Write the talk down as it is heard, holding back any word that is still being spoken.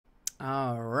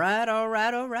Alright,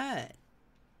 alright, alright.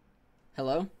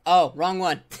 Hello? Oh, wrong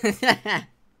one.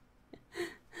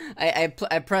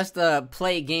 I pressed the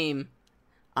play game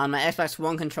on my Xbox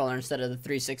One controller instead of the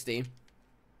 360.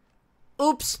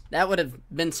 Oops, that would have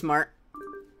been smart.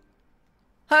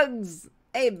 Hugs!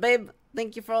 Hey, babe,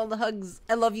 thank you for all the hugs.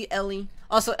 I love you, Ellie.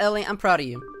 Also, Ellie, I'm proud of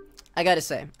you. I gotta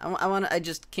say, I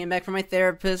just came back from my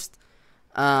therapist.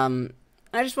 I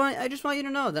just want you to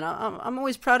know that I'm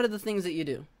always proud of the things that you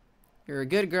do. You're a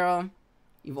good girl.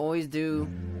 You always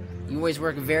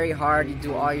work very hard. You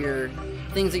do all your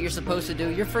things that you're supposed to do.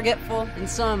 You're forgetful, and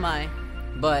so am I.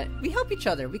 But we help each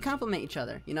other. We compliment each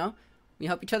other, you know? We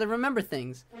help each other remember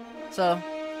things. So,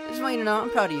 I just want you to know,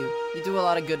 I'm proud of you. You do a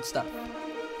lot of good stuff.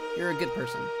 You're a good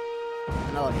person.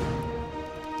 And I love you.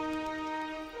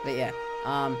 But yeah,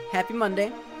 happy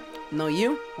Monday. No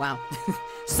you? Wow.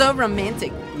 So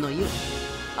romantic. No you.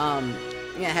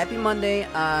 Yeah, happy Monday.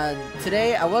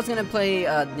 Today I was gonna play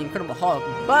The Incredible Hulk,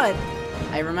 but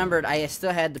I remembered I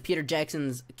still had the Peter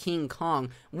Jackson's King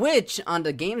Kong, which on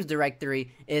the games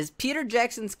directory is Peter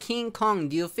Jackson's King Kong,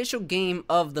 the official game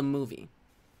of the movie.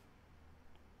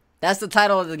 That's the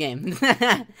title of the game.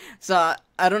 So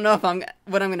I don't know if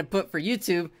what I'm gonna put for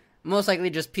YouTube. Most likely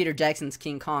just Peter Jackson's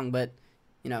King Kong, but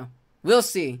you know, we'll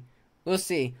see. We'll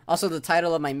see. Also, the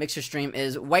title of my mixer stream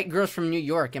is White Girls from New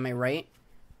York. Am I right?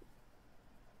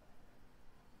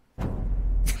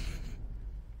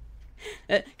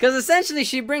 Because essentially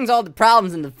she brings all the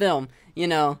problems in the film, you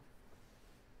know.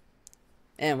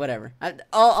 And whatever.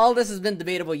 All this has been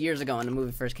debatable years ago when the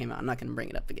movie first came out. I'm not going to bring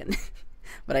it up again.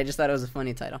 But I just thought it was a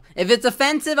funny title. If it's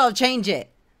offensive, I'll change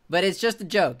it. But it's just a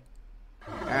joke.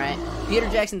 Alright. Peter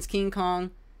Jackson's King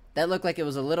Kong. That looked like it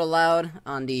was a little loud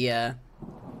on the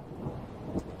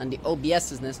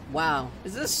OBS'ness. Wow.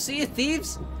 Is this Sea of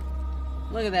Thieves?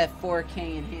 Look at that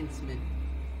 4K enhancement.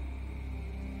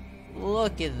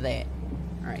 Look at that.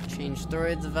 Alright, change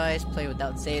storage device, play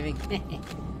without saving.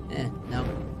 No.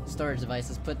 Storage device.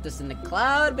 Let's put this in the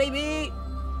cloud, baby!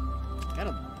 Got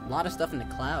a lot of stuff in the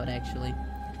cloud, actually.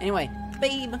 Anyway,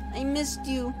 babe, I missed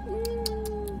you.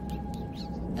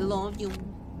 I love you.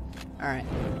 Alright,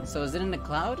 so is it in the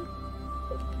cloud?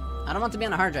 I don't want it to be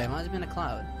on a hard drive, I want it to be in the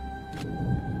cloud.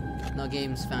 No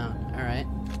games found. Alright.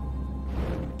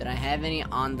 Did I have any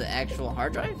on the actual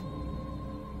hard drive?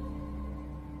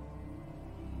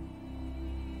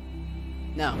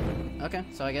 No. Okay,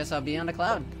 so I guess I'll be on the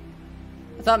cloud.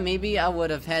 I thought maybe I would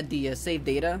have had the save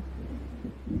data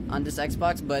on this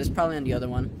Xbox, but it's probably on the other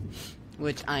one,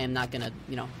 which I am not gonna,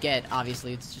 you know, get.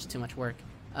 Obviously, it's just too much work.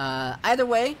 Either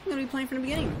way, I'm gonna be playing from the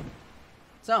beginning.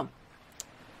 So,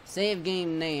 save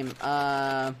game name.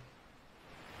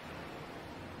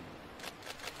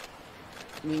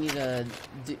 We need to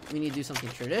do something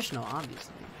traditional,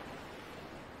 obviously.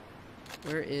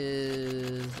 Where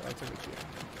is? Oh, it's over here.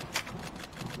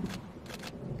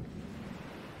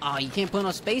 Oh, you can't put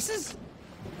no spaces?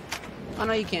 Oh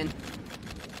no, you can.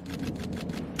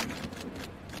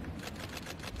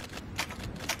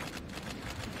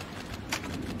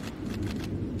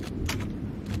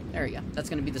 There we go. That's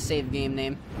gonna be the save game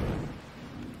name.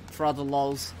 For all the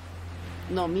lulz.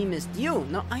 No, me missed you.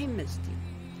 No, I missed you.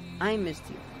 I missed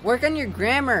you. Work on your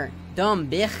grammar, dumb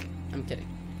bitch. I'm kidding.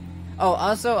 Oh,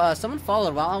 also, someone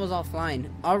followed while I was offline.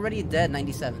 Already dead,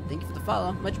 97. Thank you for the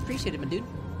follow. Much appreciated, my dude.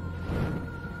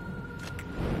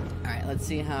 Alright, let's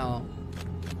see how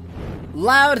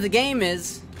loud the game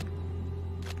is.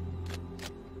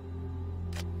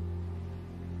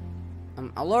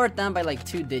 I'll lower it down by like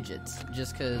 2 digits,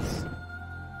 just because.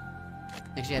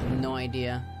 Actually, I have no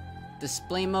idea.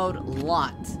 Display mode,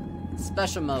 locked.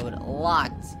 Special mode,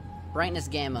 locked. Brightness,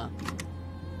 gamma.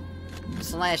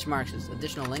 Slash marks,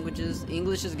 additional languages.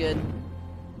 English is good.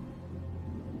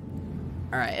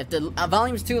 Alright, if the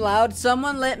volume's too loud,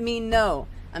 someone let me know.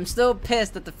 I'm still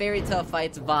pissed that the Fairy Tale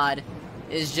Fights VOD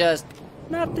is just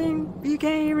nothing. You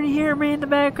can't even hear me in the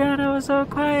background. I was so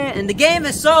quiet. And the game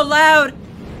is so loud.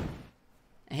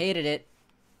 I hated it.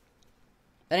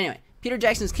 But anyway, Peter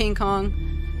Jackson's King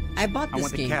Kong. I bought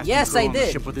this game. Yes, I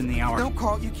did. Ship within the hour. No,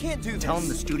 Carl, you can't do this. Tell them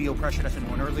the studio pressured us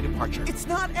into an early departure. It's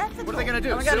not ethical. What are they gonna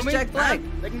do? Oh my God, it's Jack Black.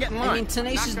 They can get in line. I mean,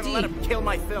 Tenacious I'm not D. gonna let them kill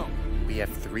my film. We have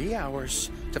 3 hours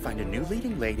to find a new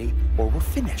leading lady, or we're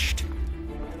finished.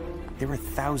 There are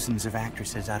thousands of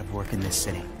actresses out of work in this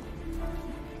city.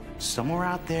 Somewhere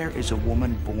out there is a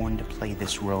woman born to play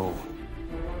this role.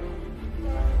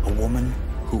 A woman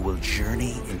who will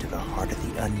journey into the heart of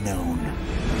the unknown.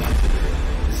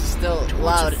 This is still Towards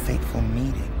loud. a fateful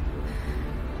meeting.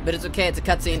 But it's okay, it's a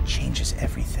cutscene. It changes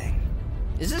everything.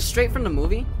 Is this straight from the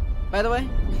movie, by the way?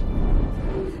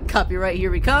 Copyright, here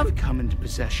we come. Come into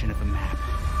possession of a map.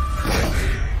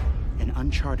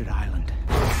 uncharted island.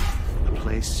 A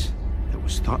place that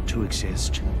was thought to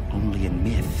exist only in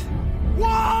myth.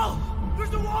 Wall!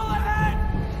 There's a wall ahead!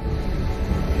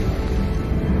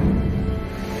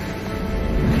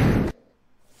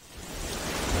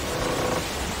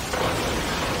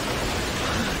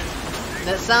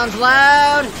 That sounds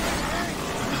loud. Are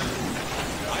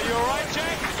you alright,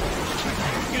 Jack?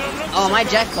 You don't look Oh, so am I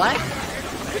good. Jack Black?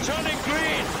 It's turning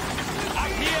green. Up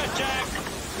here, Jack.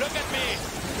 Look at me.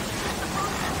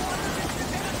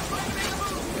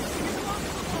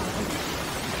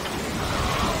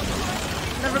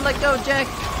 Never let go, Jack.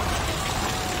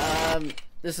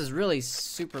 This is really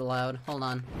super loud. Hold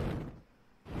on.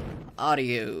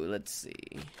 Audio, let's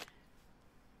see.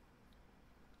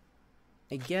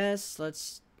 I guess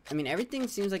I mean, everything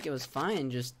seems like it was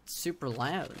fine, just super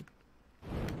loud.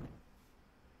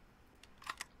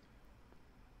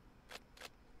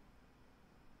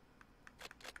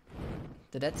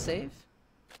 Did that save?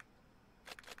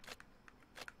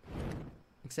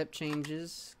 Accept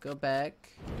changes, go back,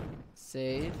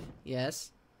 save,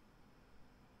 yes.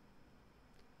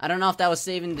 I don't know if that was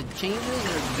saving the changes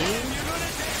or the game.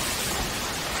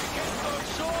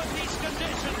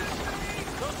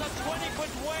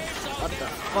 What the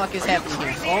fuck is happening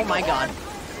here? Oh my god.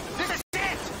 This is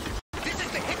it! This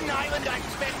is the hidden island I've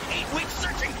spent 8 weeks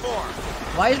searching for!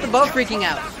 Why is the boat freaking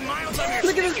out? 12,000 miles on your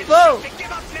Look at this stinking boat! ship to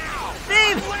give up now!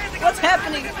 Steve! I'm landing What's on that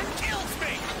happening? island if it kills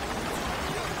me!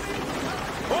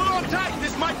 Hold on tight,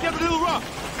 this might get a little rough.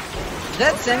 Is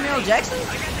that Samuel Jackson?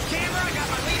 I got the camera, I got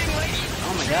my leading lady.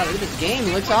 Oh my god, look at this game,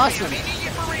 it looks awesome.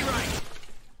 Immediate for rewrite.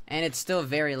 And it's still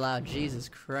very loud, Jesus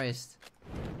Christ.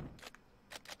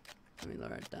 Let me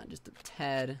lower it down just a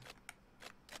tad.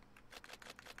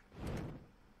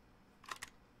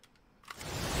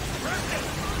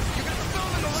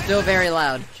 Still very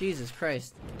loud, Jesus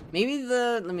Christ. Maybe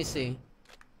let me see.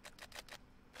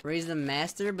 Raise the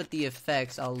master, but the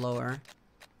effects I'll lower.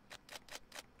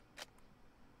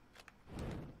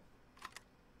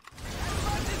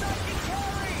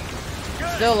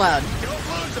 Still loud. Don't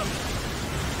lose them.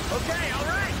 Okay, all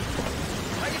right.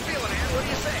 How you feeling, Ann? What do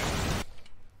you say?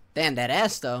 Damn, that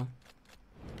ass though.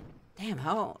 Damn,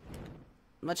 how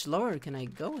much lower can I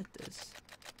go with this?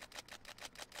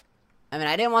 I mean,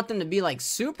 I didn't want them to be like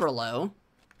super low.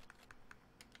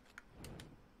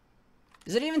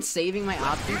 Is it even saving my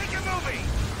options? Make a movie.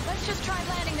 Let's just try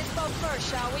landing this boat first,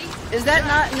 shall we? Is that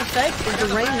not in effect? Is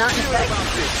the rain not in effect? I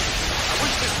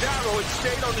wish this arrow had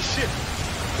stayed on the ship.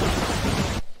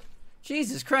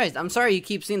 Jesus Christ, I'm sorry you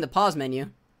keep seeing the pause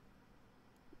menu.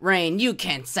 Rain, you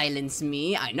can't silence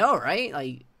me. I know, right?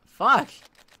 Like, fuck.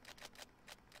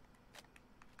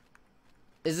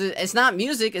 It's not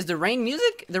music. Is the rain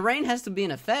music? The rain has to be in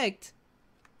effect.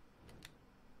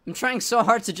 I'm trying so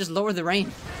hard to just lower the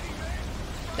rain.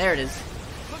 There it is.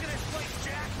 Look at this place,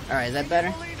 Jack. Alright, is that better?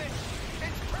 Believe it.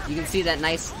 It's perfect. You can see that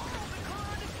nice,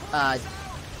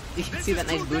 you can see that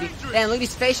nice booty. Damn, look at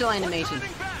these facial animations.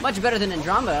 Much better than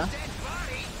Andromeda. Dead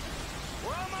body.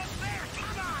 We're almost there.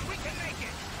 Come on, we can make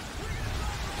it.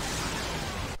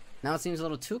 Now it seems a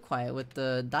little too quiet with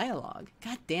the dialogue.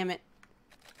 God damn it.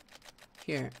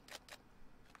 Here.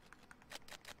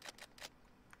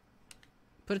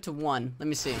 Put it to 1. Let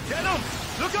me see. Get him!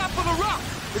 Look out for the rock!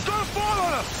 It's gonna fall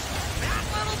on us! That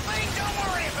little thing, don't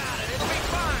worry about it. It'll be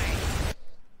fine.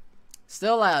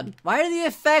 Still loud. Why are the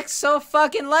effects so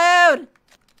fucking loud?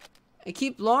 I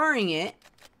keep lowering it.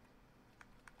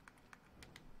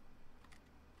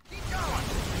 Keep going.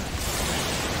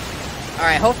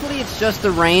 Alright, hopefully it's just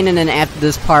the rain and then after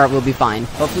this part we'll be fine.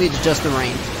 Hopefully it's just the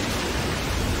rain.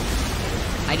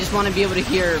 I just want to be able to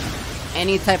hear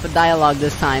any type of dialogue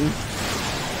this time.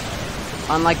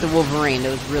 Unlike the Wolverine, it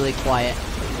was really quiet.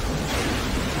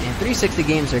 Man, 360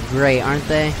 games are great, aren't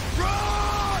they?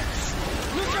 Rocks!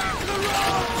 Look out for the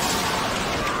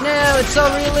rocks! No, it's so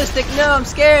realistic. No, I'm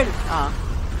scared. Aw.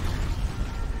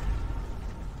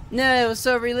 No, it was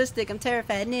so realistic. I'm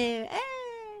terrified. No.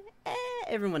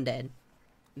 Everyone dead.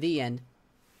 The end.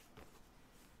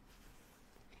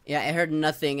 Yeah, I heard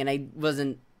nothing and I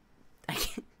wasn't...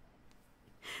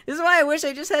 This is why I wish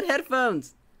I just had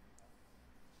headphones.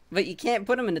 But you can't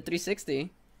put them in the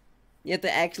 360. You have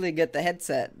to actually get the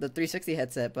headset, the 360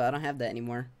 headset, but I don't have that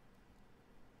anymore.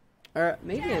 Or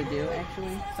maybe I do,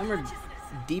 actually. Somewhere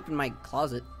deep in my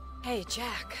closet. Hey,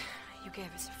 Jack. You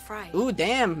gave us a fright. Ooh,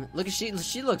 damn. Look at she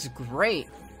looks great.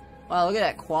 Wow, look at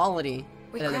that quality.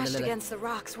 We crashed against the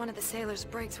rocks. One of the sailors'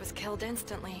 brakes was killed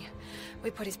instantly.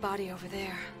 We put his body over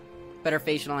there. Better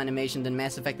facial animation than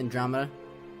Mass Effect Andromeda.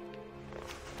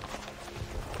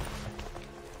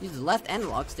 Use the left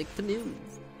analog stick to move.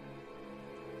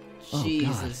 Oh,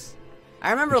 Jesus.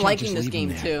 I remember can't liking just this leave him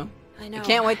game there. too. I know.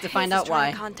 can't wait to find Hayes out is trying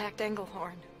why. to contact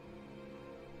Englehorn.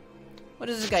 What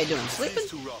is this guy doing? Sleeping?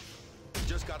 It's too rough.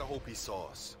 Just gotta hope he saw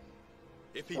us.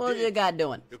 If he What is did, the guy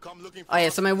doing? he'll come looking for Oh yeah,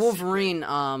 us so my in secret. Wolverine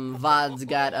VODs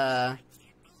got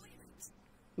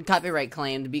copyright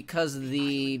claimed because of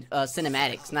the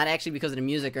cinematics, not actually because of the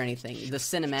music or anything. The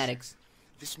cinematics,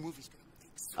 This movie's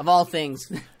of all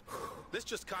things. Let's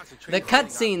just concentrate. The on getting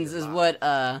out cutscenes of here, is Bob.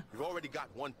 what We've already got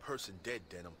one person dead,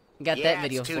 Denim. got Yeah, that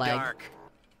video it's too flagged. dark.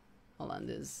 Hold on,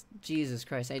 this Jesus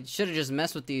Christ! I should have just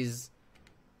messed with these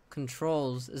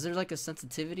controls. Is there like a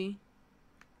sensitivity?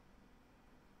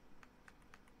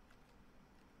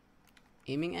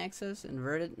 Aiming axis,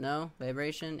 inverted, no.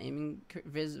 Vibration, aiming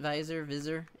visor,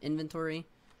 inventory.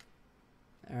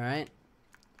 All right.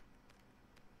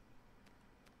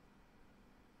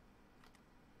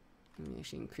 Let me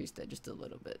actually increase that just a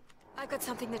little bit. I've got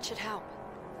something that should help.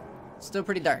 Still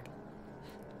pretty dark.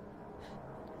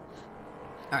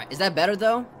 All right, is that better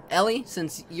though, Ellie?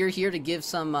 Since you're here to give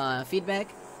some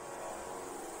feedback.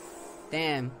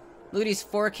 Damn, look at these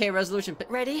 4K resolution.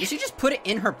 Ready? Did she just put it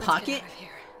in her Let's pocket? get out of here.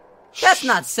 That's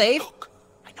not safe. Look,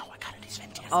 I know I got it. He's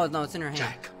fantastic. Oh no, it's in her hand.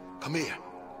 Jack, come here.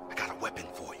 I got a weapon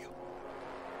for you.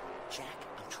 Jack,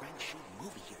 I'm trying to shoot a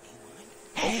movie here. Do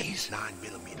you mind? Hayes,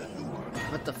 9mm Luger.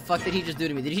 What the fuck did he just do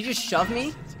to me? Did he just shove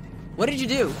me? What did you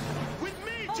do? With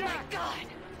me, Oh my Jack! god!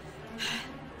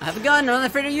 I have a gun. I'm not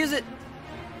afraid to use it.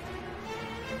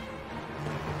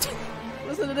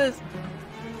 Listen to this.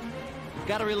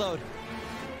 Gotta reload.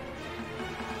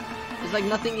 There's like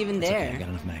nothing even It's okay, I there. got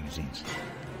enough magazines.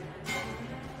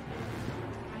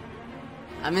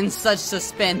 I'm in such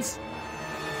suspense.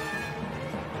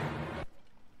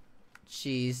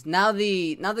 Jeez. Now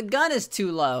the gun is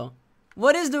too low.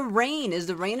 What is the rain? Is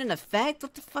the rain an effect?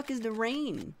 What the fuck is the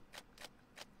rain?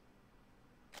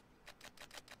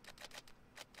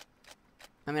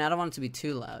 I mean, I don't want it to be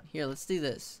too loud. Here, let's do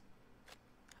this.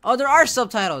 Oh, there are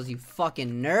subtitles, you fucking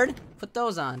nerd. Put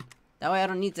those on. That way I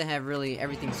don't need to have really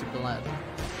everything super loud.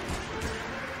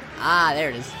 Ah, there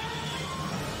it is.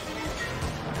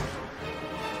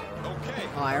 Okay.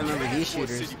 Oh, I remember these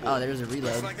shooters. Oh, there's a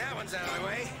reload. Looks like that one's out of the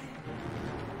way.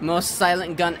 Most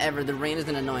silent gun ever. The rain is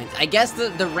an annoyance. I guess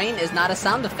the rain is not a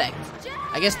sound effect.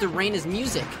 I guess the rain is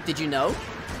music. Did you know?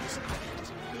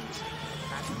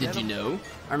 Did you know?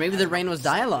 Or maybe the rain was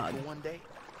dialogue. One day.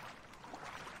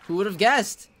 Who would have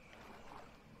guessed?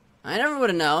 I never would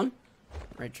have known.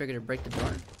 Right trigger to break the door.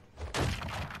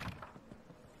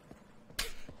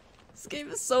 This game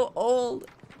is so old.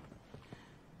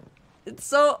 It's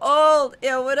so old.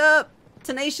 Yo, what up?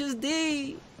 Tenacious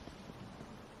D.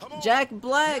 Come on. Jack We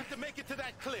Black. have to make it to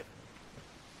that cliff.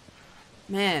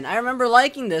 Man, I remember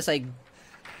liking this. Like,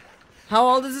 how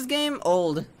old is this game?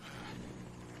 Old.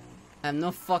 I have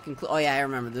no fucking clue. Oh yeah, I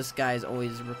remember. This guy's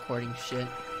always recording shit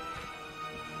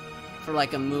for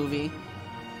like a movie.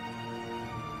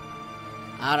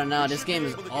 I don't know. This game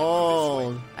is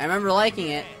old. I remember liking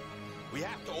it. We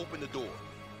have to open the door.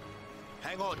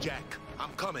 Hang on, Jack. I'm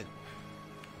coming.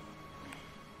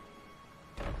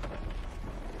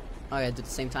 Oh yeah, at the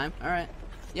same time. All right.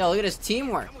 Yo, look at his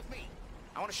teamwork. Come with me.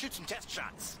 I want to shoot some test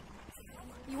shots.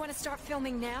 You want to start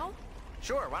filming now?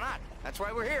 Sure, why not? That's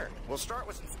why we're here. We'll start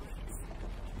with some...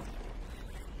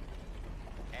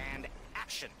 And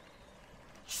action.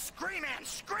 Scream, man!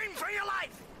 Scream for your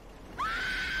life!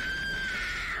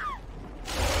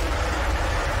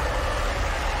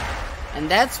 And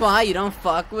that's why you don't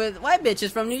fuck with white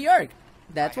bitches from New York.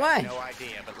 That's I have why. no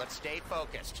idea, but let's stay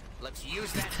focused. Let's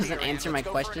use that Doesn't theory and answer let's my go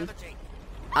for question. another take.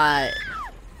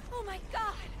 Oh my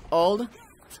god! Old.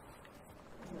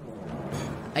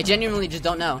 I genuinely just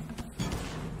don't know.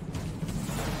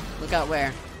 Look out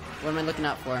where? What am I looking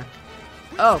out for?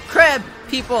 Oh, crab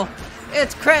people!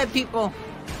 It's crab people!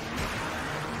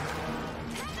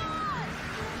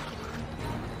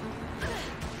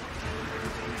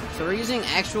 So we're using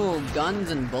actual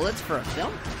guns and bullets for a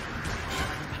film?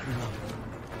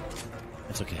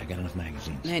 It's okay, I got enough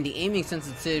magazines. Man, the aiming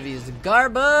sensitivity is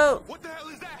garbo! What the hell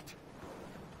is that?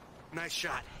 Nice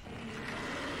shot.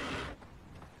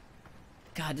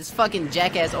 God, this fucking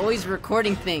jackass always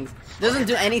recording things. Doesn't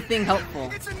do anything helpful.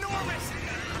 It's enormous!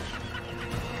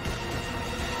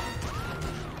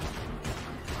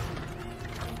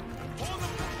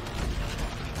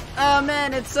 Oh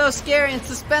man, it's so scary and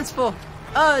suspenseful.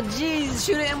 Oh jeez,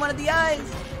 shoot it in one of the eyes.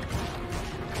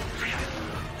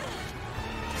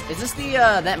 Is this the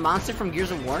that monster from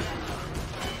Gears of War?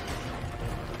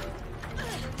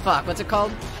 Fuck, what's it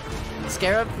called? The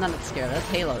Scarab? Not the Scarab, that's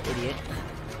Halo, idiot.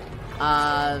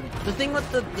 The thing with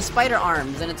the spider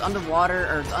arms, and it's underwater,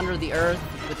 or it's under the earth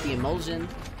with the emulsion.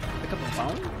 Pick up a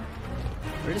bone?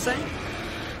 What did it say?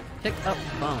 Pick up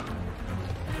bone.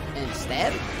 And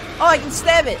stab it? Oh, I can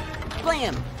stab it!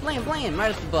 Blam! Blam, blam!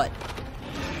 Right up the butt.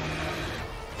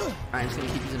 Alright, I'm just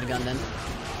gonna keep using the gun then.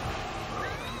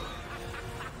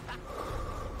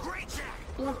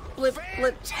 Blip, blip,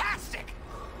 blip. Fantastic!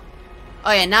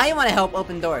 Oh yeah, now you want to help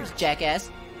open doors, jackass.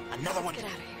 Another one. Get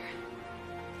out of here.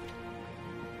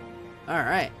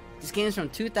 Alright. This game is from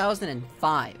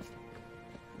 2005.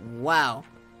 Wow.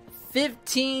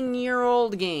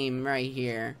 15-year-old game right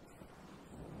here.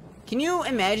 Can you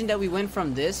imagine that we went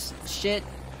from this shit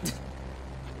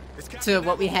to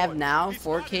what we have now?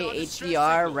 4K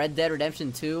HDR, Red Dead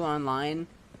Redemption 2 online.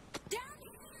 Down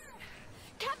here!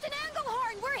 Captain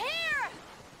Engelhorn, we're here!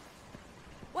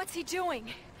 What's he doing?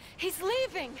 He's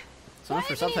leaving. Someone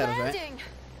for subtitles, right?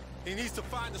 He needs to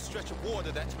find a stretch of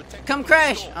water that's protected. Come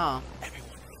crash! Oh.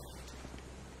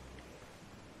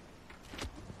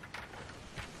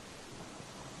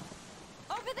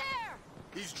 Over there!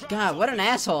 God, what an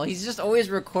asshole. He's just always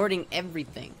recording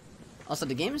everything. Also,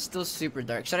 the game is still super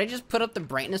dark. Should I just put up the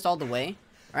brightness all the way?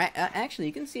 Alright, actually,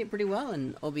 you can see it pretty well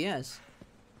in OBS.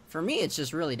 For me, it's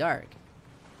just really dark.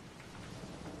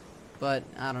 But,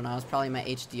 I don't know, it's probably my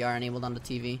HDR enabled on the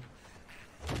TV.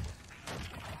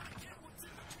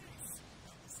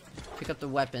 Pick up the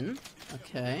weapon.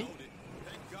 Okay.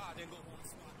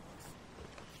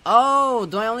 Oh,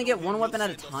 do I only get one weapon at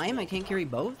a time? I can't carry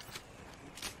both?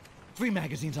 3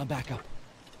 magazines on backup.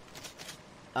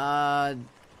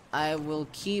 I will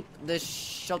keep the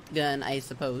shotgun, I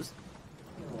suppose.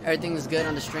 Everything's good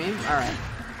on the stream? Alright.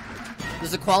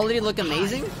 Does the quality look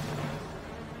amazing?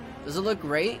 Does it look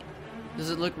great? Does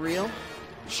it look real?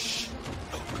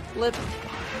 Flip.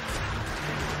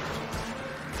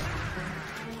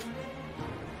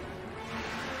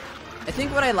 I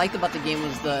think what I liked about the game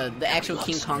was the actual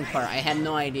King Kong part. I had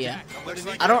no idea.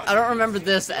 I don't remember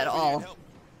this at all.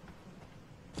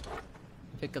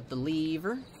 Pick up the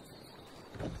lever.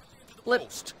 Flip.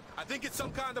 I think it's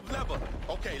some kind of lever.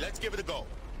 Okay, let's give it a go.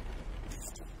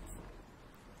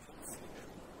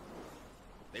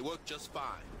 They work just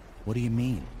fine. What do you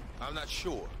mean? I'm not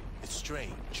sure. It's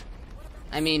strange.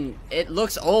 I mean, it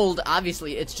looks old,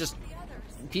 obviously. It's just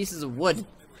pieces of wood.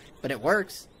 But it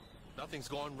works. Nothing's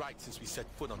gone right since we set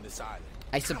foot on this island.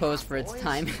 I suppose for its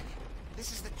time.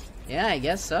 This is the... Yeah, I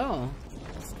guess so.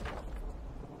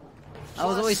 I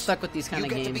was always stuck with these kind of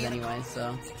games anyway,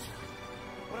 so...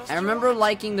 I remember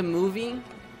liking the movie.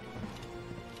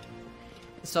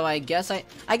 So I guess I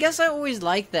always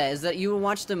liked that, is that you would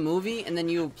watch the movie and then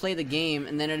you would play the game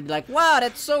and then it'd be like, wow,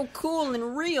 that's so cool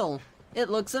and real. It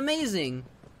looks amazing.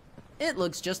 It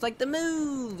looks just like the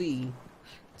movie.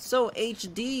 So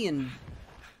HD and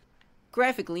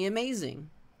graphically amazing.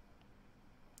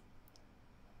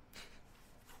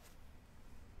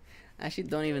 Actually,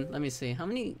 don't even, let me see. How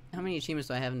many achievements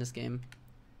do I have in this game?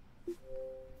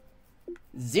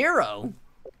 0?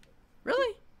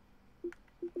 Really?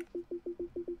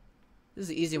 This is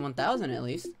the easy 1000 at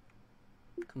least.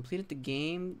 Completed the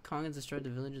game. Kong has destroyed the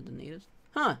village of the natives.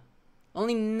 Huh.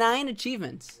 Only 9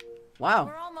 achievements. Wow.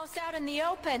 We're almost out in the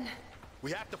open.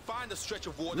 We have to find a stretch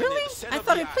of water. Really? Near the center I of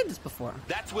thought the I played island. this before.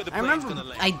 That's where the I plane's remember. gonna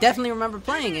land. I definitely remember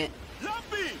playing it.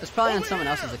 Lumpy! It's probably on Over someone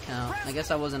here! else's account. I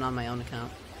guess I wasn't on my own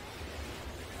account.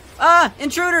 Ah!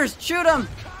 Intruders! Shoot them!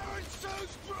 Current's so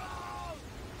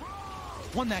strong!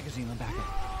 1 magazine on backup.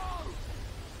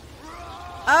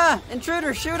 Ah!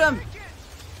 Intruder! Shoot them!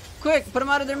 Quick! Put them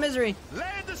out of their misery!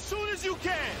 Land as soon as you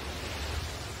can!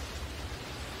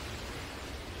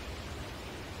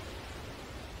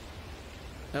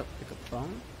 Oh, pick up the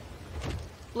phone.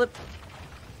 Flip.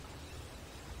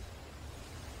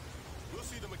 We'll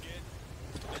see them again.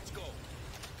 Let's go.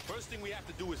 First thing we have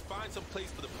to do is find some place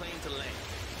for the plane to land.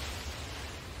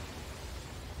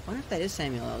 I wonder if that is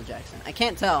Samuel L. Jackson. I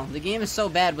can't tell. The game is so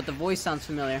bad, but the voice sounds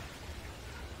familiar.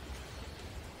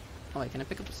 Oh wait, can I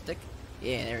pick up a stick?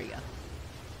 Yeah, there we go.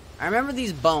 I remember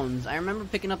these bones. I remember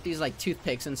picking up these like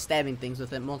toothpicks and stabbing things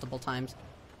with it multiple times.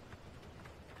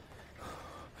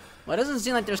 Well, it doesn't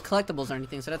seem like there's collectibles or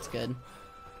anything, so that's good.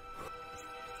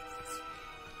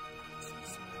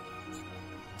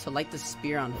 To light the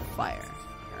spear on fire.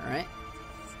 Alright.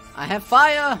 I have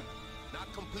fire!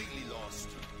 Not completely lost.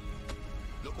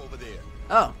 Look over there.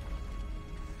 Oh.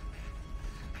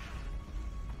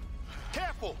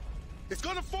 Careful! It's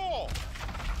gonna fall!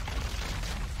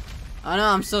 Oh no,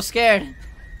 I'm so scared.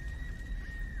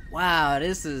 Wow,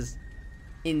 this is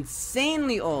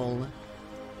insanely old.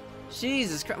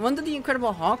 Jesus Christ. When did the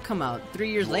Incredible Hulk come out?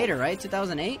 3 years later, right?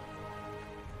 2008?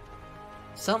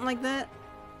 Something like that?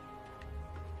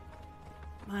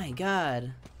 My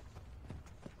God.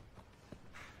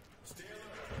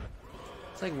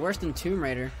 It's like worse than Tomb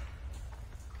Raider.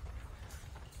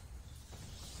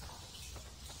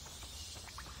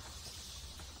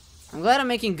 I'm glad I'm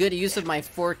making good use of my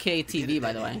 4K TV,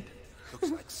 by the way. Looks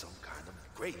like some kind of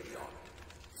graveyard.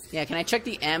 Yeah, can I check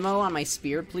the ammo on my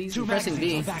spear, please? I'm pressing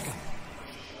B. On backup.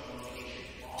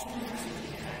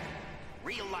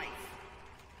 Real life.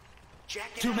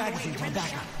 Jack, Two magazines on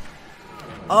backup.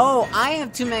 Oh, I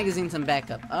have 2 magazines on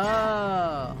backup.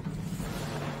 Oh.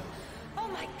 Oh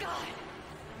my god!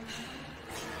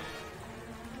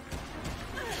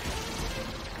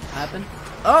 What happened?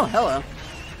 Oh, hello.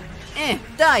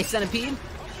 Die, centipede.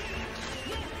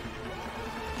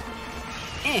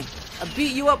 I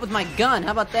beat you up with my gun.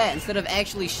 How about that? Instead of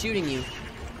actually shooting you.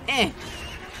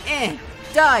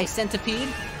 Die, centipede.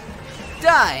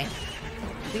 Die.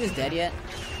 You think it's dead yet?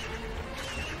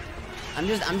 I'm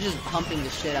just humping the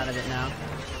shit out of it now.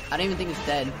 I don't even think it's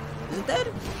dead. Is it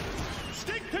dead?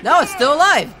 No, it's still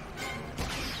alive.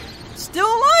 Still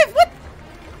alive? What?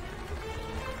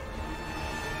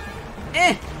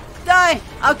 Die!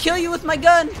 I'll kill you with my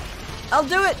gun! I'll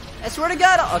do it! I swear to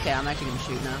God! Okay, I'm actually gonna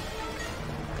shoot now.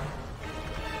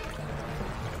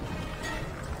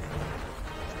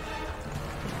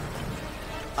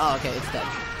 Oh, okay, it's dead.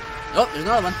 Oh, there's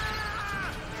another one.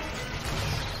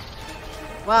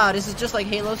 Wow, this is just like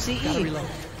Halo CE. Gotta reload.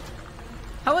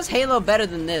 How is Halo better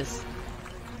than this?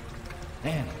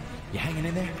 Man, you hanging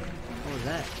in there? What was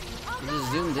that? It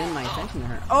just zoomed in my attention to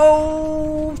her.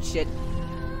 Oh, shit.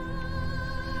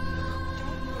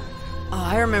 Oh,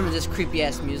 I remember this creepy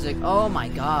ass music. Oh my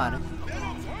god.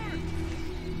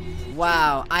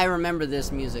 Wow, I remember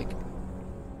this music.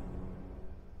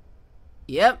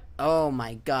 Yep. Oh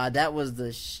my god, that was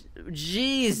the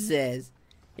Jesus.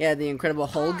 Yeah, the Incredible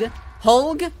Hulk.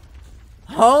 Hulk?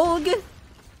 Hulk?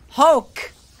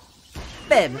 Hulk!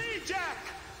 Babe.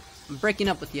 I'm breaking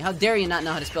up with you. How dare you not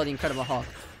know how to spell the Incredible Hulk?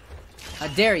 How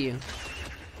dare you?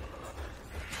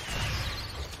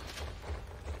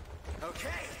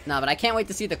 Nah, but I can't wait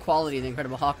to see the quality of the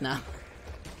Incredible Hulk now.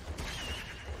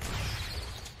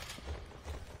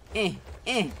 Die!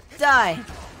 Die!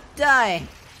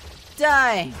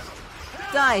 Die!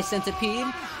 Die,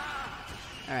 centipede!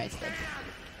 Alright, it's dead.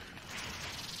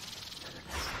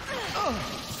 Oh,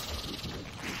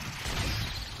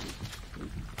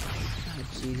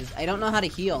 Jesus. I don't know how to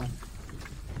heal.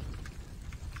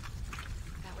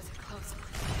 That was a close one.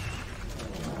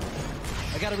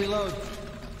 I gotta reload.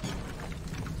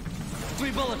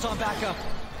 3 bullets on backup.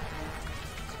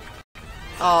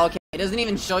 Oh, okay. It doesn't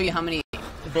even show you how many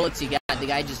bullets you got. The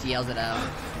guy just yells it out.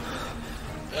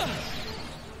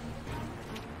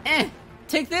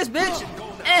 Take this, bitch!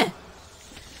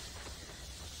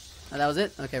 Oh, that was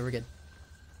it? Okay, we're good.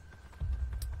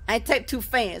 I typed too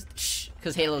fast. Shh,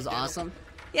 because Halo's awesome.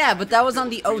 Yeah, but that was on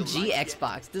the OG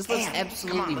Xbox. This looks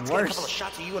absolutely worse than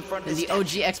the OG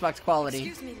Xbox quality.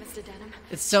 Excuse me, Mr. Denham.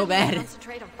 It's so bad.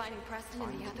 Concentrate on finding Preston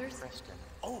and the others. Preston.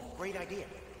 Oh, great idea.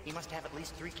 He must have at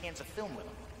least 3 cans of film with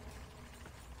him.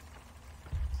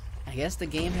 I guess the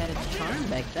game had its charm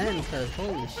back then, because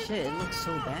holy shit, it looks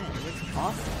so bad. It looks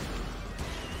awful.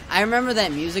 I remember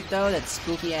that music though, that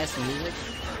spooky ass music.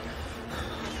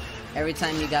 Every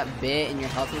time you got bit and your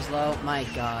health was low, my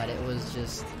god, it was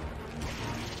just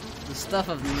the stuff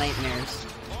of nightmares.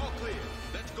 All clear.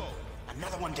 Let's go.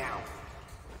 Another one down.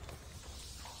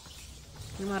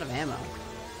 I'm out of ammo.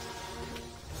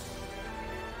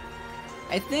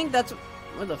 I think that's...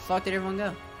 Where the fuck did everyone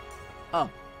go? Oh.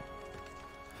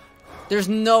 There's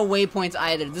no waypoints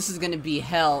either. This is gonna be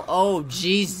hell. Oh,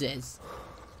 Jesus.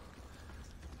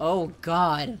 Oh,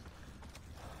 God.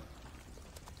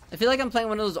 I feel like I'm playing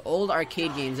one of those old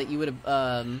arcade games that you would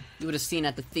have seen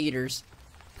at the theaters.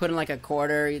 Put in like a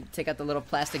quarter, you take out the little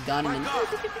plastic gun, and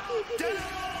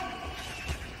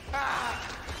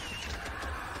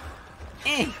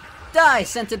then... Die,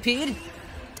 centipede!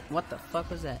 What the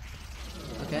fuck was that?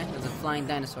 Okay, there's a flying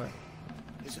dinosaur.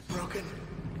 Is it broken?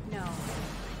 No.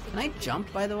 Can I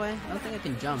jump, by the way? I don't think I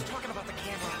can jump. Talking about the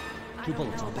camera. 2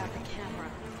 bullets on About backup. the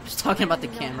camera. Just talking about the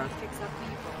I know camera. how to fix up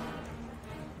people.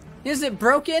 Is it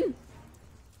broken?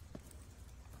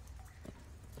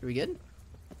 Are we good?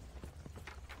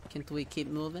 Can't we keep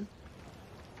moving?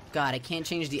 God, I can't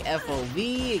change the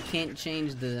FOV. I can't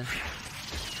change a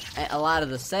lot of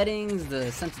the settings,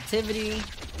 the sensitivity.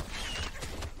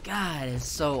 God, it's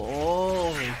so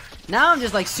old. Now I'm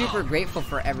just like super grateful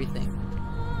for everything.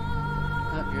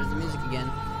 Oh, here's the music again.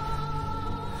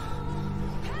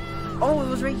 Oh, it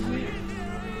was right here.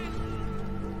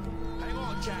 Hang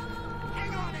on, Jack.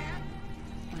 Hang on, Ann.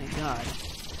 My God.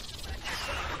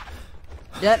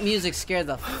 That music scared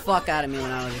the fuck out of me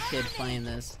when I was a kid playing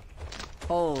this.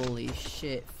 Holy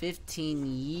shit, 15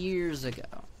 years ago.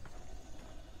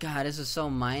 God, this is so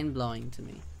mind-blowing to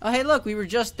me. Oh, hey, look, we were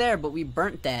just there, but we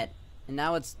burnt that. And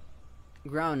now it's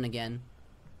grown again.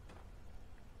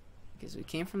 Okay, so we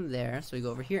came from there, so we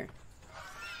go over here.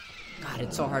 God,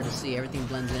 it's so hard to see. Everything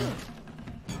blends in.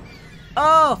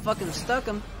 Oh, fucking stuck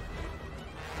him.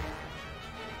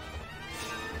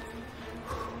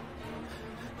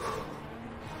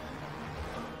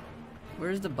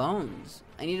 Where's the bones?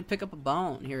 I need to pick up a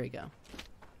bone. Here we go.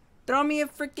 Throw me a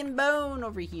freaking bone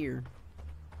over here.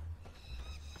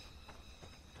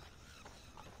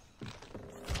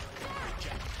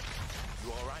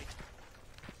 You all right?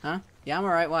 Huh? Yeah, I'm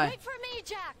alright. Why? Wait for me,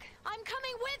 Jack. I'm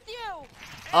coming with you.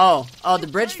 Oh, the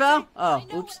bridge fell? Oh,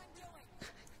 I know oops. what I'm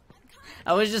doing.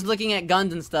 I was just looking at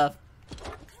guns and stuff.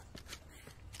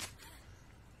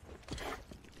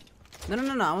 No,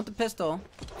 I want the pistol.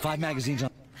 5 magazines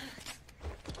on.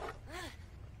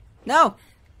 No!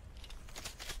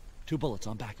 2 bullets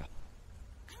on backup.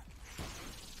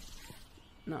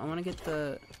 No, I want to get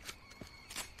the...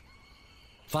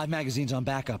 5 magazines on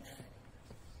backup.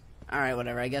 Alright,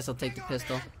 whatever. I guess I'll take the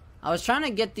pistol. I was trying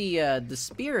to get the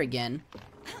spear again.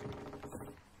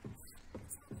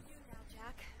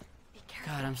 Jack, be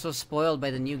careful. God, I'm so spoiled by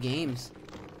the new games.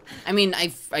 I mean,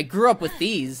 I grew up with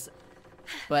these,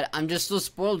 but I'm just so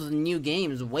spoiled with the new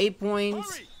games.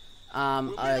 Waypoints,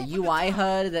 a UI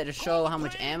HUD that'll show how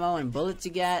much ammo and bullets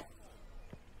you get.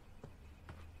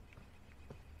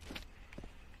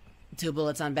 2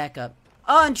 bullets on backup.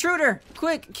 Oh, intruder!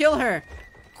 Quick, kill her!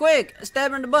 Quick,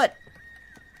 stab her in the butt!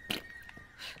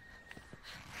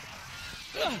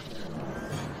 Ooh,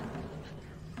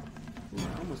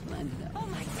 I almost landed that. Oh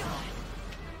my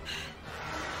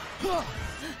God.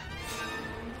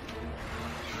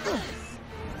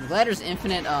 I'm glad there's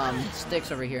infinite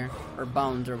sticks over here, or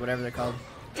bones, or whatever they're called.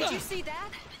 Did you see that?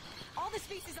 All the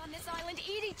species on this island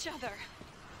eat each other.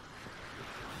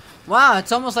 Wow,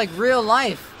 it's almost like real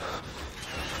life.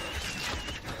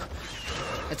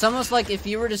 It's almost like if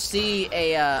you were to see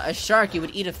a shark, you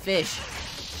would eat a fish.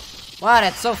 Wow,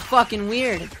 that's so fucking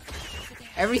weird.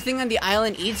 Everything on the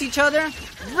island eats each other?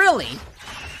 Really?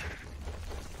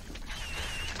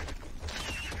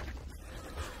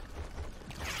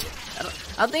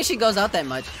 I don't think she goes out that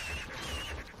much.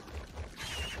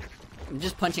 I'm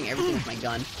just punching everything with my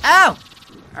gun. Ow!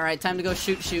 Alright, time to go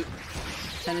shoot.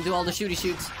 Time to do all the shooty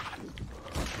shoots.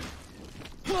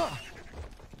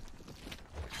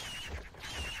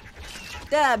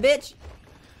 Yeah, bitch!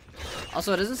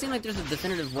 Also, it doesn't seem like there's a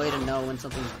definitive way to know when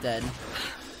something's dead.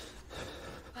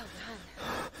 Well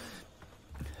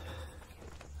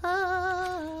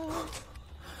done.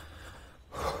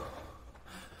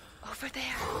 Over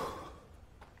there.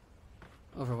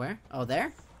 Over where? Oh,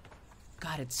 there?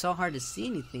 God, it's so hard to see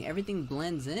anything. Everything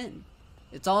blends in.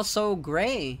 It's all so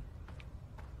gray.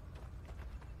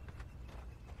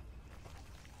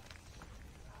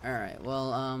 Alright,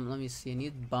 well, let me see. I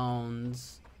need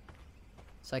bones.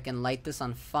 So I can light this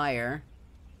on fire.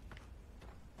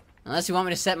 Unless you want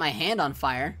me to set my hand on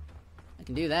fire. I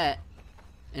can do that.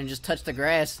 And just touch the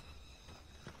grass.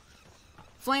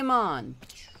 Flame on!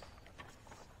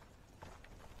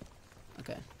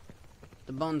 Okay.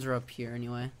 The bones are up here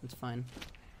anyway. It's fine.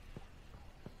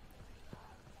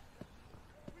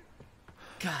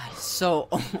 God, it's so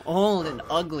old and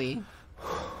ugly.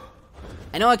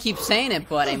 I know I keep saying it,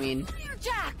 but I mean... Here,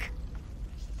 Jack!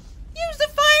 Use the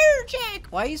fire, Jack!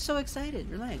 Why are you so excited?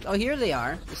 Relax. Oh, here they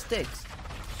are. The sticks.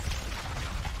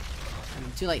 I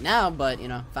mean, too late now, but, you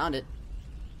know, found it.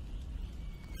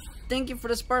 Thank you for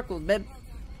the sparkles, babe.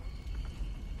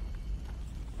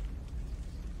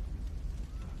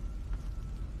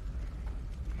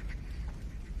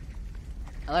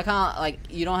 I like how, like,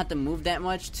 you don't have to move that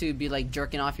much to be, like,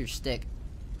 jerking off your stick.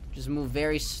 Just move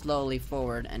very slowly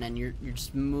forward, and then you're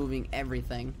just moving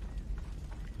everything.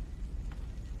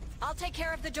 I'll take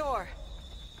care of the door.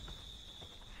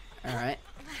 Alright.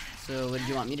 So, what did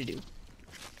you want me to do?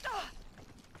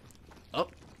 Oh.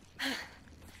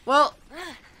 Well,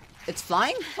 it's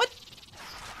flying? What?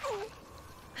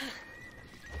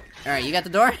 Alright, you got the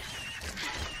door?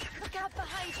 Look out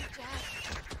behind you, Jack.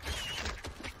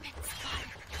 I've been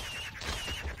spotted.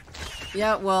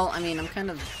 Yeah, well, I mean, I'm kind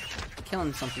of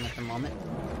killing something at the moment.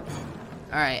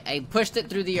 Alright, I pushed it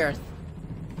through the earth.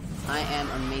 I am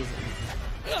amazing.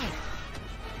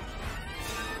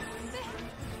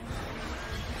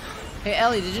 Hey,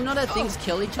 Ellie, did you know that things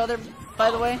kill each other,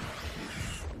 by the way?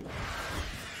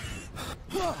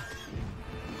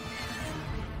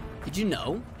 Did you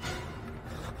know?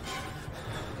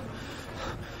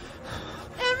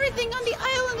 Everything on the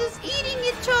island is eating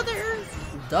each other!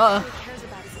 Duh. All he cares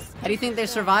about is his How do you think they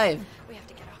survive? We have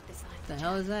to get off this island. What the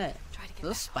hell is that? Try to get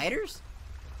Those back. spiders?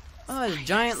 Oh, it's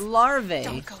giant larvae.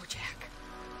 Don't go, Jack.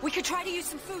 We could try to use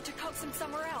some food to coax them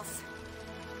somewhere else.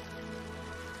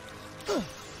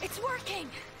 It's working!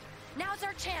 Now's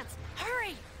our chance.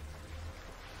 Hurry!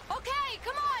 Okay,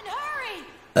 come on, hurry!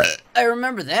 I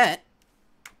remember that.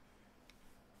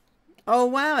 Oh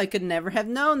wow, I could never have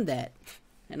known that.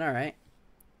 And alright.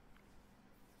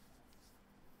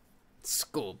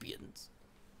 Scorpions.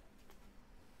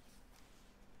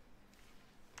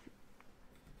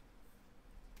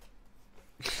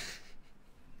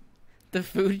 The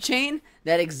food chain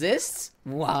that exists?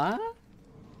 What?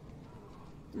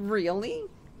 Really?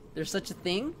 There's such a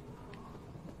thing?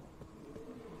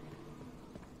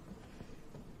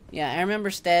 Yeah, I remember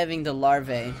stabbing the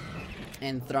larvae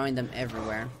and throwing them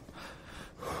everywhere.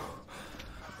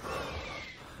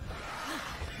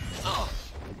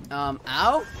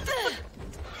 Ow?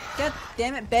 God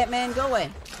damn it, Batman, go away.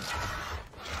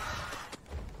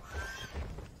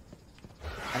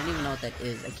 I don't even know what that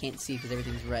is. I can't see because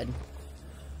everything's red.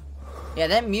 Yeah,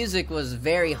 that music was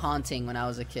very haunting when I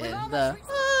was a kid. We'll The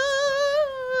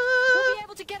be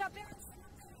able to get up there.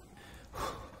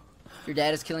 Your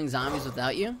dad is killing zombies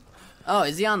without you? Oh,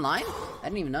 is he online? I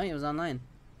didn't even know he was online.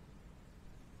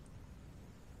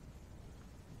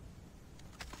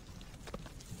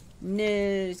 No,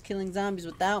 he's killing zombies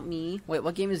without me. Wait,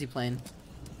 what game is he playing?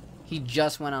 He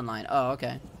just went online. Oh,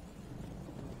 okay.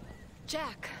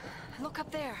 Jack, look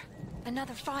up there.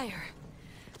 Another fire.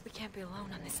 We can't be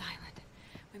alone on this island.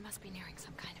 We must be nearing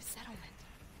some kind of settlement.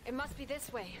 It must be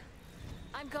this way.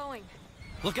 I'm going.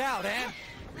 Look out, Ann!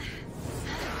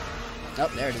 Oh,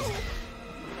 there it is.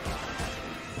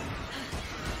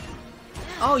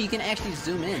 Oh, you can actually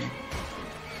zoom in.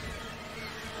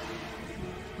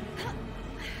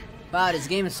 Wow, this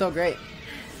game is so great.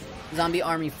 Zombie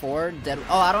Army 4, Dead...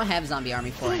 Oh, I don't have Zombie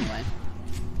Army 4 anyway.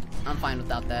 I'm fine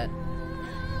without that.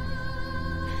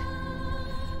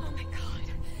 Oh my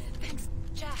god. Thanks,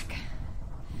 Jack.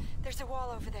 There's a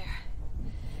wall over there.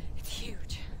 It's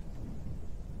huge.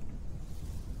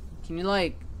 Can you,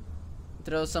 like,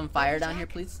 throw some fire down here,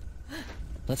 please?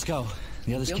 Let's go.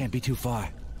 The others Yep. can't be too far.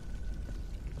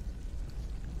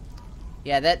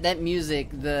 Yeah, that music,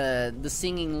 the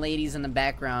singing ladies in the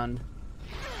background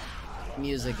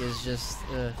music is just,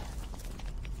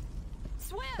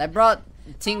 Swim! that brought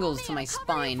tingles to Follow my me, I'm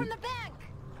covering you spine. from the bank.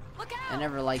 Look out! I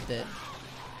never liked it.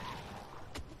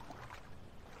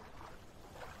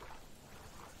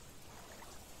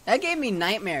 That gave me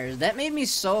nightmares. That made me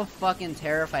so fucking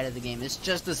terrified of the game. It's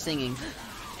just the singing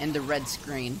and the red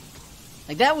screen.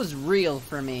 Like, that was real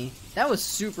for me. That was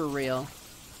super real.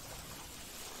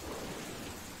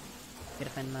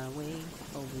 Gotta find my way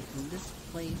over from this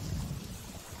place.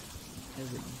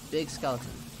 There's a big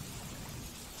skeleton.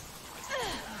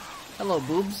 Hello,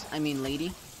 boobs. I mean,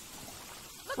 lady.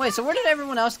 Wait, so where did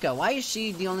everyone else go? Why is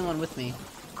she the only one with me?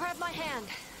 Grab my hand.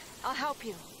 I'll help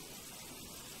you.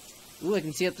 Ooh, I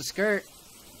can see up the skirt.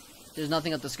 There's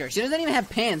nothing up the skirt. She doesn't even have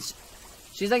pants.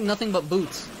 She's like nothing but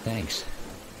boots. Thanks.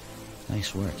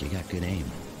 Nice work. You got good aim.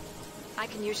 I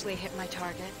can usually hit my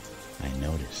target. I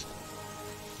noticed.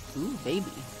 Ooh, baby.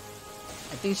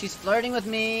 I think she's flirting with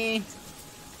me.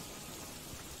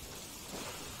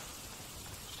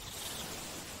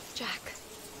 Jack.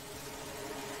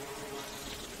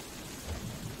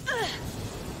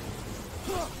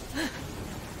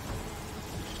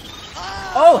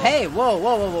 Oh, hey! Whoa,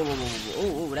 whoa, whoa, whoa, whoa,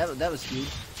 whoa, whoa! Oh, that was huge.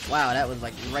 Wow, that was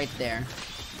like right there.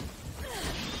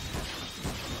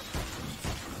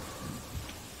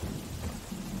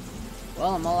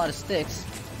 Well, I'm all out of sticks.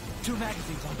 2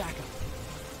 magazines on backup.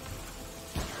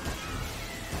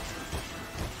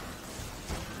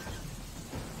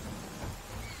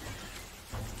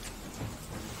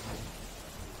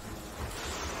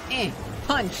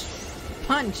 Punch!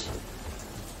 Punch!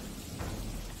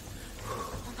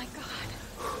 Oh my god.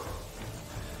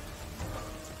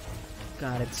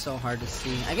 God, it's so hard to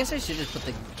see. I guess I should just put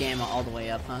the gamma all the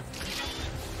way up, huh?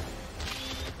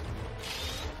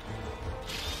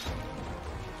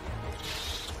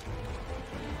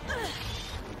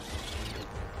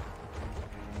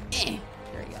 There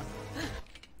we go.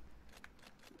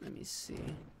 Let me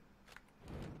see.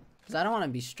 Because I don't want to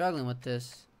be struggling with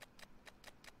this.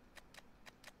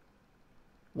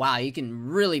 Wow, you can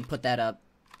really put that up.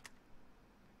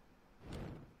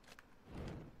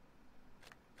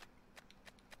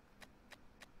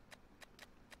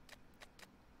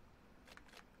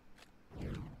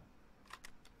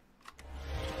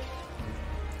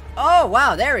 Oh,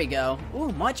 wow, there we go.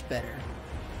 Ooh, much better.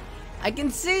 I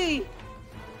can see.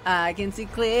 I can see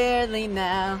clearly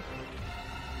now.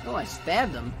 Oh, I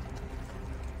stabbed him.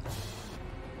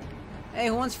 Hey,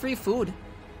 who wants free food?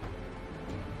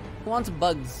 Who wants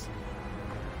bugs?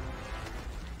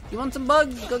 You want some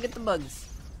bugs? Go get the bugs.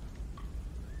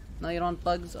 No, you don't want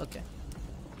bugs? Okay.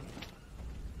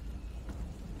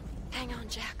 Hang on,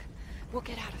 Jack. We'll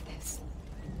get out of this.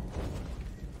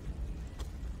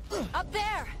 Up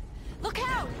there! Look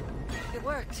out! It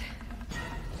worked.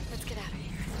 Let's get out of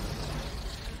here.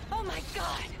 Oh my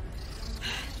god!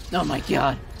 Oh my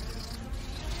god.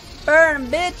 Burn,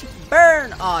 bitch!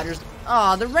 Burn! Aw, there's...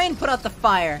 Aw, the rain put out the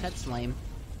fire. That's lame.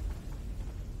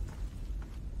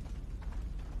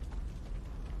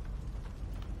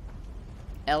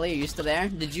 Ellie, are you still there?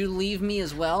 Did you leave me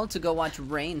as well to go watch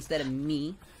Ray instead of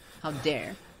me? How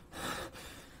dare.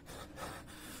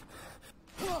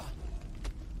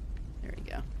 There we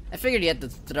go. I figured you had to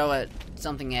throw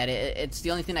something at it. It's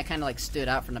the only thing that kind of like stood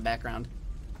out from the background.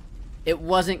 It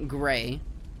wasn't gray.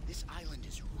 This island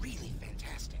is really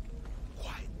fantastic.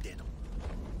 Quiet diddle.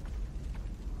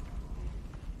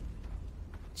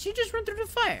 She just ran through the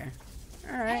fire.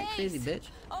 Alright, Hey, crazy bitch.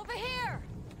 Over here!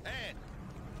 Ann,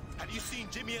 have you seen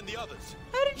Jimmy and the others?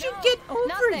 How did you No, get over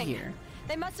nothing. here?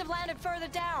 They must have landed further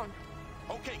down.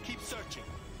 Okay, keep searching.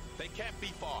 They can't be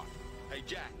far. Hey,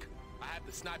 Jack, I have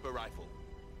the sniper rifle.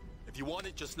 If you want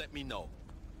it, just let me know.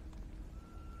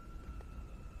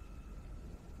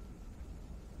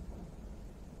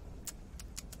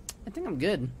 I think I'm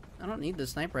good. I don't need the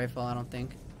sniper rifle, I don't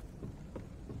think.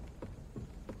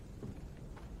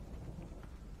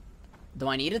 Do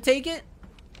I need to take it?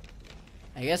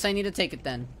 I guess I need to take it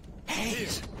then. Here,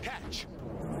 catch.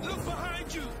 Look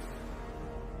behind you.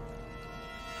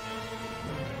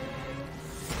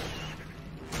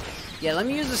 Yeah, let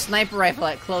me use the sniper rifle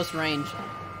at close range.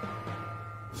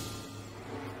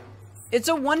 It's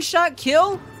a one-shot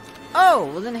kill? Oh,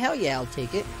 well then hell yeah, I'll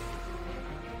take it.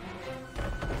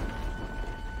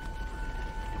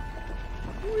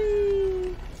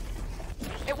 Whee!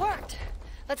 It worked.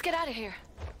 Let's get out of here.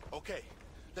 Okay,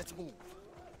 let's move.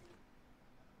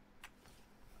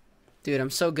 Dude,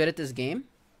 I'm so good at this game.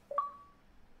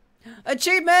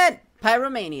 Achievement!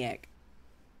 Pyromaniac.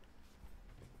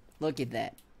 Look at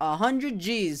that. 100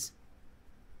 G's.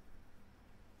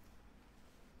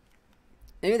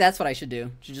 Maybe that's what I should do.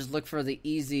 Should just look for the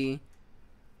easy,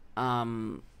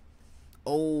 old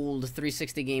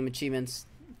 360 game achievements.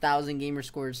 1,000 gamer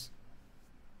scores.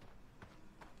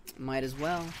 Might as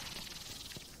well.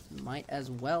 Might as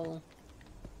well.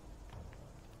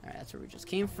 Alright, that's where we just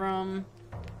came from.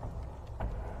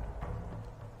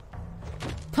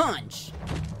 Punch!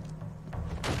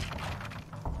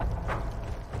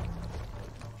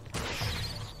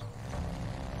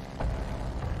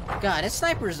 God, this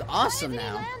sniper is awesome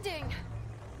now. Landing.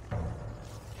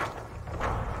 Let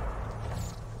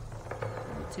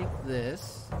me take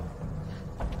this.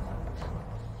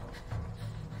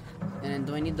 And then,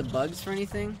 do I need the bugs for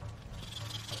anything?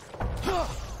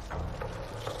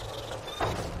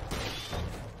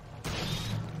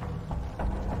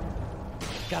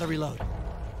 Gotta reload.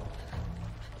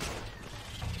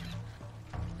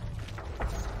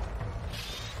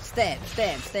 Stab,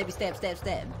 stab, stabby, stab, stab,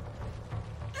 stab.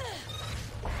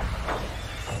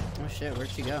 Oh shit, where'd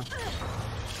she go?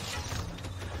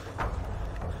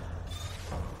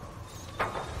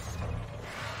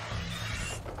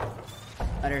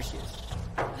 Oh, there she is.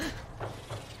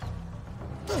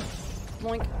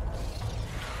 Boink.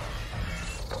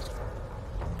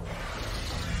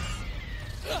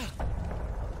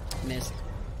 Missed.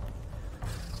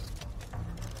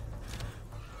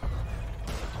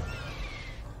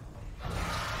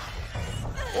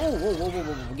 Oh, whoa, whoa, whoa,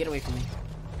 whoa, whoa, get away from me.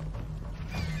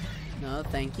 No,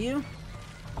 thank you.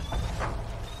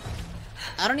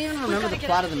 I don't even remember the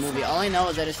plot of the movie. All I know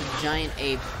is that it's a giant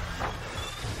ape,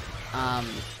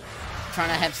 trying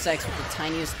to have sex with the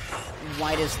tiniest,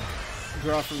 whitest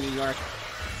girl from New York.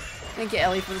 Thank you,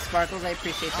 Ellie, for the sparkles. I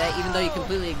appreciate that. Even though you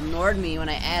completely ignored me when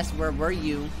I asked where were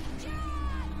you.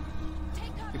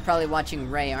 You're probably watching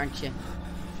Ray, aren't you?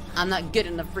 I'm not good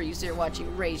enough for you, so you're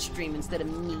watching Ray's stream instead of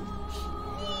me.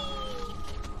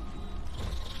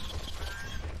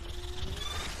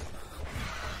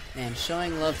 Man,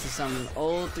 showing love to some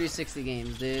old 360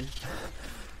 games, dude.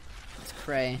 It's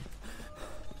cray.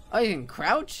 Oh, you can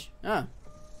crouch? Oh.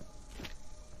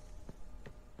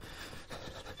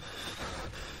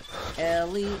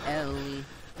 Ellie, Ellie.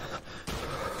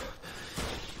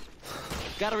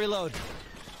 Gotta reload.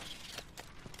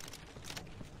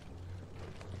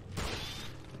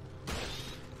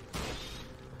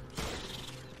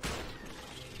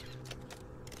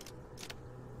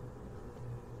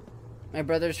 My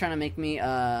brother's trying to make me,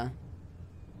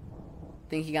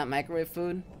 think he got microwave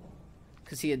food.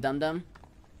 Cause he a dum-dum.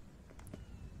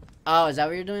 Oh, is that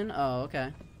what you're doing? Oh,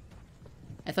 okay.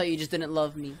 I thought you just didn't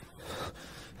love me.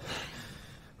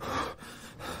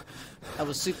 I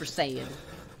was super sad.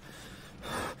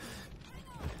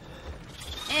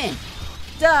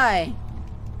 Die!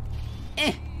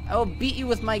 I will beat you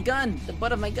with my gun, the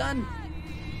butt of my gun.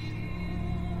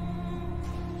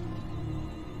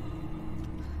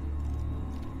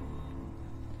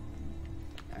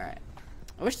 Alright.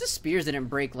 I wish the spears didn't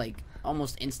break, like,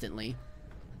 almost instantly.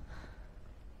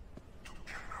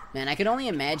 Man, I could only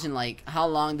imagine, like, how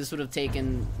long this would have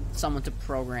taken someone to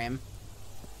program.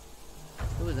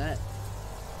 Who was that?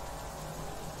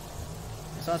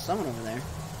 I saw someone over there.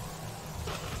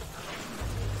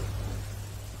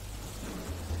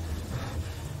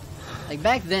 Like,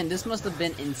 back then, this must have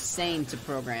been insane to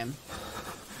program.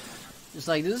 Just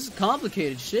like, this is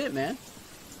complicated shit, man.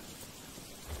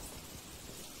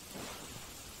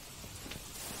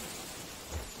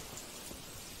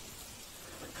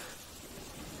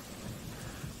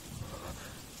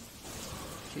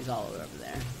 She's all over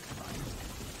there. Fine.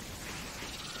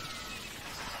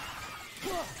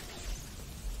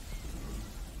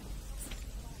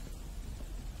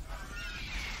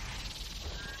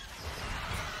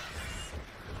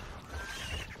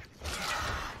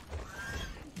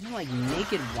 They're like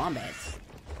naked wombats.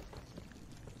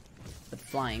 But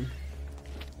flying.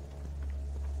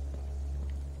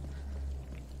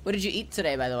 What did you eat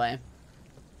today, by the way?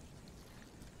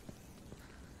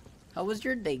 How was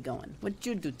your day going? What'd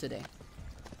you do today?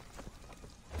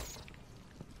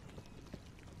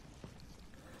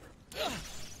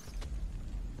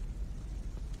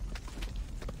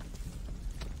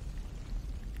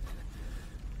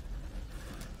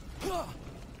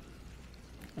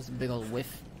 That's a big old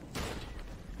whiff.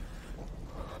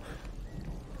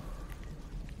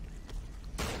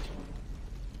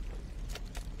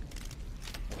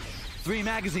 Three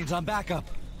magazines on backup.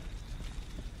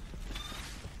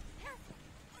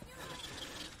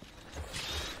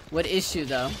 What issue,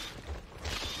 though?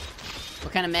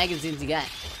 What kind of magazines you got?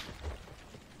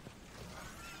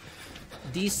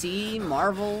 DC,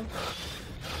 Marvel?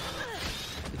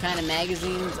 The kind of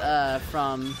magazines,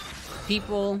 from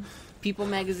People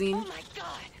magazine? Oh my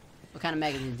god! What kind of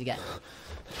magazines you got?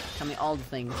 Tell me all the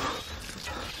things.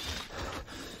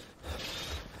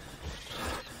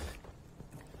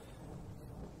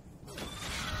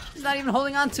 He's not even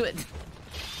holding on to it.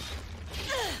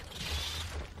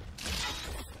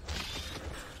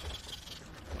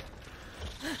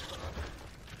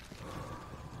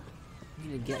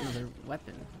 To get another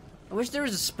weapon. I wish there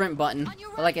was a sprint button,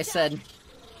 but like I said,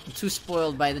 I'm too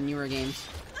spoiled by the newer games.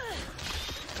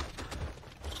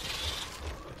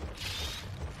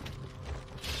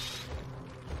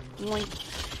 Yoink.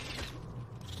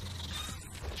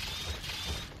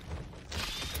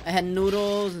 I had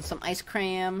noodles and some ice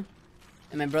cream,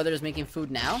 and my brother is making food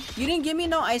now. You didn't give me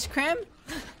no ice cream?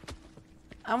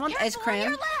 I want ice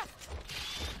cream.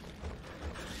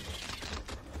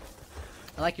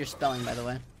 I like your spelling, by the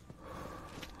way.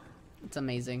 It's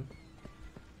amazing.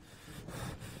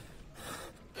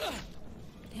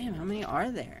 Damn, how many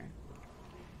are there?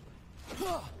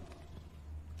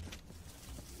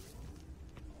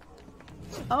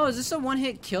 Oh, is this a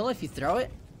one-hit kill if you throw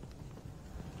it?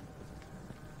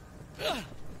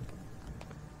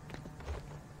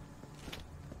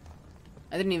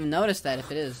 I didn't even notice that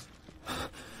if it is.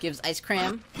 Gives ice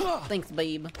cream. Thanks,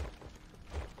 babe.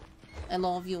 I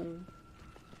love you.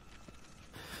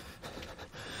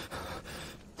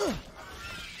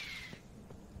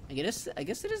 I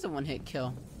guess it is a one-hit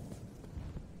kill.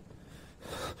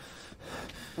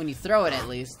 When you throw it, at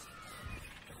least.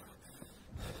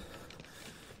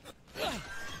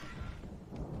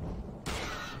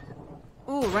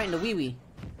 Ooh, right in the wee-wee.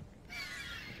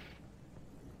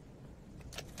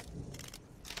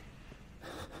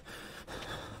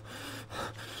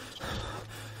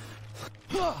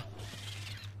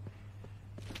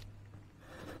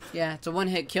 Yeah, it's a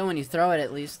one-hit kill when you throw it,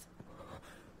 at least.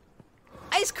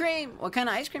 Ice cream! What kind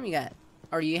of ice cream you got?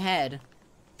 Or you had?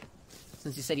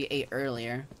 Since you said you ate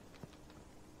earlier.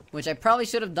 Which I probably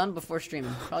should have done before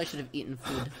streaming. Probably should have eaten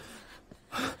food.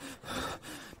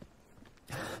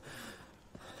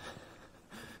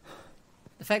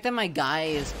 The fact that my guy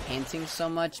is panting so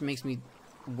much makes me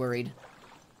worried.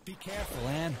 Be careful,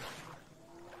 Anne.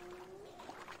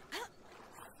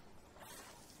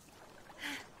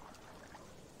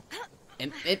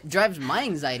 It drives my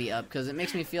anxiety up because it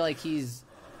makes me feel like he's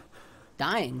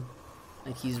dying.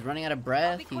 Like he's running out of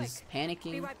breath, he's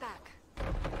panicking. Be right back.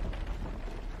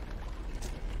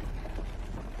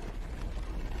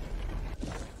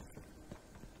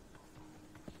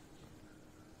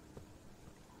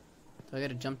 Do I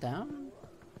gotta jump down?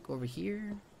 Go over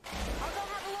here? I'll go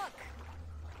have a look.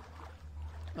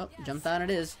 Oh, Yes. jump down it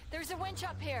is. There's a winch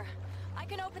up here. I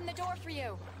can open the door for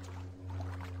you.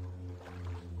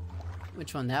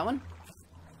 Which one? That one?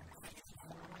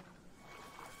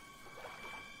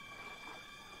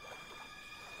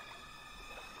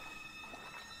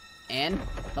 And?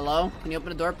 Hello? Can you open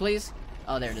the door, please?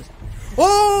 Oh, there it is.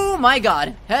 Oh my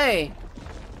god! Hey!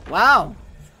 Wow!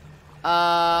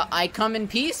 I come in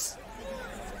peace?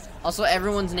 Also,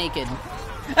 everyone's naked.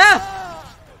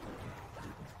 Ah!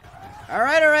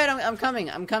 Alright, alright, I'm coming,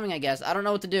 I guess. I don't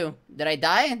know what to do. Did I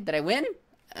die? Did I win?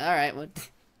 Alright, what?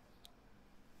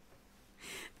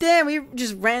 Damn, we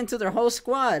just ran into their whole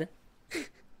squad.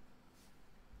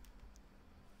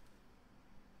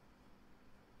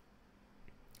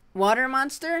 Water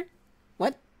monster?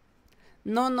 What?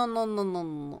 No, no, no, no, no,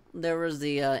 no. There was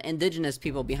the indigenous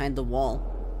people behind the wall.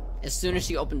 As soon as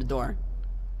she opened the door.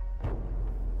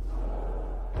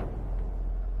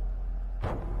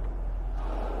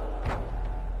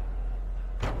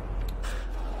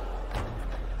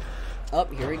 Oh,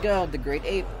 here we go, the great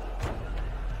ape.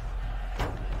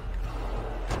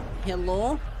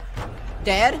 Hello?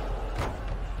 Dad?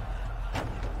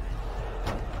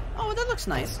 Oh, that looks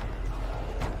nice.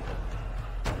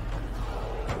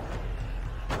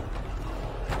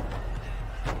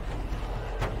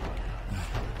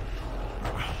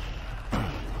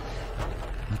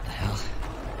 What the hell?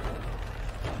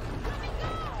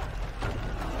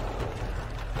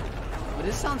 But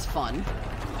this sounds fun.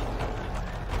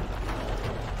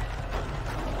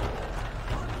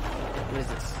 What is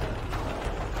this?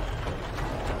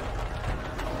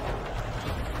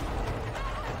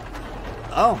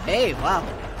 Oh, hey, wow.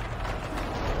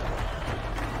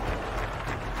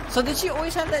 So did she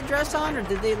always have that dress on, or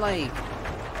did they, like,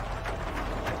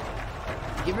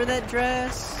 give her that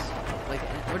dress? Like,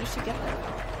 where did she get that?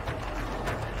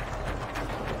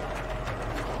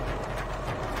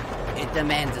 It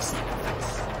demands a sacrifice.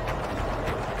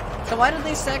 So why did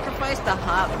they sacrifice the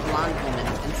hot blonde woman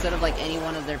instead of, like, any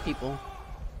one of their people?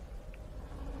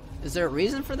 Is there a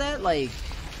reason for that? Like,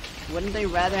 wouldn't they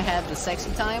rather have the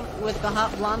sexy time with the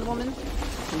hot blonde woman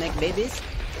to make babies?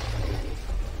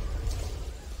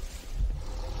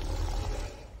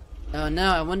 Oh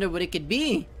no, I wonder what it could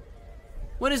be.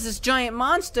 What is this giant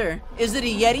monster? Is it a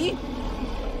Yeti?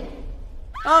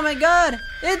 Oh my god!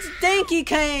 It's Donkey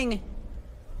Kong!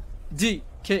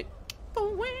 DK.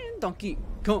 Donkey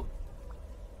Kong.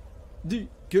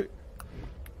 DK.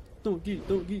 Donkey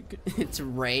Kong. It's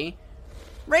Ray.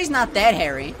 Ray's not that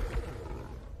hairy.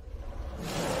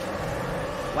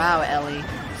 Wow, Ellie.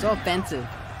 So offensive.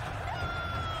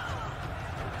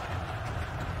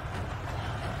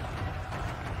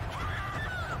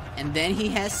 And then he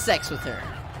has sex with her.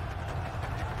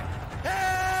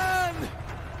 Anne!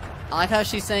 I like how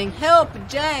she's saying, "Help,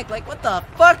 Jack!" Like, what the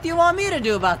fuck do you want me to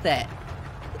do about that?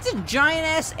 It's a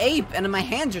giant-ass ape, and my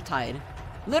hands are tied.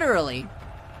 Literally.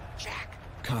 Jack.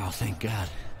 Carl, thank God.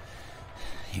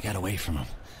 You got away from him.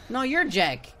 No, you're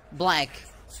Jack. Black.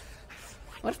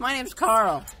 What if my name's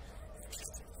Carl?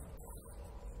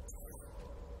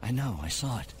 I know, I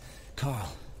saw it.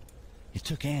 Carl, you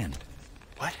took Anne.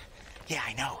 What? Yeah,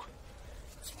 I know.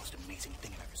 It's the most amazing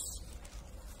thing I've ever seen.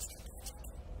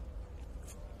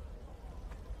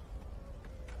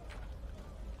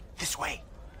 This way.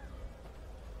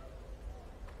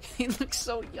 He looks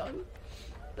so young.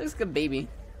 Looks like a baby.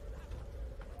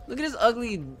 Look at his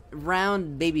ugly,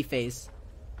 round baby face.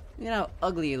 Look at how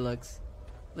ugly he looks.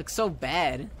 Looks so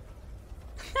bad.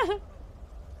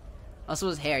 Also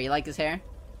his hair. You like his hair?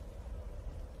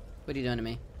 What are you doing to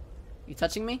me? You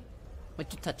touching me?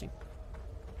 What you touching?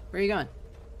 Where are you going?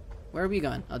 Where are we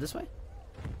going? Oh, this way?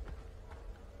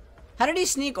 How did he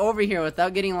sneak over here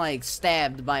without getting, like,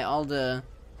 stabbed by all the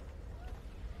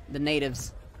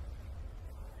natives?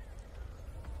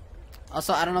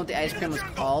 Also, I don't know what the ice cream was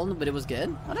called, but it was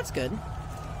good. Oh, that's good.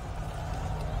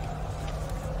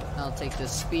 I'll take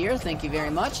this spear. Thank you very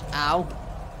much. Ow.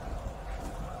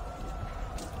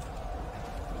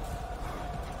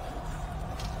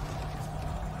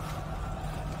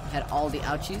 Had all the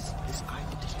ouchies. This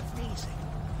island is amazing.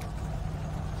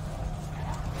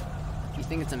 You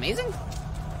think it's amazing?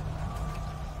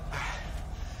 I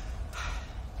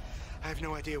have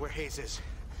no idea where Hayes is.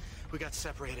 We got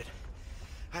separated.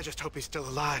 I just hope he's still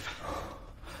alive.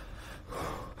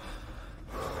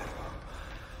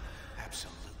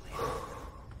 Absolutely.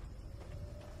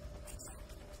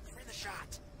 We're in the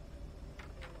shot.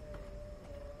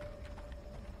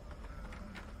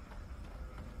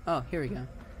 Oh, here we go.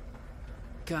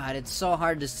 God, it's so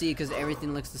hard to see because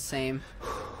everything looks the same.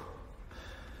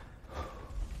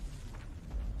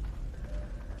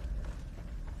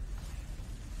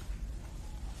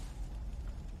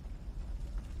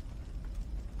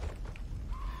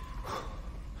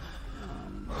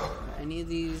 any of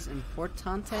these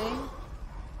importante?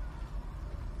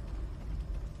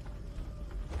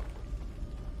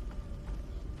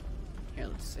 Here,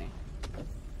 let's see.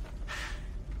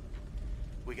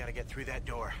 We gotta get through that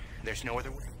door. There's no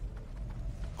other way.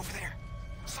 Over there.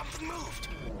 Something moved.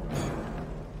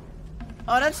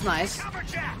 Oh, that's nice. Cover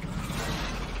Jack!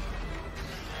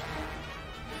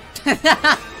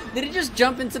 Did it just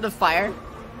jump into the fire?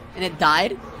 And it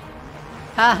died?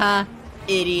 Haha,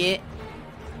 idiot.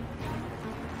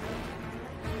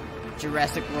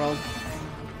 Jurassic World.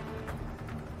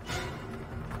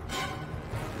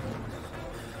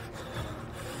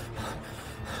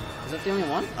 Is that the only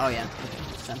one? Oh yeah.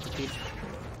 Centipede.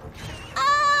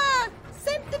 Ah!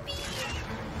 Centipede!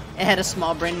 It had a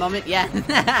small brain moment? Yeah.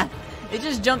 It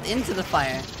just jumped into the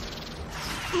fire.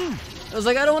 I was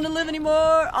like, I don't want to live anymore!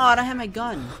 Oh, I don't have my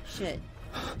gun. Shit.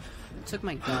 It took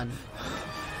my gun.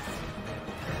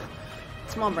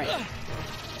 Small brain.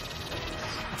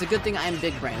 It's a good thing I'm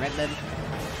big brain, right, babe?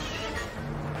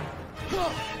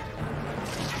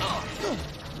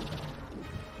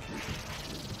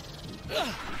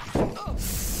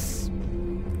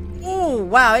 Ooh,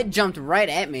 wow, it jumped right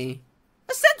at me.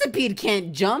 A centipede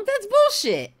can't jump, that's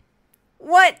bullshit.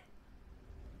 What?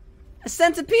 A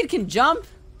centipede can jump?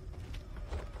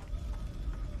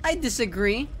 I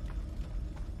disagree.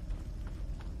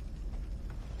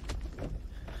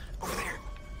 Over there.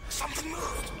 Something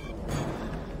moved.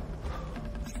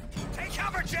 Take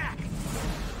cover, Jack!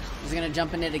 Is he gonna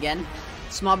jump in it again?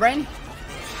 Small brain?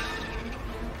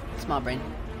 Small brain.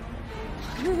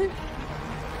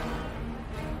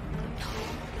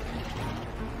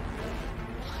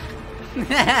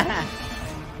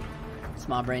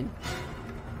 Small brain.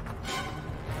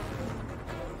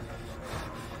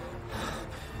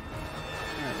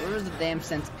 Alright, where was the damn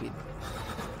centipede?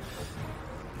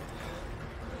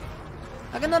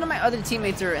 How come none of my other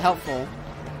teammates are helpful?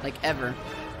 Like, ever?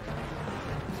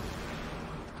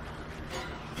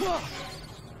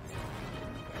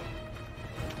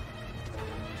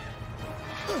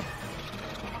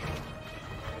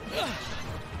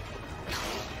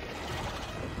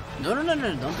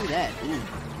 No, don't do that. Ooh,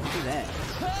 don't do that.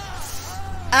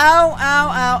 Ow, ow,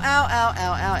 ow, ow, ow,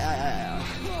 ow, ow, ow,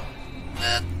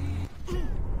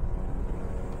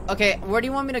 ow. Okay, where do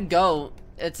you want me to go?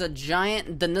 It's a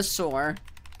giant dinosaur.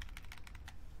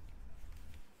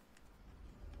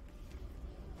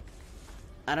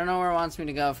 I don't know where it wants me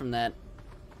to go from that.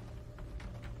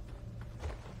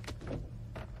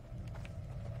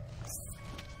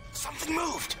 Something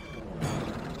moved.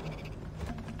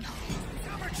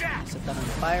 Set that on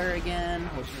fire again.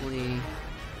 Hopefully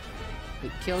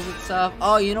it kills itself.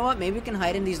 Oh, you know what? Maybe we can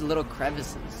hide in these little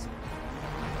crevices.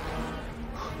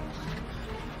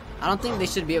 I don't think they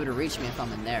should be able to reach me if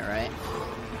I'm in there, right?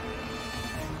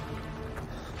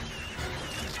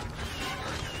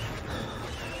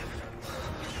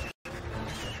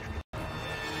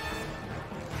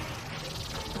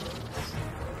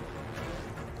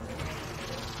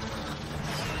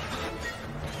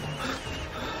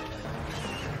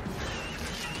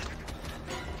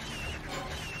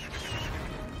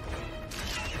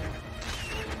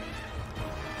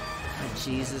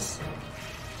 Jesus.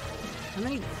 How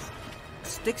many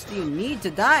sticks do you need to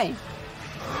die?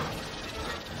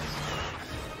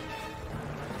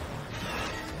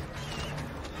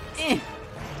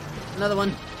 Another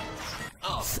one.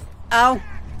 Oh. Ow.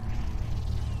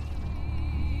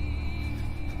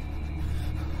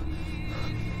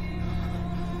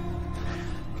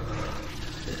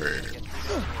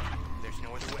 There's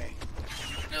no other way.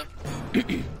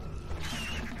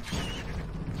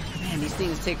 Man, these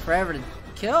things take forever to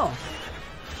kill.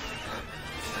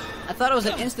 I thought it was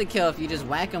an instant kill if you just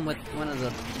whack them with one of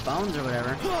the bones or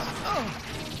whatever.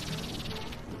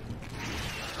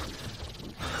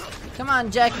 Come on,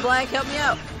 Jack Black, help me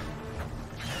out.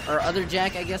 Or other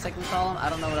Jack, I guess I can call him. I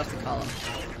don't know what else to call him.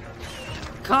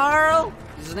 Carl?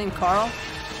 Is his name Carl?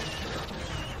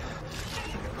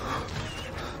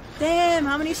 Damn,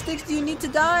 how many sticks do you need to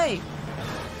die?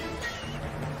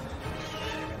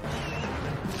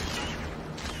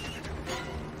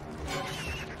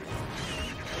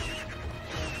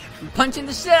 I'm punching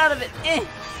the shit out of it.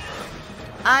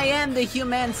 I am the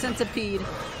human centipede.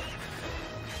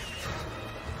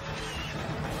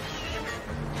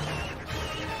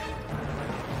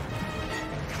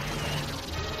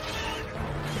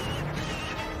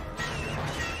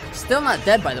 Still not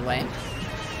dead, by the way.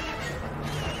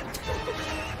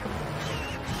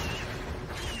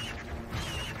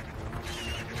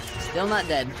 Still not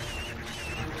dead.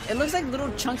 It looks like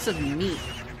little chunks of meat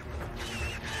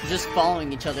just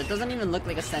following each other. It doesn't even look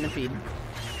like a centipede.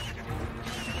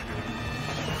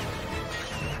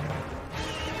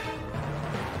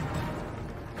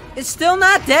 It's still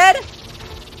not dead?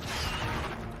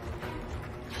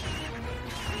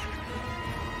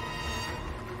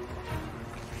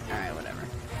 Alright, whatever.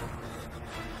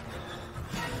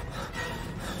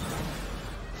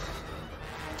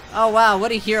 Oh wow,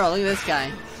 what a hero. Look at this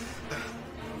guy.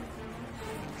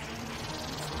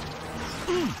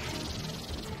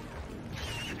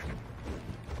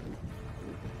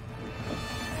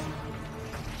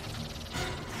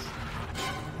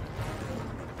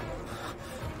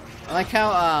 I like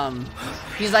how,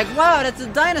 he's like, wow, that's a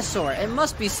dinosaur. It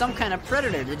must be some kind of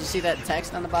predator. Did you see that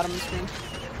text on the bottom of the screen?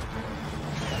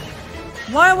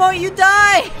 Why won't you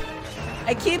die?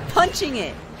 I keep punching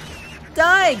it.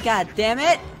 Die,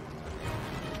 goddammit!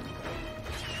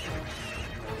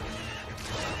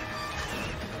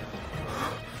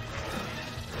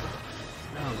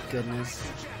 Oh,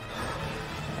 goodness.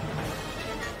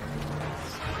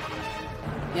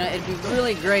 You know, it'd be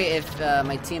really great if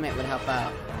my teammate would help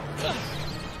out.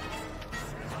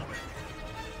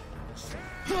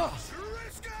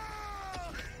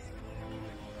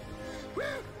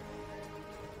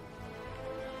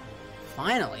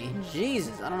 Finally,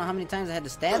 Jesus! I don't know how many times I had to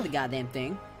stab the goddamn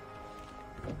thing.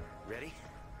 Ready?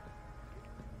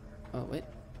 Oh wait.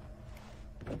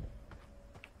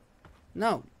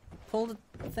 No, pull the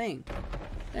thing.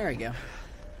 There we go.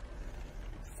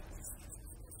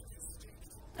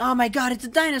 Oh my God! It's a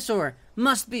dinosaur.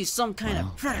 Must be some kind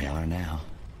of predator. They are now.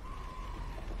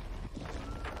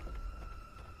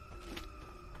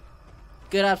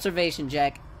 Good observation,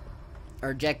 Jack.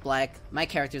 Or Jack Black. My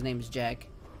character's name is Jack.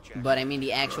 But I mean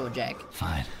the actual Jack.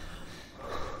 Fine.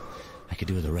 I could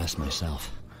do the rest myself.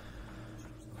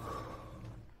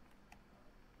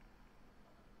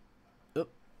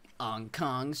 Oop. On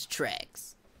Kong's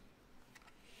tracks.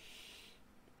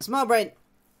 Small brain.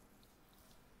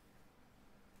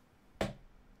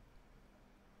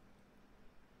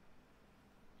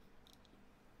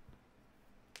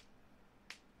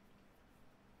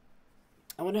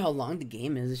 I wonder how long the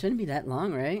game is. It shouldn't be that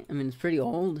long, right? I mean, it's pretty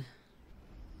old.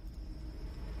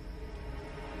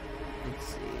 Let's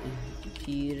see.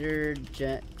 Peter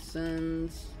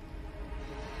Jackson's.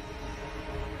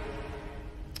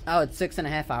 Oh, it's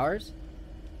 6.5 hours?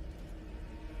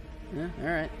 Yeah,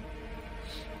 alright.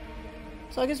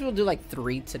 So I guess we'll do like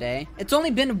 3 today. It's only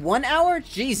been 1 hour?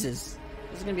 Jesus.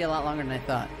 This is gonna be a lot longer than I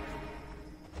thought.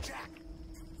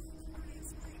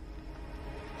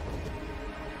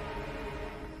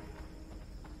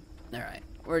 Alright,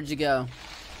 where'd you go?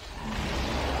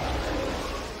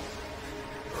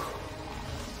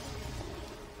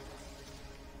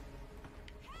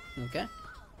 Okay.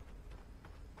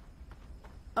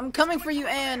 I'm coming for you,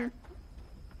 Anne!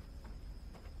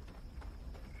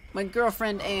 My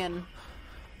girlfriend, Anne.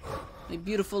 My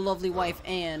beautiful, lovely wife,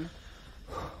 Anne.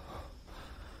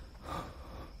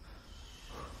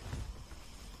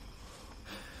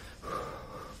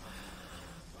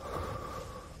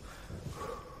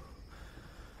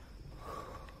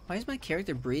 Why is my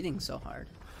character breathing so hard?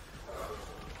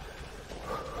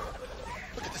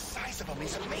 Look at the size of him.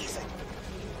 He's amazing.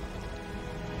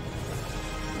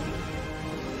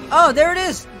 Oh, there it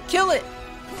is! Kill it!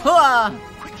 Hooah!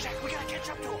 Quick, Jack, we gotta catch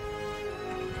up to him.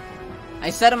 I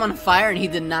set him on fire and he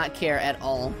did not care at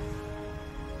all.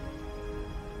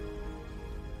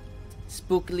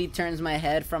 Spookily turns my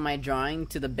head from my drawing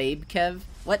to the babe Kev.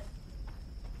 What?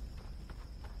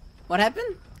 What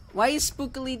happened? Why are you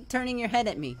spookily turning your head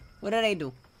at me? What did I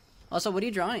do? Also, what are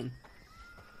you drawing?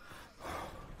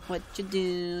 What you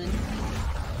doing?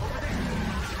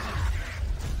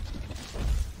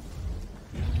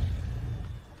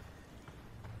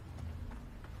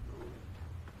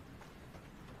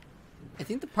 I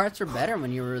think the parts were better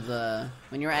when you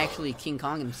were actually King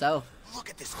Kong himself. Look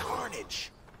at this carnage.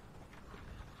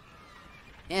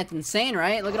 Yeah, it's insane,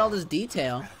 right? Look at all this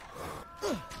detail.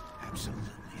 Absolutely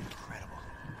incredible.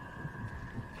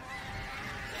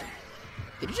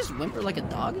 Did you just whimper like a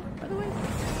dog, by the way?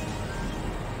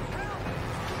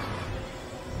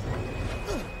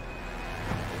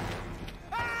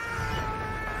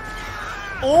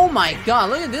 Oh my God,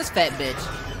 look at this fat bitch.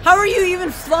 How are you even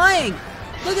flying?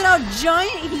 Look at how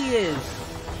giant he is.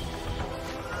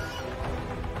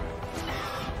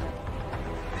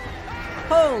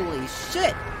 Holy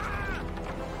shit.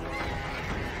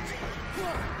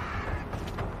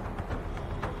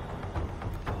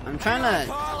 I'm trying to...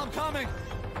 Carl, I'm coming.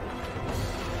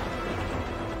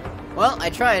 Well, I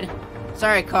tried.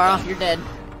 Sorry, Carl, you're dead.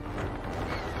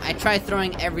 I tried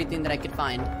throwing everything that I could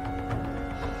find.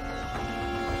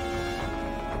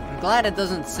 I'm glad it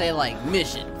doesn't say, like,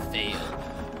 mission failed.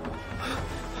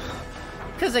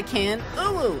 Because I can.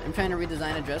 Oh, I'm trying to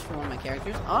redesign a dress for one of my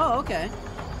characters. Oh, okay.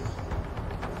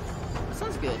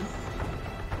 sounds good.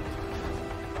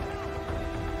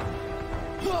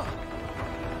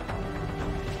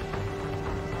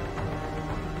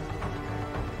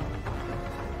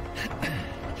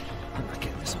 I'm not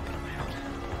getting this open on my own.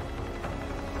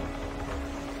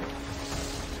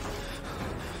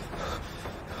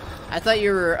 I thought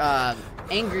you were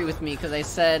angry with me because I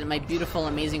said my beautiful,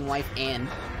 amazing wife Anne,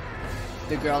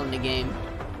 the girl in the game.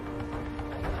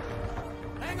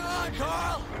 Hang on,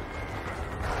 Carl!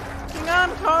 Hang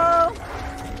on, Carl!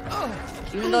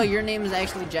 Even though your name is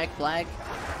actually Jack Black,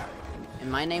 and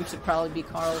my name should probably be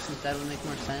Carl since that would make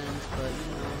more sense, but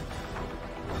you know.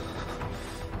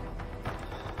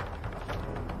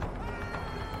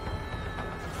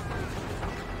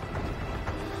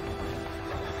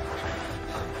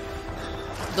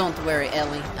 Don't worry,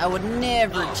 Ellie. I would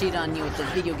never cheat on you with a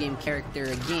video game character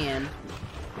again.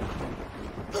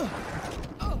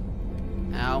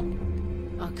 Ow.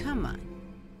 Oh, come on.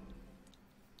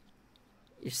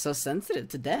 You're so sensitive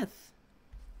to death.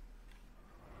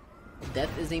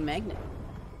 Death is a magnet.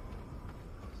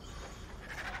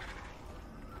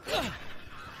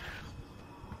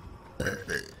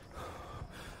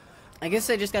 I guess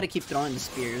I just gotta keep throwing the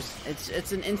spears.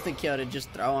 It's an instant kill to just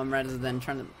throw them rather than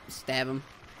trying to stab them.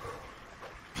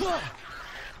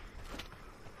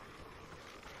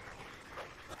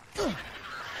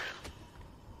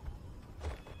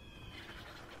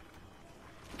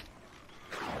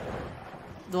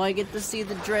 Do I get to see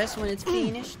the dress when it's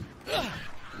finished?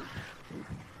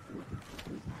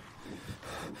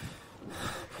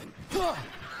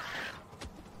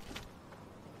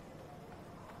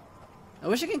 I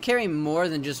wish I could carry more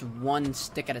than just one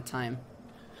stick at a time.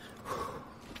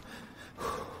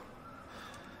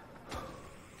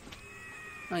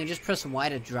 Oh, you just press Y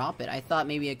to drop it. I thought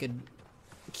maybe I could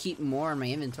keep more in my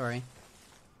inventory.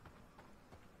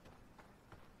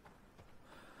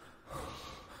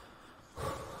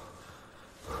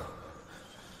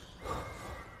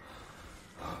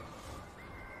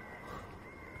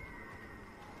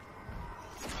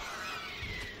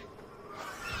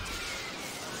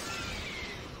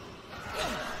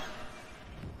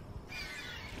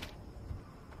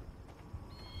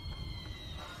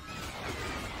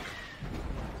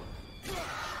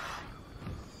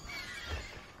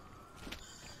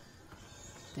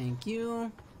 Thank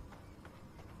you.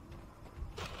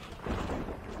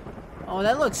 Oh,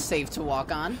 that looks safe to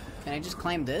walk on. Can I just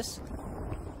climb this?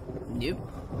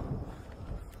 Nope.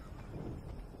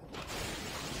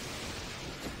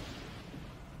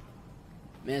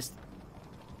 Missed.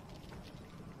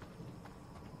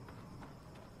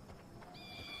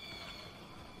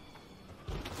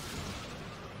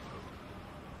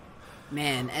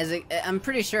 Man, I'm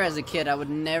pretty sure as a kid I would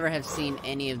never have seen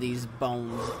any of these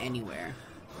bones anywhere.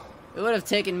 It would have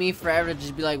taken me forever to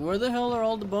just be like, where the hell are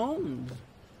all the bones?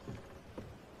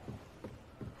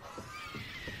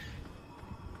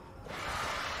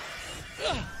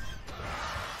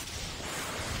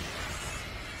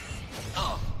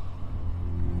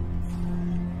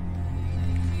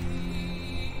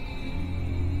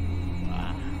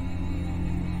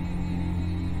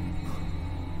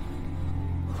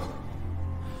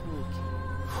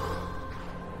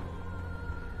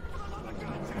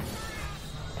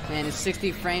 Man, his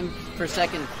 60 frame per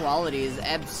second quality is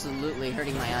absolutely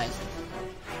hurting my eyes.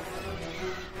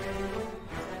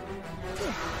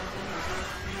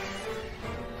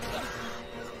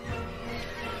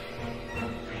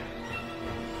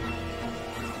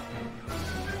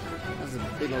 That was a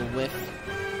big ol' whiff.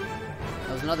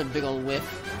 That was another big ol' whiff.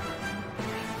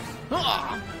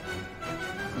 Ah!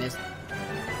 Missed.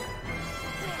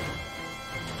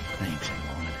 Thanks,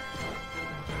 woman.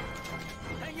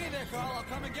 Hang in there, Carl. I'll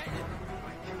come and get you.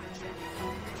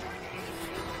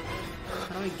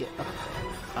 How do we get up?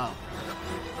 Oh.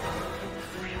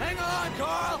 Hang on,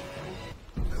 Carl!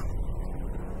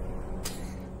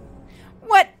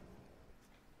 What?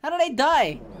 How did I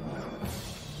die?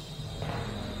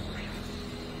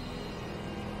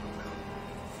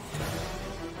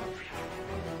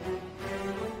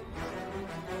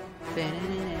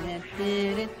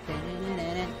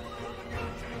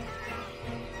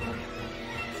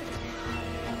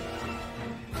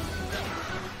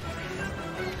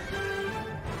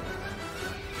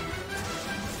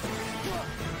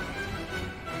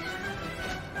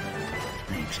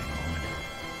 Thanks, woman.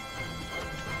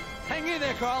 Hang in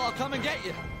there, Carl. I'll come and get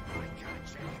you.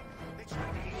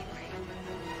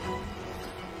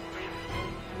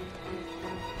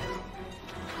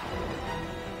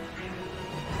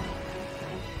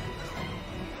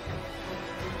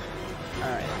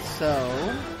 Alright, so...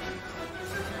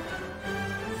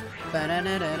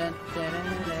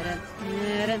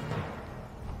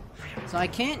 So I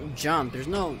can't jump. There's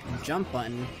no jump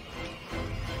button.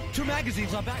 2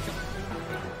 magazines on backup.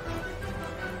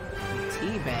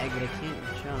 Teabag, but I can't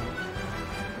jump.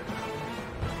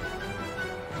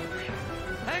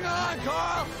 Hang on,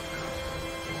 Carl!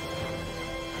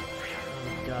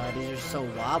 Oh god, these are so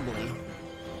wobbly.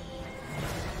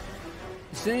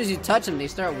 As soon as you touch them, they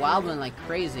start wobbling like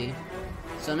crazy.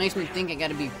 So it makes me think I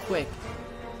gotta be quick.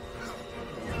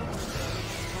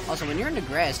 Also, when you're in the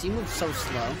grass, you move so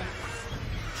slow.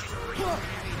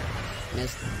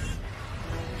 Missed.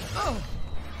 Oh!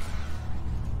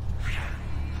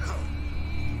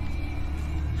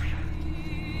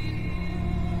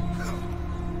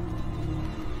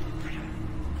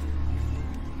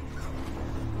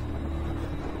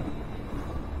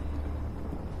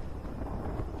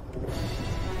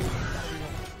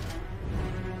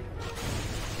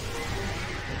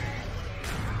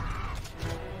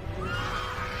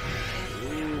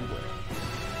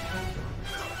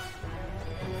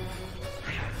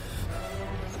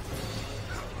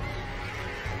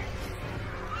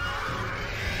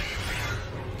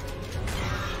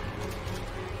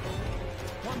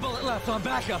 Bullet left on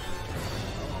backup.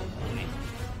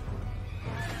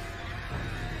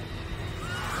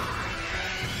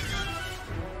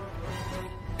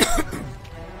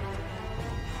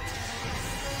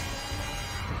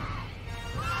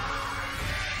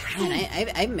 Man,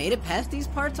 I made it past these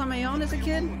parts on my own as a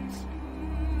kid?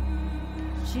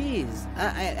 Jeez,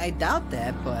 I doubt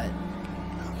that, but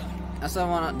I also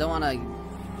don't want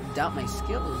to doubt my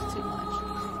skills too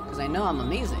much, because I know I'm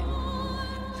amazing.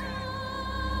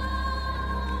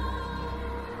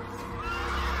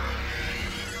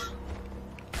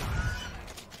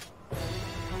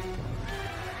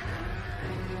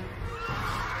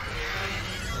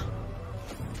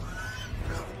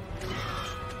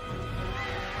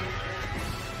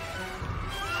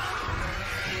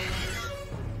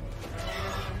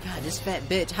 This fat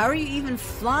bitch. How are you even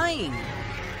flying?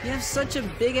 You have such a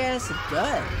big ass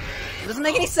gut. It doesn't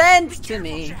make any sense to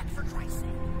me.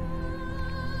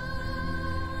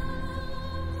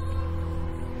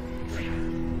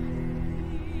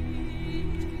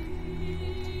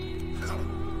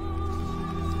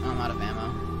 I'm out of ammo.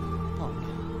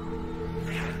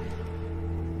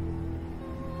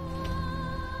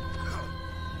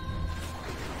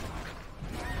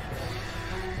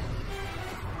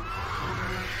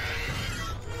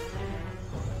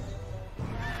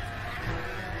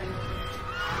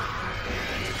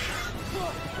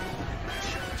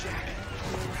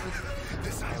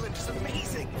 This island is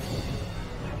amazing.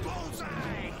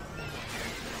 Bullseye!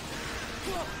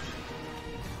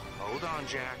 Hold on,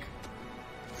 Jack.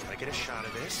 Can I get a shot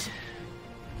of this?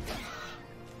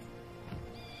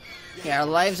 Yeah, our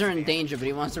lives are in danger, but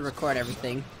he wants to record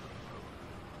everything.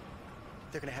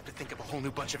 They're gonna have to think of a whole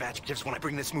new bunch of adjectives when I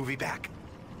bring this movie back.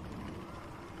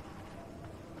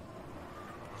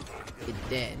 It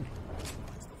did.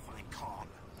 Find calm.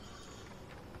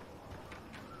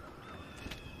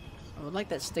 I would like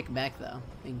that stick back, though.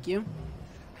 Thank you.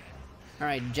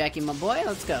 Alright, Jackie, my boy,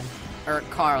 let's go. Or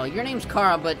Carl. Your name's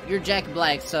Carl, but you're Jack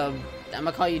Black, so I'm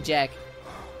gonna call you Jack.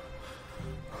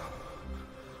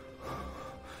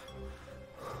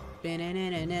 That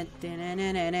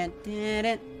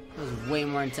was way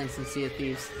more intense than Sea of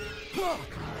Thieves.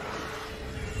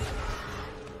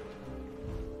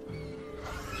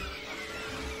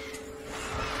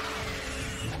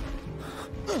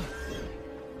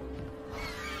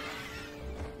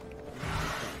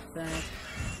 Back.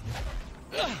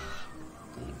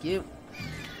 Thank you.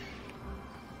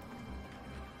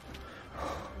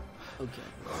 Okay.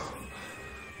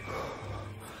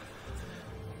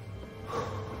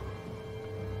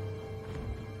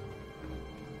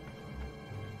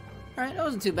 Alright, that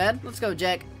wasn't too bad. Let's go,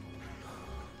 Jack.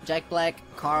 Jack Black,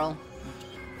 Carl.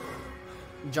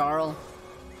 Jarl.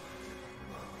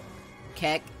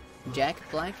 Keck. Jack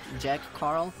Black. Jack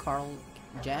Carl. Carl.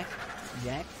 Jack.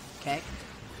 Jack. Keck.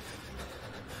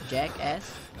 Jack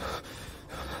S.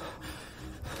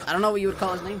 I don't know what you would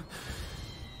call his name.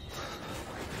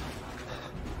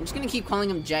 I'm just gonna keep calling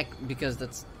him Jack because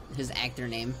that's his actor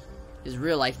name. His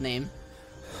real life name.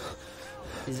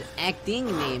 His acting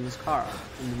name is Carl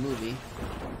in the movie.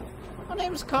 My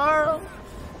name's Carl.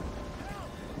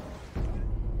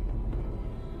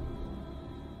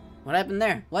 What happened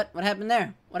there? What happened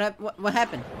there? What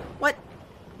happened? What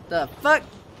the fuck?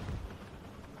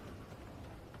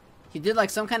 He did like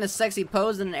some kind of sexy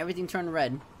pose and then everything turned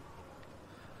red.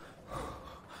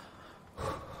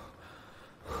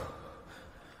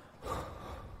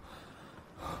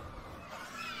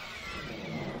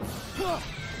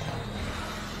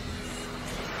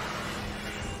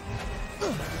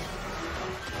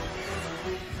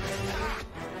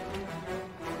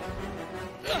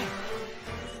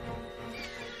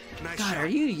 Are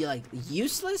you, like,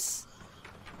 useless?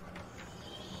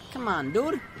 Come on,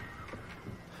 dude.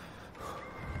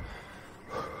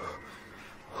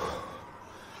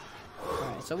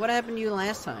 Alright, so what happened to you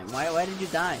last time? Why did you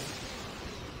die?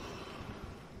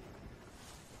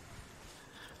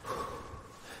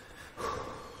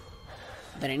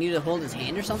 Did I need to hold his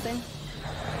hand or something?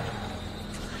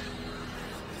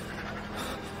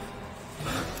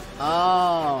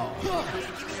 Oh. Give me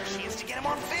a chance to get him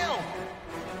on film.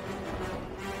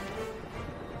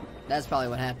 That's probably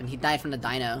what happened. He died from the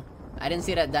dino. I didn't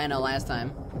see that dino last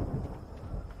time.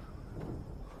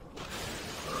 Where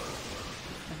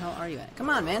the hell are you at? Come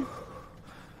on, man.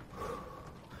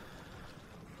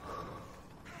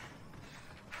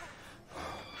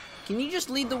 Can you just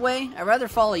lead the way? I'd rather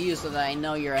follow you so that I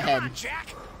know you're ahead. Come on,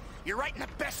 Jack. You're writing the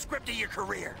best script of your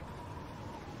career.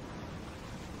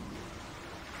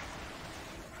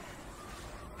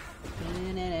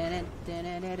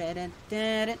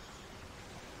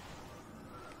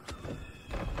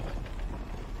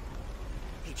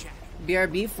 Hey, Jack.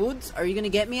 BRB foods? Are you gonna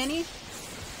get me any? You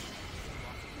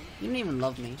didn't even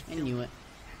love me. I knew it.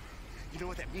 You know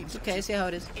what that means? It's okay, see how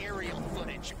it is. Aerial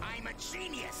footage. I'm a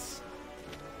genius.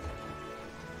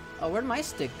 Oh, where'd my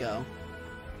stick go?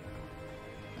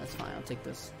 That's fine, I'll take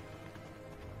this.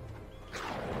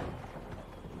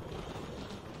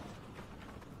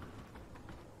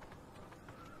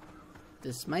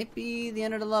 This might be the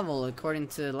end of the level, according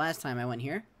to last time I went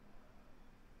here.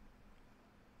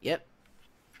 Yep.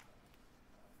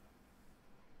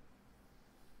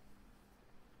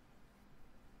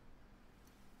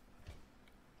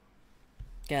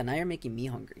 God, now you're making me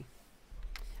hungry.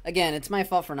 Again, it's my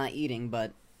fault for not eating,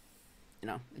 but, you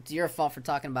know, it's your fault for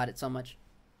talking about it so much.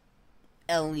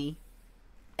 Ellie.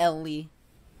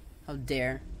 How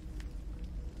dare.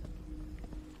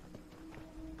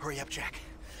 Hurry up, Jack.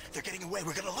 They're getting away.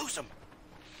 We're gonna lose them.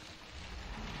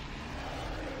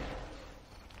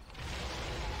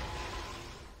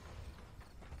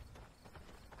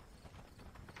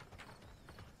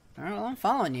 Alright, well, I'm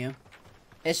following you.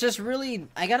 It's just really,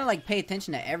 I gotta like pay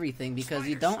attention to everything because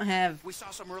you don't have... We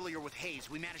saw some earlier with Hayes.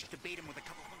 We managed to bait him with a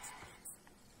couple of...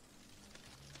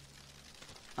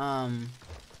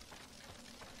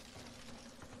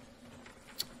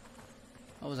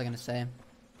 What was I gonna say?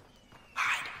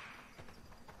 Hide.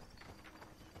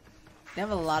 They have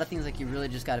a lot of things like you really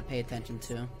just gotta pay attention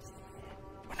to.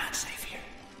 We're not safe here.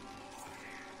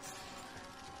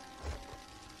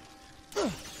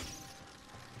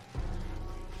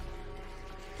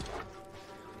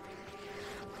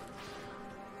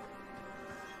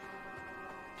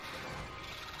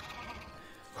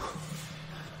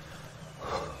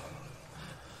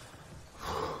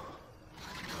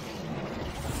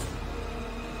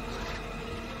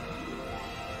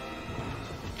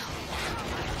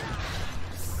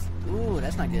 Ooh,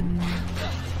 that's not good.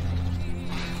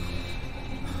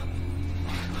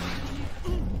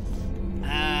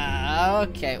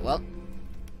 Okay, well.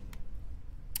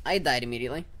 I died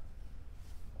immediately.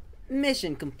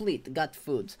 Mission complete. Got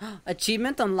foods.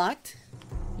 Achievement unlocked.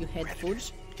 You had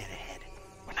foods. Dead ahead.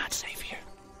 We're not safe here.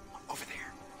 Over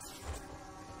there.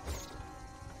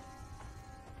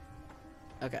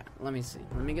 Okay, let me see.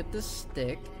 Let me get this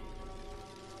stick.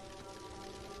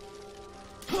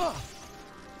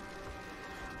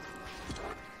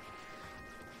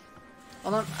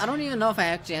 Hold on, I don't even know if I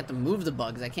actually have to move the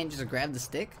bugs. I can't just grab the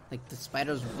stick? Like, the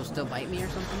spiders will still bite me or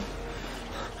something?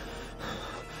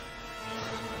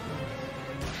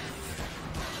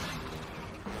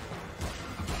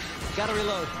 Gotta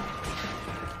reload.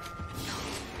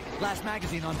 Last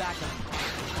magazine on backup.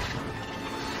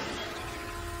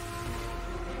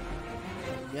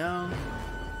 There we go.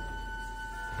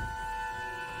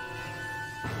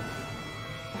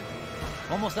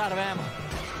 Almost out of ammo.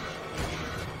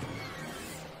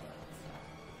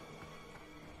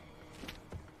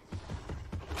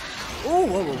 Ooh,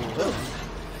 whoa, whoa, whoa.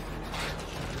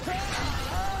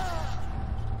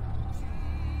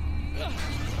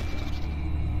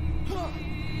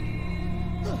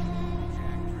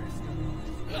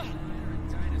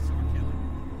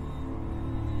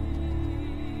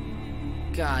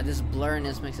 God, this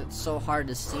blurriness makes it so hard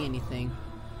to see anything.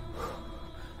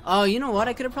 Oh, you know what?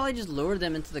 I could have probably just lured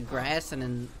them into the grass and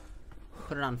then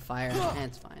put it on fire.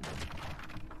 It's fine.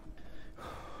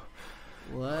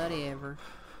 Whatever.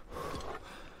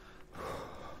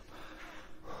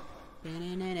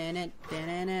 Only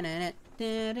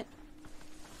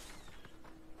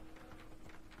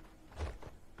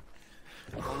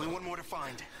one more to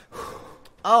find.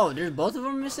 Oh, there's both of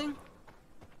them missing?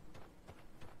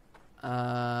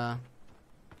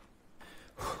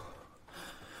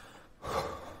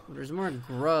 There's more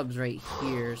grubs right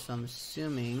here, so I'm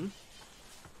assuming.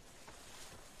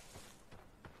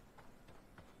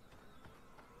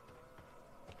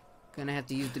 Gonna have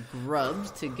to use the grubs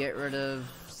to get rid of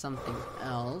something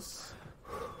else.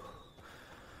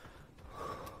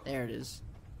 There it is.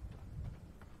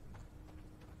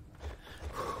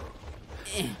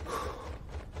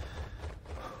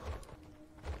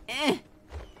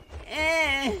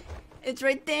 It's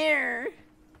right there.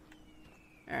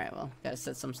 Alright, well, gotta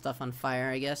set some stuff on fire,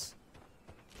 I guess.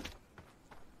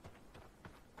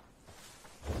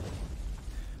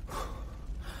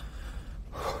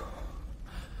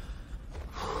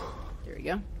 There we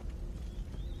go.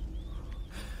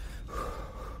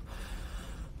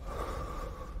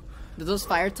 Do those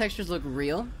fire textures look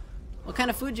real? What kind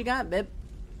of food you got, babe?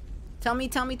 Tell me,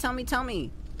 tell me, tell me, tell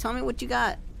me. Tell me what you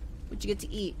got. What you get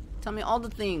to eat. Tell me all the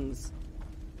things.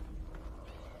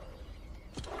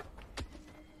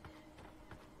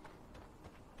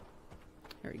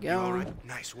 There we go. All right.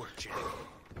 Nice work, Jack.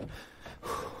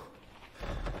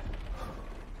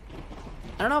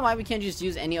 I don't know why we can't just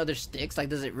use any other sticks. Like,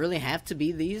 does it really have to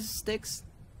be these sticks?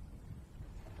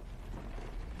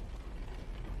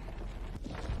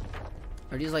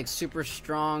 Are these like super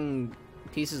strong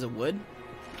pieces of wood?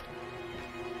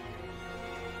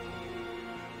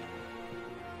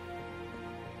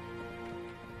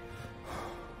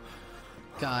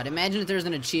 God, imagine if there's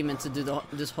an achievement to do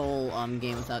this whole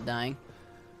game without dying.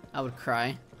 I would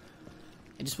cry.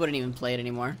 I just wouldn't even play it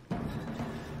anymore.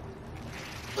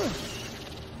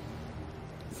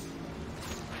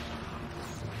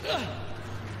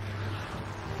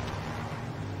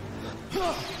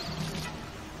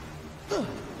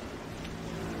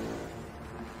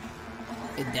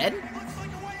 It dead?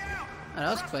 Oh,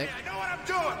 that was quick. I know what I'm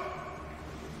doing.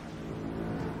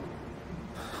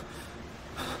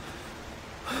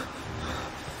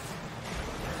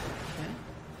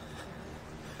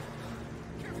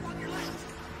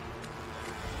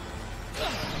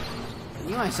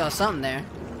 You might saw something there.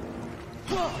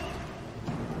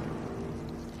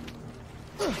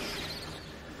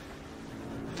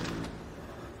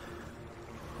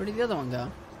 Where did the other one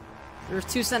go? There was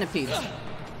 2 centipedes.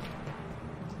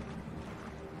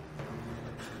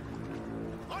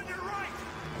 On your right.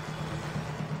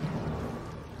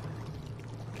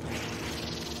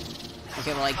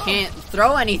 Okay, well I can't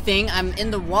throw anything. I'm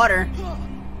in the water.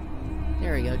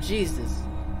 There we go. Jesus.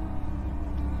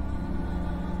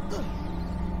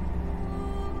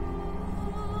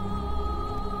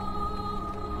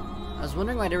 I was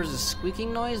wondering why there was a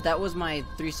squeaking noise. That was my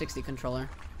 360 controller.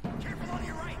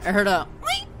 I heard a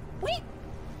wait, wait.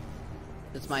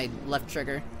 That's my left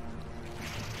trigger.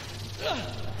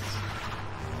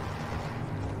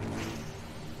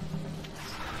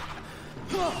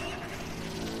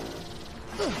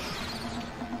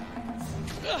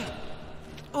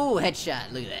 Ooh,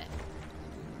 headshot. Look at that.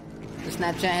 The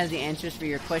Snapchat has the answers for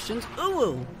your questions.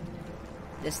 Ooh,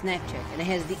 the Snapchat, and it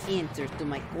has the answers to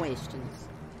my questions.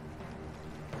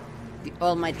 The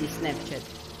almighty Snapchat.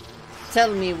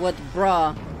 Tell me what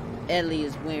bra Ellie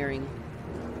is wearing.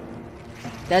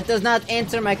 That does not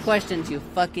answer my questions, you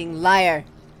fucking liar.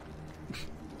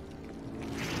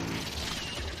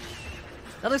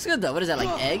 That looks good though. What is that,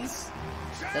 like eggs?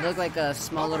 That look like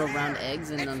small little round eggs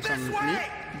and some meat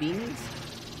beans?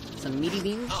 Some meaty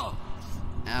beans?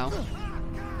 Ow.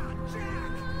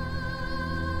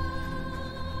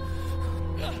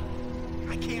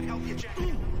 I can't help you, Jack.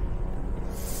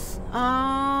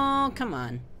 Oh, come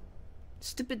on.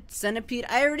 Stupid centipede.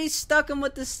 I already stuck him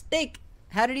with the stick.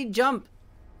 How did he jump?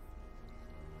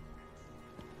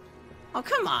 Oh,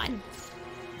 come on.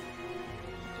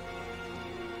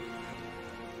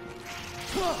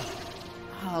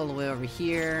 All the way over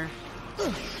here.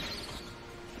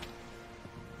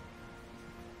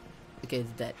 Okay,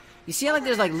 it's dead. You see how like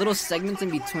there's like little segments in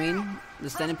between the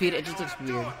centipede? It just looks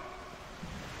weird.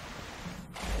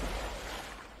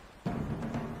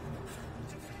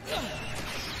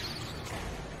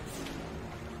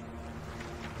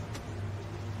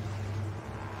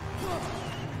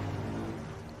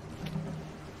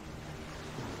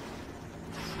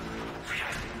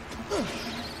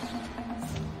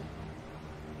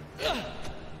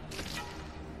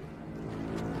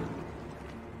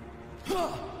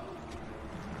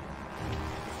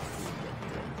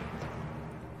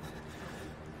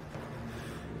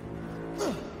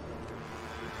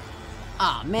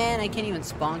 Aw, man, I can't even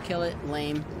spawn kill it.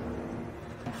 Lame.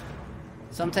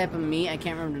 Some type of meat, I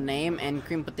can't remember the name, and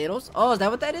cream potatoes. Oh, is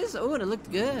that what that is? Oh, it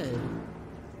looked good.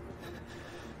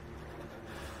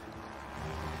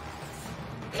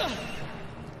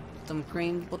 Some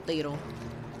creamed potato.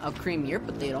 I'll cream your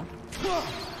potato.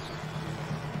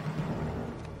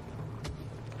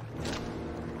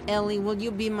 Ellie, will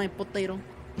you be my potato?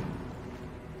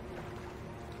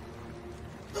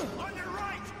 On your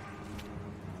right!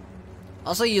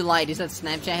 Also, you lied. You said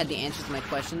Snapchat had the answers to my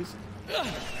questions.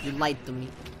 You lied to me.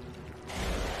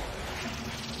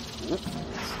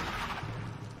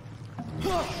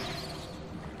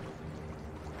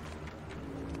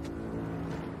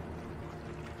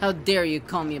 How dare you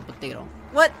call me a potato?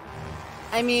 What?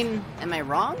 I mean, am I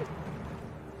wrong?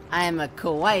 I am a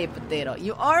kawaii potato.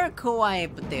 You are a kawaii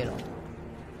potato.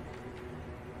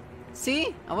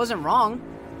 See? I wasn't wrong.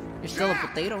 You're still a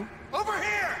potato. Over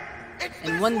here! It's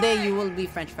And this one day way! you will be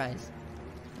French fries.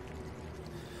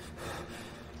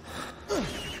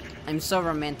 I'm so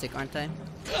romantic, aren't I?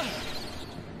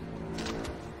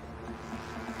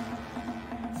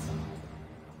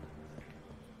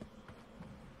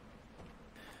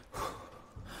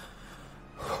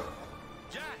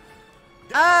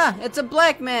 Ah! It's a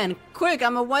black man! Quick!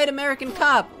 I'm a white American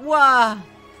cop! Wah!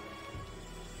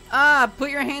 Ah!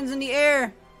 Put your hands in the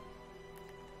air!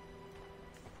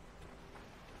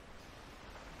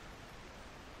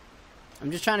 I'm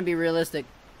just trying to be realistic.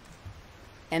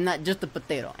 I'm not just a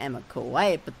potato. I'm a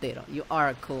kawaii potato. You are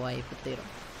a kawaii potato.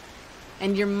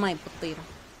 And you're my potato.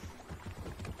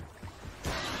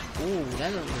 Ooh,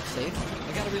 that doesn't look safe.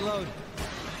 I gotta reload.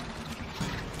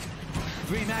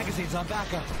 3 magazines on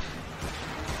backup.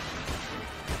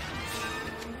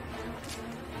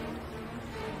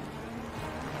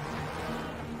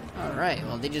 Alright,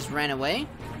 well, they just ran away.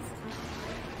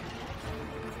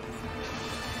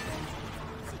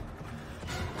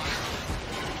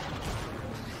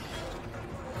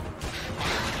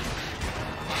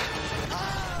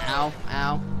 Ow,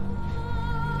 ow.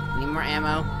 Need more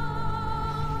ammo.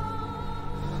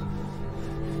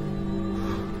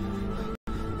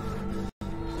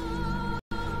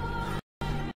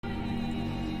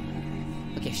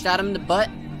 Okay, shot him in the butt.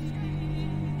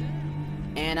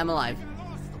 And I'm alive.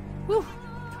 Woo!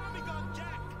 Tommy gun,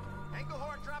 Jack!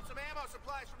 Engelhorn dropped some ammo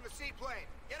supplies from the seaplane.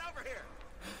 Get over here!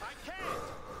 I can't.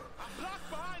 I'm blocked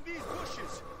behind these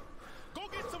bushes. Go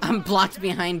get some. I'm blocked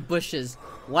behind bushes.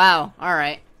 Wow,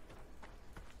 alright.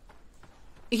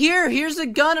 Here's a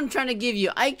gun I'm trying to give you.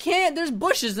 I can't, there's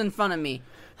bushes in front of me.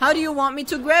 How do you want me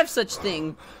to grab such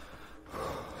thing?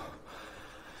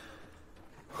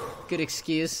 Good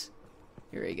excuse.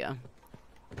 Here we go.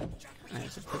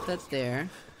 Alright, so put that there.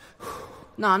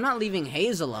 No, I'm not leaving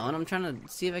Hayes alone. I'm trying to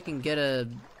see if I can get a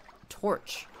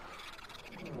torch.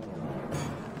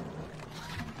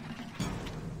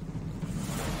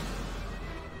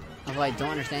 Although I don't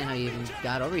understand how you even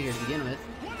got over here to begin with.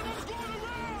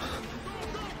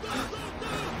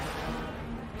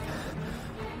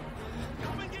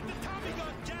 Come and get the Tommy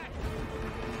gun, Jack.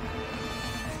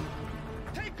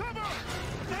 Take cover.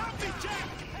 Help me, Jack.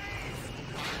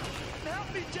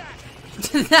 Help me, Jack.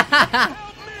 Help me.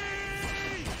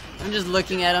 I'm just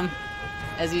looking at him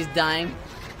as he's dying.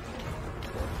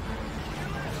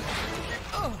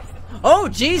 Oh,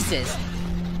 Jesus!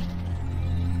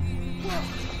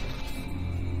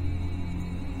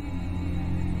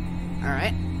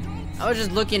 Alright. I was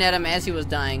just looking at him as he was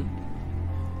dying.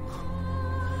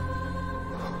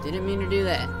 Didn't mean to do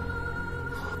that.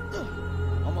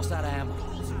 Almost out of ammo.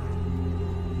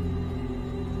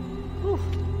 Whew.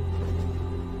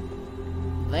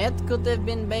 That could have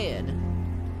been bad.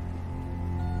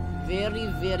 Very,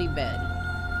 very bad.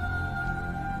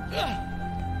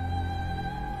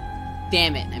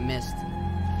 Damn it, I missed.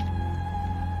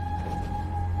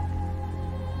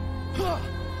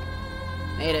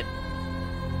 Made it.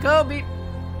 Kobe! Yeah?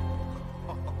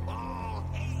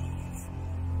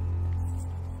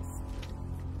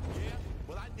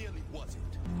 Well, I nearly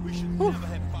wasn't. We should never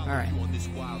have followed Alright. you on this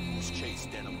wild goose chase,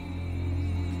 Denim.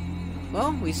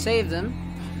 Well, we saved him.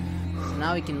 So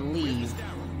now we can leave.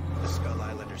 The Skull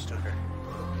Islanders took her.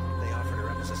 They offered her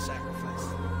up as a sacrifice.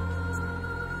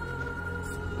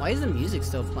 Why is the music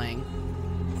still playing?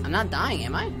 I'm not dying,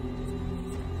 am I?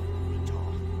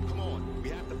 Tall. Come on, we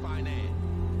have to find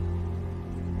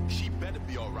Anne. She better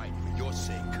be all right for your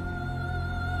sake.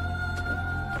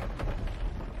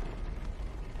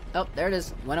 Oh, there it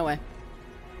is. Went away.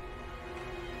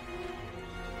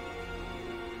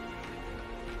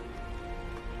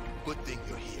 Good thing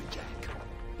you're here, Jack.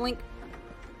 Blink.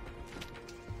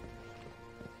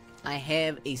 I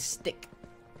have a stick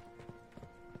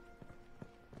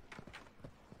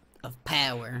of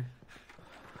power.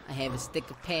 I have a stick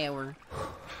of power.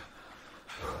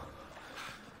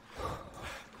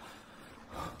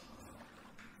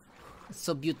 It's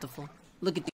so beautiful.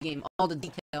 Look at the game. All the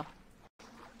detail.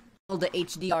 All the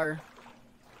HDR.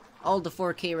 All the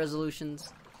 4K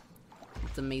resolutions.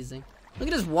 It's amazing. Look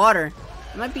at this water.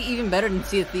 It might be even better than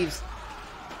Sea of Thieves.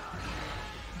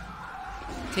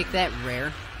 Take that,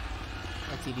 Rare.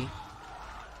 LTD.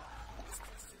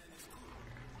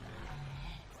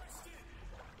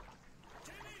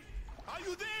 Are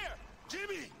you there?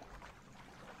 Jimmy!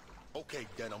 Okay,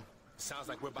 Denim. Sounds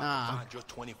like we're about to find your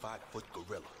 25-foot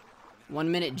gorilla.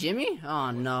 1 minute, Jimmy?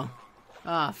 Oh, no.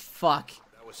 Ah, fuck.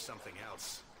 That was something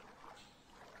else.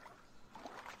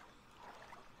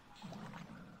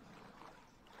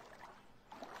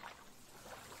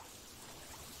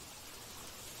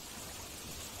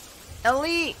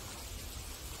 Ellie!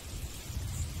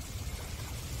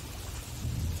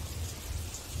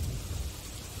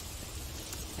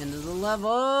 End of the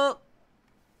level.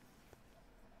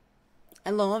 I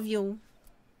love you.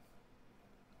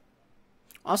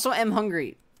 Also, I'm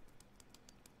hungry.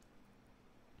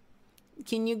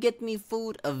 Can you get me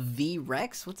food? A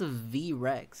V-Rex? What's a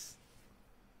V-Rex?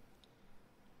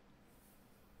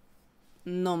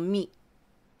 No meat.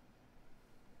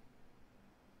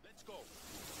 Let's go.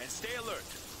 And stay alert.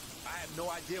 I have no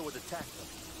idea what attacked them.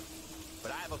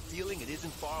 But I have a feeling it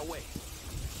isn't far away.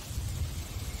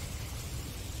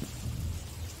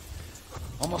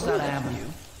 Almost out of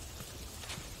ammo.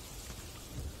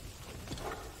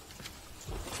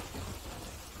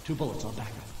 2 bullets on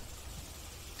backup.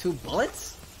 2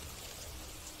 bullets?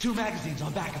 2 magazines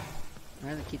on backup. I'd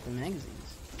rather keep the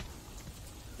magazines.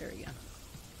 There we go.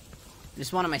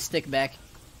 Just wanted my stick back.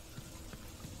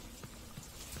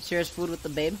 Shares food with the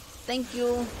babe. Thank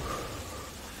you.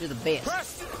 You're the best.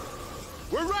 Preston!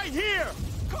 We're right here!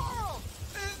 Carl!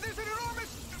 There's an enormous...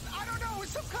 I don't know,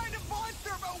 it's some kind of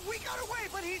monster. We got away,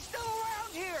 but he's still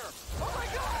around here. Oh my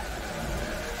god!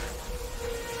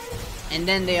 And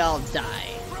then they all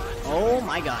die. Oh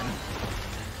my god.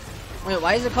 Wait,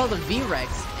 why is it called a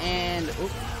V-Rex? And...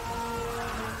 Oop.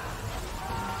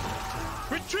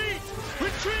 Retreat!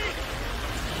 Retreat!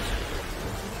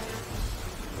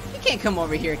 He can't come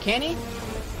over here, can he?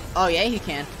 Oh, yeah, he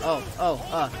can.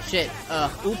 Shit.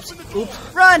 Oops.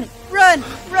 Run! Run!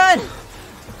 Run!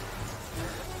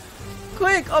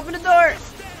 Quick, open the door!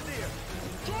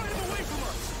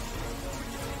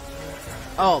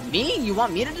 Oh, me? You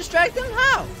want me to distract him?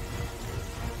 How?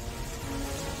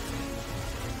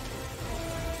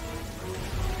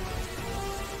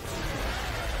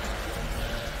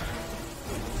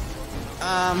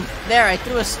 There, I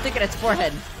threw a stick at its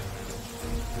forehead.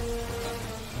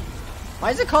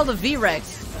 Why is it called a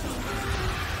V-Rex?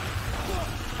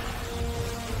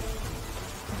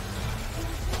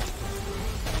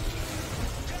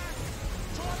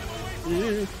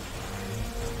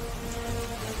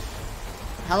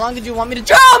 How long did you want me to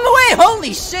draw him away?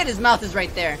 Holy shit, his mouth is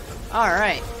right there.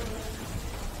 Alright.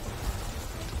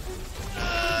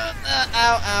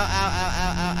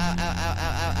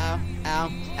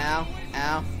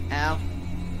 Ow.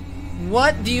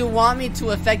 What do you want me to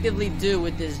effectively do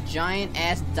with this giant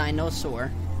ass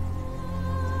dinosaur?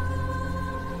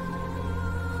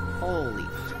 Holy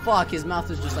fuck, his mouth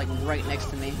is just like right next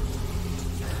to me.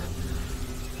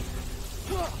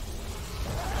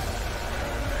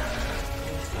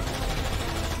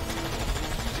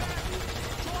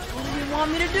 What do you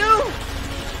want me to do?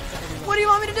 What do you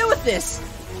want me to do with this?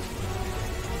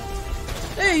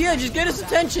 Hey, yeah, just get its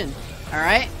attention.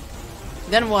 Alright?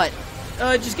 Then what?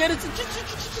 Just get its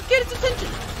attention.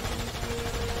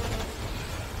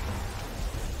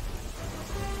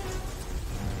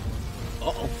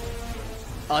 Uh-oh.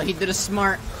 Oh, he did a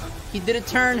smart. He did a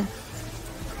turn.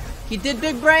 He did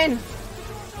big brain.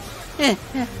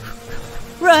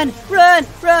 Run!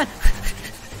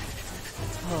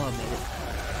 Oh, man.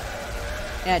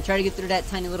 Yeah, try to get through that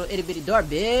tiny little itty bitty door,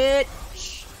 bitch.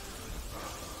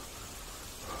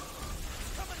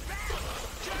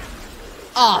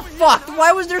 Oh, fuck!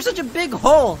 Why was there such a big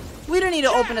hole? We didn't need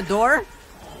to open a door.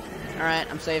 Alright,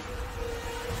 I'm safe.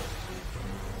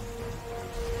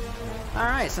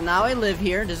 Alright, so now I live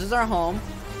here. This is our home.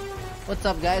 What's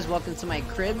up, guys? Welcome to my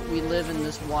crib. We live in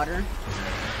this water.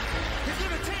 He's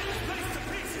gonna tear this place to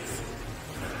pieces!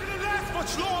 It didn't last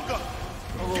much longer!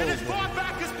 Get as far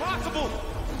back as possible!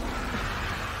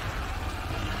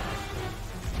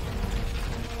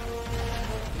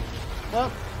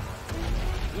 Well,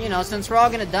 you know, since we're all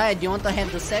gonna die, do you want to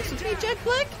have the sex with me, Jack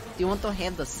Black? Do you want to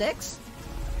have the sex?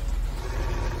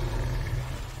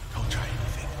 Don't try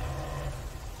anything.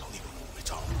 Don't even move.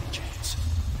 It's our only chance.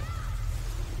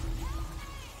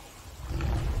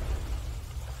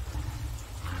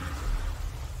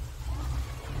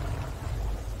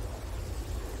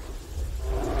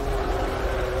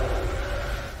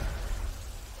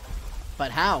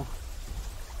 But how?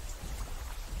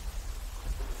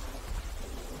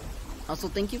 Also,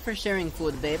 thank you for sharing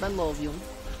food, babe. I love you.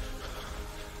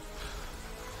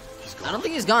 I don't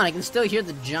think he's gone. I can still hear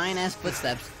the giant-ass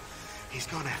footsteps. He's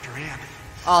gone after Anne.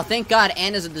 Oh, thank God,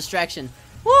 Anne is a distraction.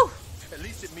 Woo! At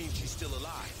least it means she's still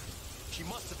alive. She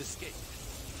must have escaped.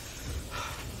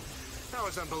 That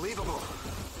was unbelievable.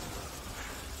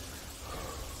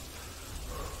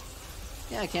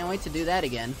 Yeah, I can't wait to do that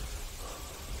again.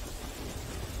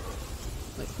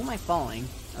 Wait, who am I following?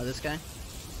 Oh, this guy?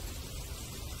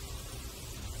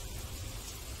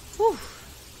 Whew.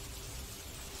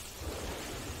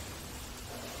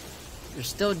 There's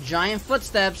still giant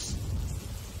footsteps.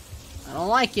 I don't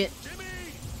like it. Jimmy!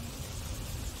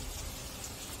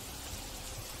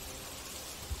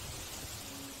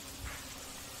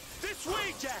 This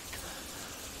way, Jack!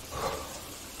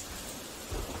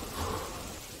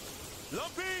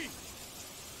 Lumpy!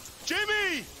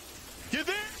 Jimmy! You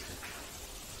there?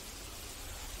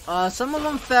 Some of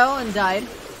them fell and died.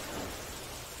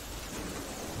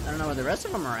 I don't know where the rest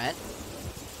of them are at.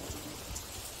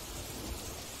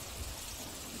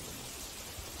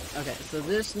 Okay, so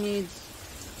this needs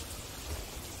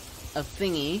a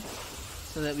thingy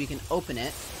so that we can open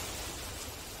it.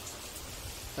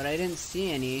 But I didn't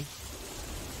see any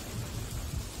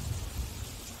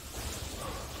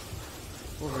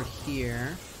over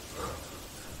here.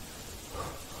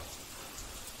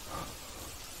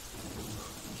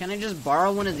 Can I just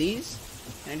borrow one of these?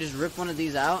 Can I just rip one of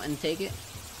these out and take it?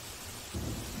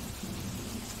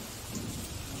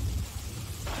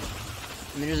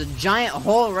 I mean, there's a giant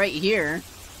hole right here.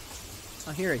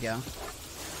 Oh, here we go.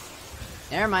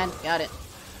 Never mind, got it.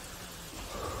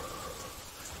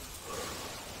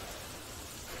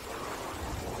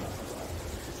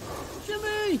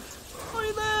 Jimmy! Are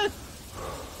you there?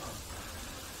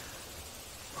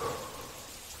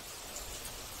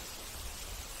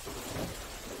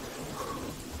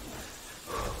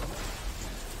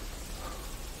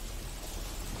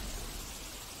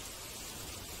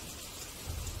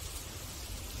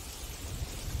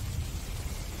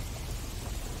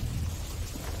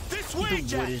 This The way, wood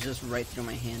Jack! is just right through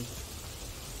my hand.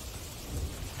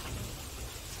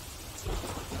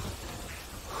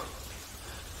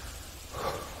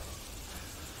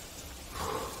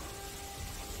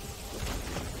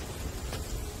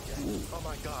 Oh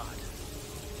my God.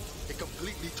 It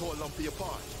completely tore Lumpy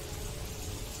apart.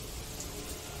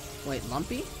 Wait,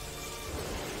 Lumpy?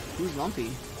 Who's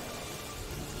Lumpy?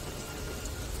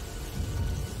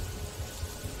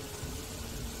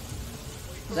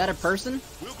 Is that a person?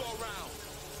 We'll go around.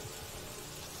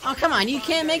 Oh, come on, you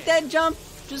can't make that jump.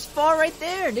 Just fall right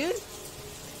there, dude.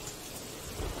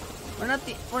 We're not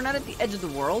at the edge of the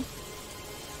world.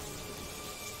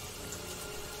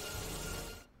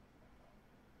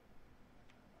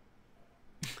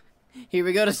 Here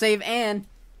we go to save Anne.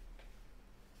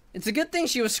 It's a good thing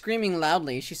she was screaming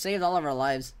loudly. She saved all of our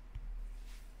lives.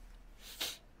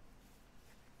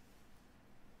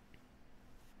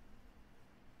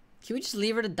 Can we just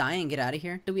leave her to die and get out of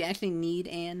here? Do we actually need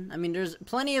Anne? I mean, there's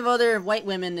plenty of other white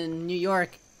women in New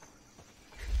York.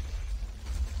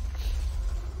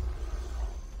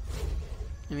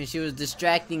 I mean, she was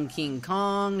distracting King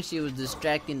Kong. She was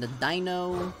distracting the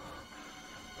dino.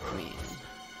 I mean,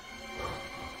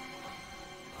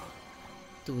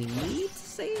 do we need to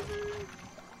save her?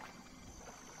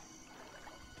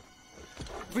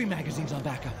 3 magazines on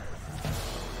backup.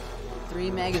 3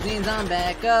 magazines on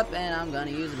backup, and I'm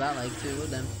gonna use about like 2 of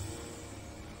them.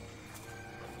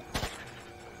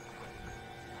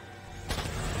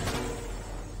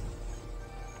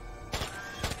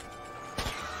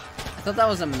 I thought that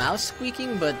was a mouse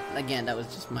squeaking, but again, that was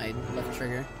just my left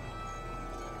trigger.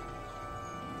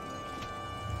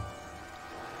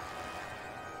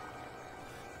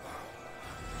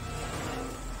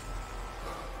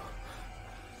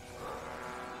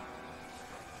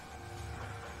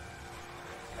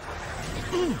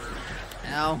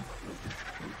 Ow.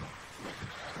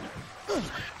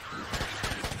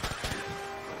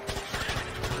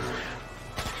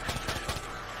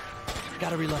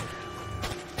 Gotta reload. God,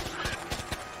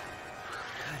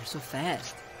 you're so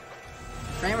fast.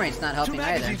 Frame rate's not 2 helping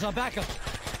magazines either. on backup.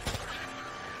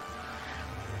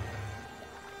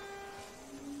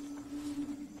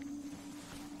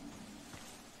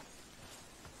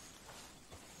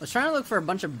 I was trying to look for a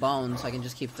bunch of bones so I can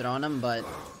just keep throwing them, but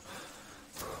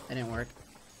that didn't work.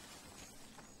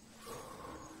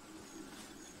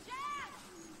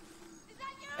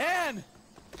 Anne!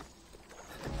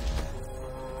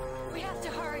 We have to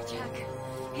hurry, Jack.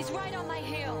 He's right on my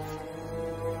heels.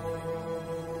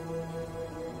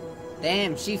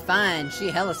 Damn, she fine. She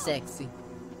hella sexy.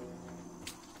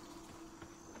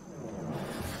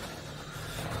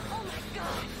 Oh my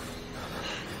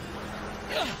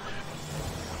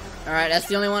Alright, that's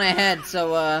the only one I had,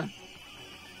 so,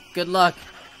 good luck.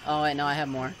 Oh, wait, no, I have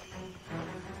more.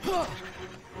 Cover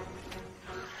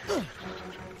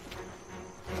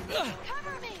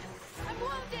me! I'm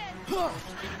wounded!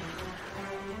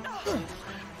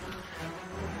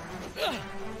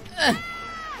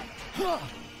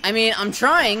 I mean, I'm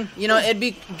trying. You know, it'd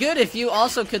be good if you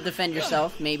also could defend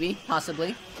yourself, maybe,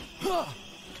 possibly.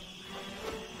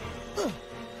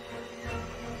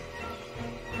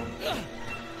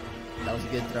 That was a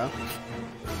good throw.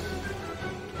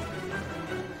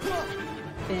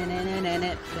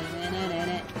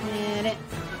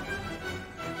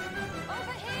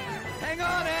 Hang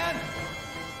on, Ann!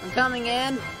 I'm coming,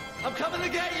 Ann. I'm coming to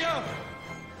get you!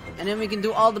 And then we can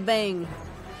do all the bang.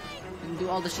 We can do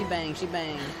all the shebang.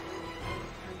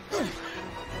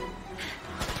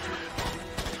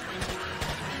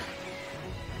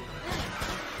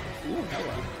 Ooh,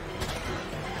 hello.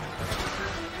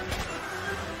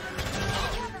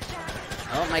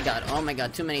 Oh my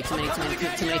god, too many things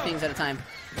at a time.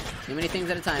 Too many things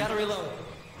at a time. Gotta reload.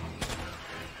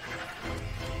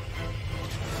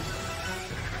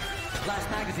 Last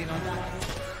magazine on that.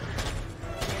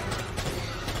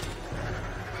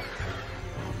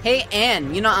 Hey,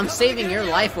 Ann, you know, I'm saving your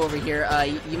life over here.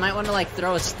 You might want to, like,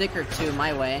 throw a stick or two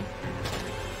my way.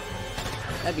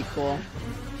 That'd be cool.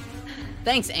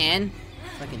 Thanks, Ann.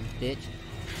 Fucking bitch.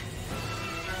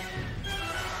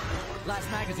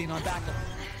 Last magazine on backup.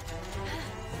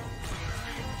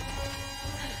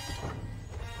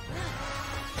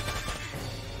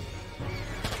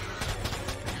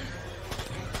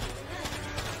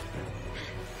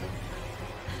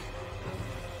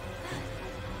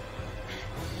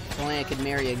 If only I could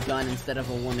marry a gun instead of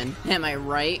a woman. Am I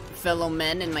right, fellow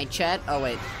men in my chat? Oh,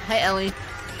 wait. Hi, Ellie.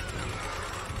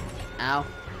 Ow.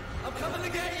 I'm coming to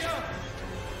get you!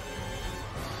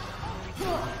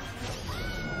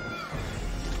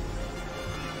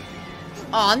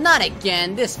 Oh, not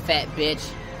again, this fat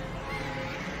bitch.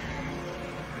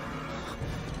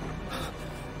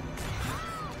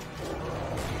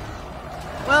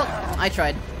 Well, I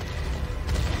tried.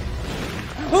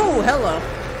 Ooh, hello.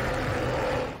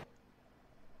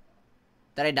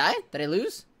 Did I die? Did I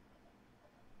lose?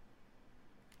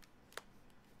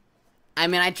 I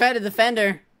mean, I tried to defend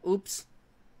her. Oops.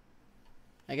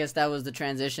 I guess that was the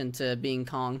transition to being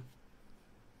Kong.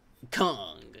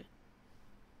 Kong.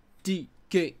 DK.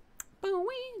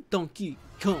 Donkey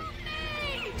Kong.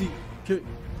 DK.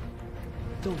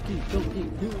 Donkey.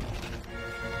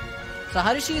 So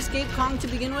how did she escape Kong to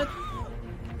begin with?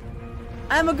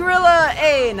 I'm a gorilla!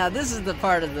 Hey, now this is the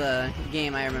part of the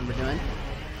game I remember doing.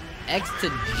 X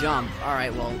to jump.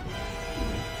 Alright, well.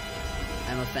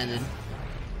 I'm offended.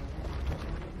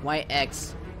 Why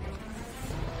X?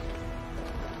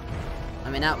 I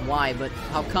mean, not Y, but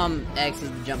how come X is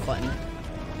the jump button?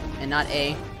 And not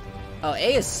A? Oh,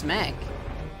 A is smack.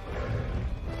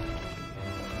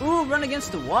 Ooh, run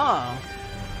against the wall.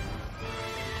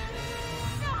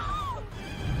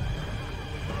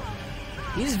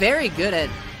 He's very good at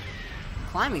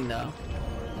climbing, though.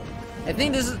 I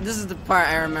think this is the part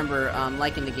I remember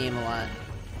liking the game a lot,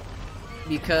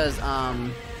 because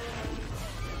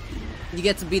you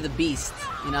get to be the beast.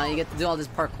 You know, you get to do all this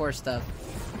parkour stuff.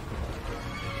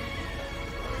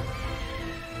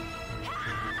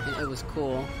 And it was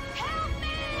cool.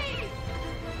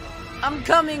 I'm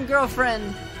coming,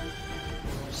 girlfriend.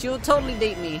 She'll totally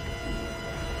date me.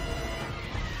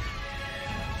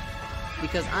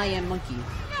 Because I am monkey.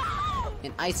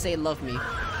 And I say love me.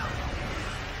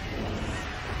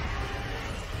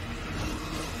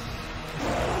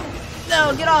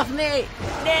 No, get off me!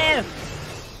 No!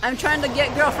 I'm trying to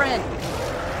get girlfriend!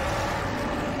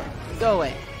 Go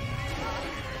away.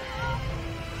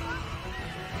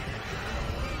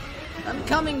 I'm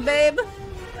coming, babe!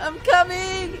 I'm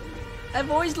coming! I've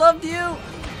always loved you!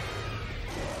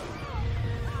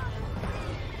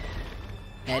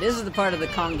 Yeah, this is the part of the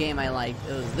Kong game I liked.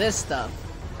 It was this stuff.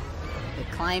 The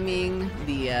climbing,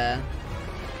 the,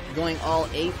 going all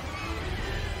ape.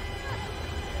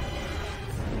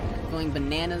 Going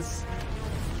bananas.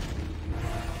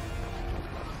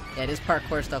 Yeah, this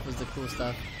parkour stuff was the cool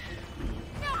stuff.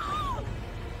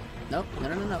 Nope,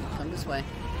 no. Come this way.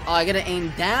 Oh, I gotta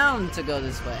aim down to go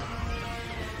this way.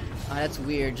 Oh, that's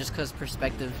weird, just cause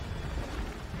perspective.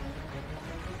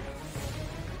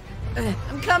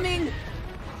 I'm coming!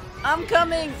 I'm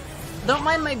coming! Don't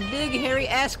mind my big hairy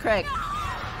ass crack.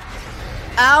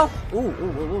 Ow!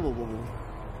 Ooh.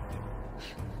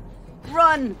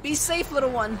 Run! Be safe, little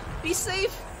one! Be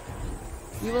safe!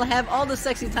 You will have all the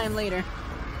sexy time later.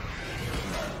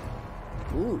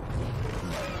 Ooh.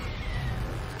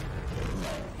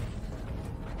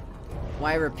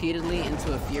 Y repeatedly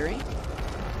into a fury.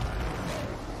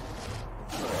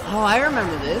 Oh, I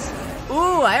remember this.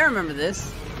 Ooh, I remember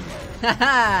this.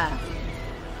 Haha.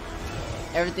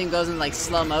 Everything goes in like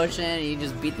slow motion and you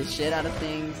just beat the shit out of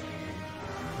things.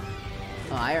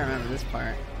 Oh, I remember this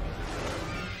part.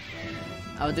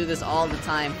 I would do this all the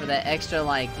time for that extra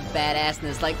like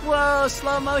badassness, like whoa,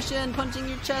 slow motion, punching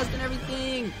your chest and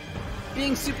everything,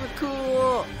 being super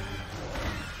cool.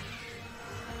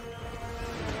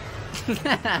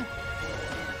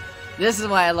 This is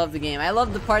why I love the game. I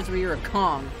love the parts where you're a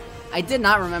Kong. I did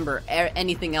not remember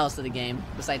anything else of the game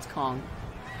besides Kong.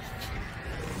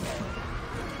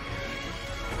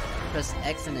 Press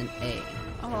X and an A.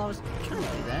 Oh, well, I was trying to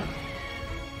do that.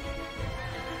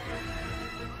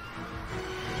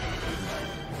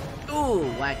 Ooh,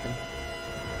 whacked him.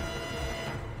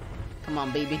 Come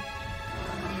on, baby.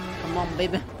 Come on,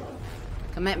 baby.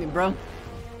 Come at me, bro.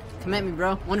 Come at me,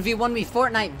 bro. 1v1 me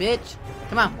Fortnite, bitch.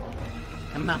 Come on.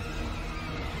 Come on.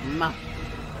 Come on.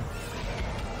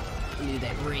 Let me do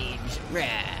that rage.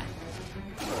 Rah.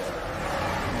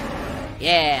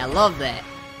 Yeah, I love that.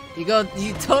 You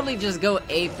totally just go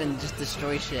ape and just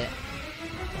destroy shit.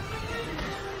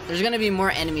 There's gonna be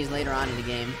more enemies later on in the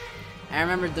game. I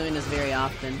remember doing this very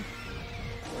often.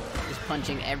 Just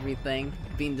punching everything,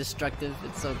 being destructive.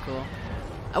 It's so cool.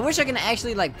 I wish I could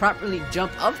actually like properly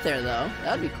jump up there though.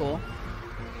 That would be cool.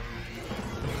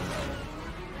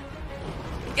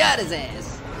 Got his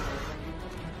ass.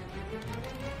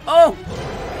 Oh!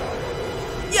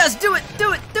 Yes, do it!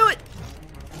 Do it! Do it!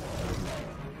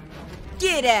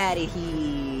 Get out of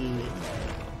here!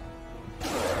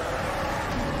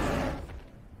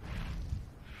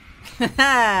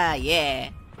 Haha, yeah.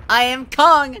 I am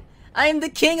Kong! I am the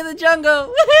king of the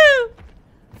jungle! Woohoo!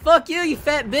 Fuck you, you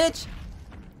fat bitch!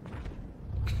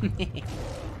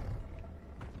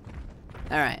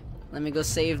 Alright, let me go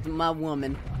save my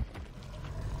woman.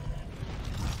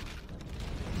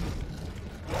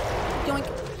 Yoink.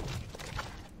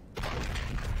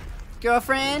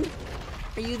 Girlfriend?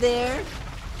 Are you there?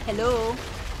 Hello?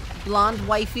 Blonde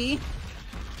wifey?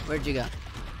 Where'd you go?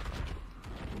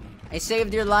 I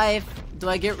saved your life. Do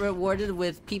I get rewarded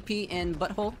with pee-pee and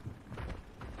butthole?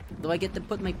 Do I get to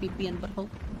put my pee-pee in butthole?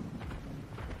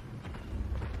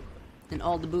 And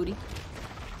all the booty?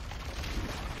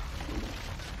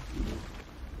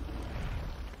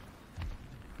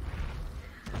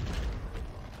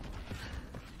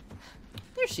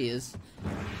 There she is.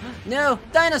 No!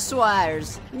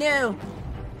 Dinosaurs! No!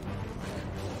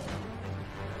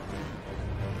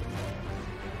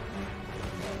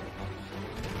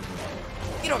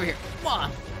 Get over here! Come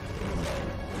on!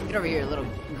 Get over here, little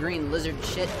green lizard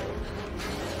shit.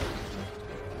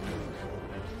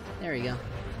 There we go.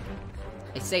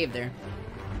 I saved there.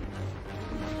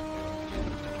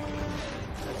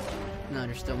 No,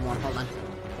 there's still more. Hold on.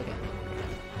 Okay.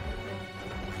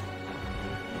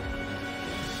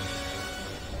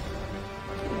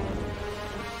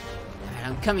 Alright,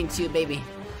 I'm coming to you, baby.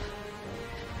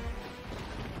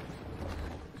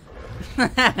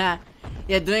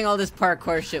 Yeah, doing all this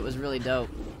parkour shit was really dope.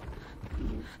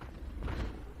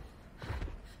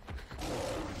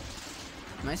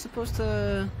 Am I supposed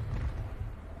to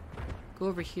go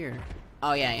over here?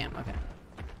 Oh yeah, I am. Okay.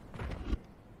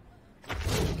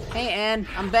 Hey, Anne,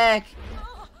 I'm back.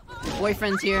 Your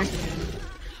boyfriend's here.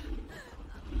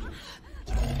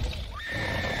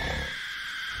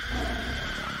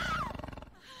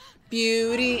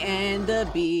 Beauty and the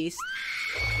Beast.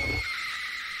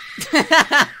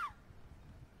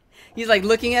 He's like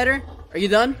looking at her. Are you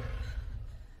done?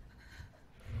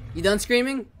 You done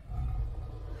screaming?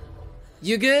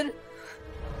 You good?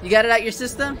 You got it out your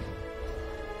system?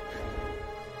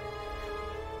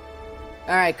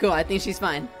 Alright, cool. I think she's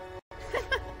fine.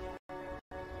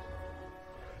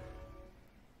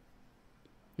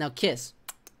 Now kiss.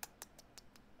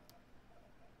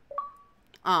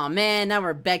 Aw, man, now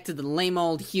we're back to the lame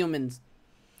old humans.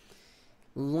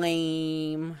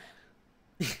 Lame.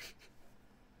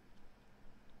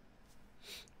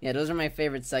 Yeah, those are my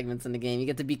favorite segments in the game. You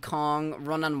get to be Kong,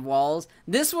 run on walls.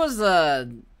 This was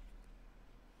the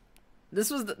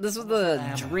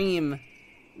dream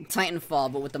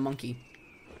Titanfall, but with the monkey.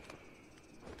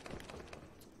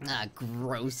 Ah,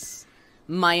 gross.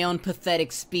 My own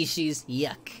pathetic species.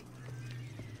 Yuck.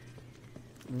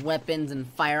 Weapons and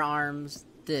firearms.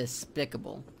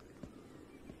 Despicable.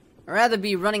 I'd rather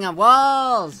be running on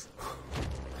walls.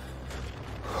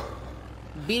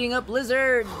 Beating up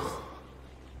lizards.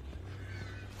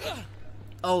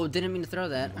 Oh, didn't mean to throw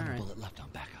that. Alright. Bullet left on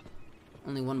backup.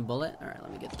 Only one bullet? Alright,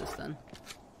 let me get this done.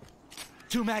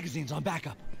 2 magazines on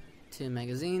backup. 2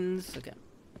 magazines. Okay.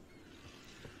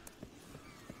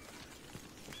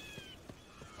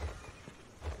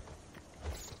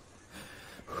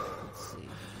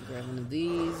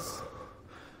 these.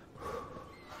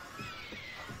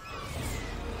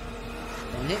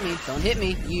 Don't hit me. Don't hit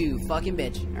me. You fucking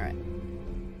bitch. Alright.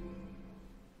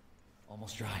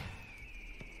 Almost dry.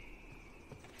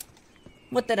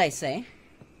 What did I say?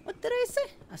 What did I say?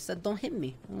 I said don't hit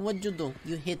me. What'd you do?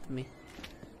 You hit me.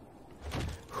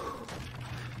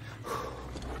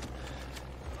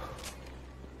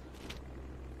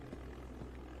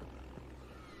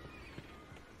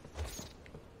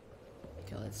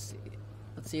 Okay, let's see.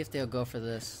 Let's see if they'll go for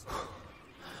this.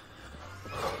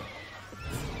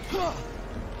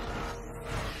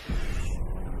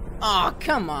 Oh,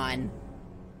 come on.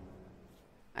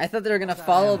 I thought they were gonna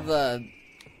follow the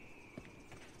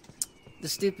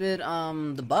stupid,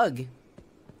 the bug.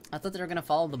 I thought they were gonna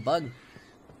follow the bug.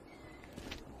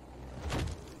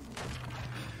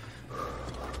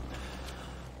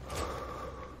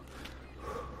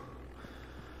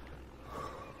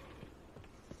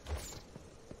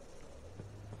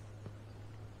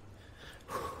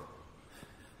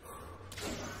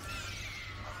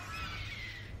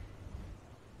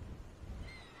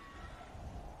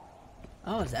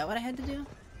 Oh, is that what I had to do?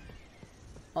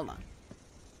 Hold on.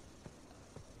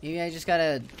 Maybe I just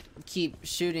gotta keep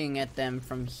shooting at them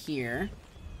from here.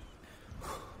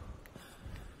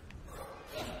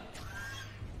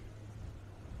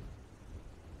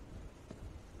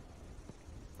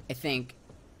 I think.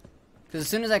 Because as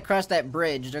soon as I cross that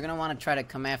bridge, they're gonna want to try to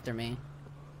come after me.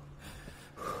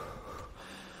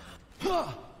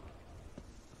 I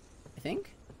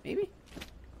think? Maybe?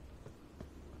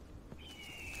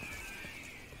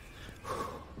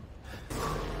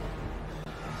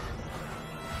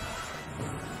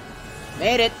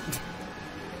 Made it!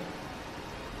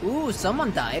 Ooh,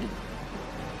 someone died.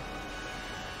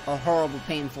 A horrible,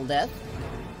 painful death.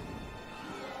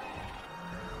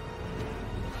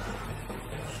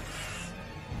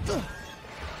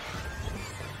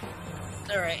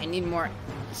 Alright, I need more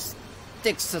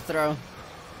sticks to throw.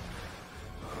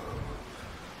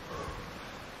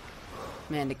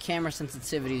 Man, the camera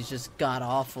sensitivity is just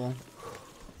god-awful.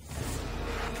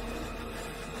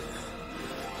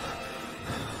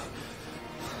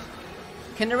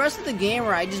 Can the rest of the game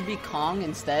where I just be Kong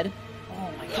instead? Oh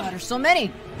my god, there's so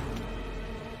many!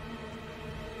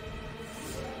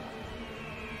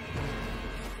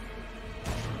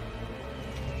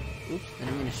 Oops,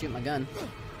 didn't mean to shoot my gun.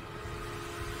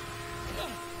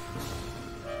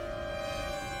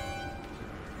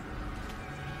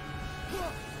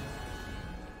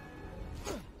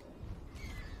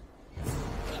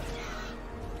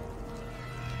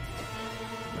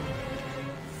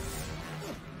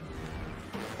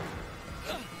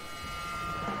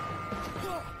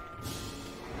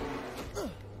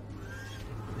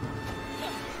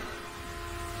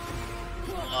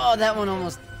 Oh, that one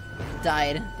almost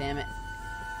died. Damn it.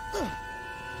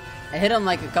 I hit him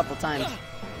like a couple times.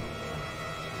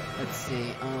 Let's see.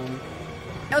 Hey,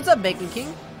 what's up, Bacon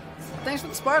King? Thanks for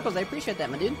the sparkles. I appreciate that,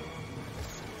 my dude.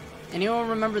 Anyone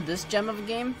remember this gem of a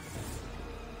game?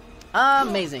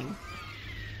 Amazing.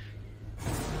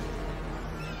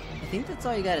 I think that's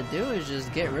all you gotta do is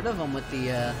just get rid of them with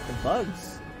the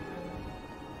bugs.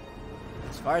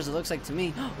 As far as it looks like to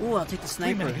me. Ooh, I'll take the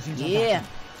sniper. Yeah.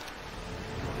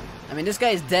 I mean, this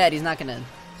guy's dead. He's not gonna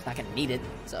need it.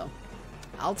 So,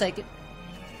 I'll take it.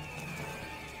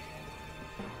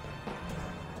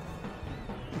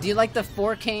 Do you like the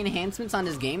 4K enhancements on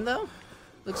this game, though?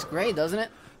 Looks great, doesn't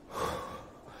it?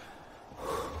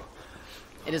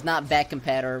 It is not back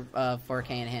compat or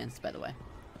 4K enhanced, by the way.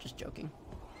 Just joking.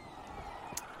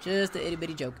 Just a itty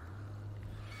bitty joke.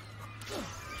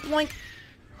 Boink.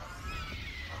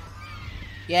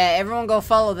 Yeah, everyone go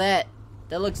follow that.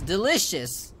 That looks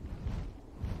delicious.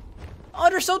 Oh,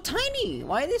 they're so tiny.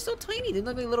 Why are they so tiny? They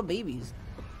look like little babies.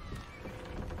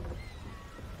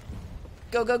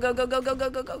 Go, go, go, go, go, go, go,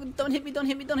 go, go. Don't hit me, don't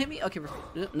hit me, don't hit me. Okay,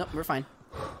 no, we're fine.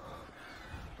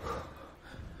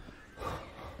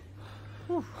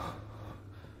 Whew.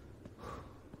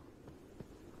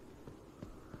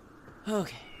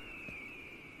 Okay.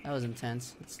 That was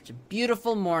intense. It's such a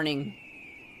beautiful morning.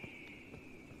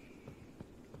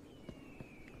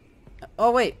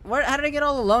 Oh, wait. How did I get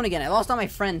all alone again? I lost all my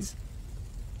friends.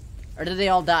 Or did they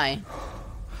all die?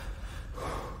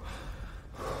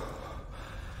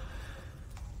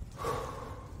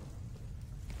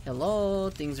 Hello,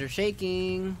 things are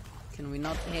shaking. Can we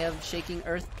not have shaking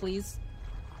earth, please?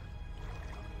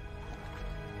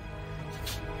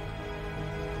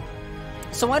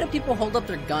 So why do people hold up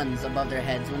their guns above their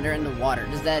heads when they're in the water?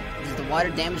 Does the water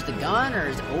damage the gun, or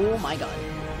is it, oh my god.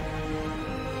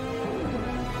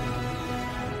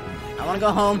 I wanna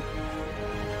go home.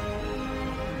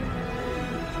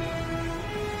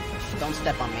 don't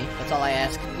step on me. That's all I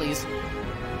ask, please.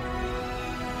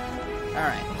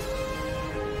 Alright.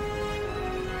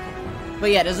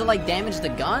 But yeah, does it like damage the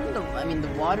gun? I mean,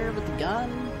 the water with the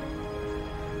gun?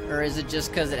 Or is it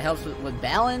just because it helps with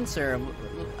balance? Or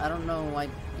I don't know why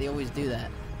they always do that.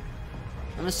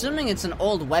 I'm assuming it's an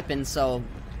old weapon, so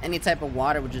any type of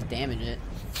water would just damage it.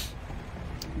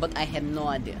 But I have no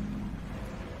idea.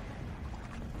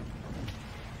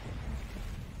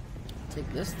 Take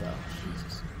this though.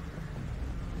 Jesus.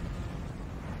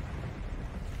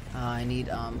 I need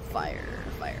fire.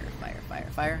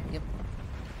 Yep.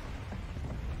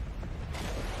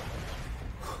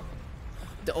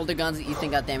 The older guns that you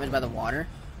think got damaged by the water?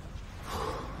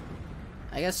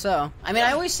 I guess so. I mean,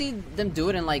 I always see them do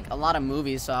it in like a lot of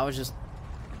movies, so I was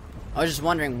just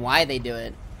wondering why they do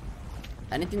it.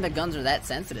 I didn't think the guns are that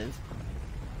sensitive.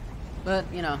 But,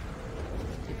 you know,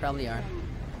 they probably are.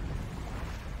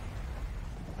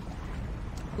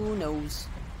 Who knows?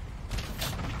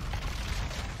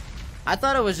 I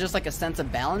thought it was just like a sense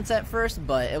of balance at first,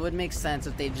 but it would make sense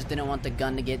if they just didn't want the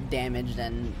gun to get damaged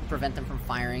and prevent them from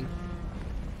firing.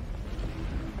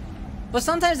 But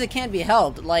sometimes it can't be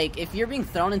helped. Like, if you're being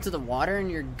thrown into the water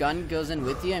and your gun goes in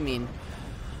with you, I mean,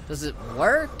 does it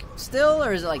work still,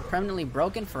 or is it like permanently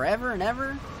broken forever and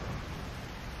ever?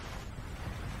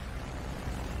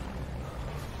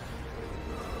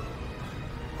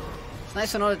 It's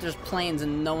nice to know that there's planes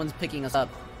and no one's picking us up.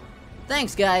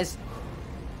 Thanks, guys.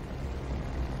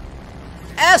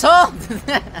 Asshole!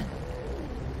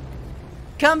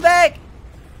 Come back!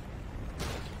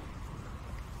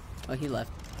 Oh, he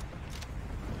left.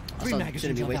 Also,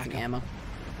 shouldn't be wasting ammo.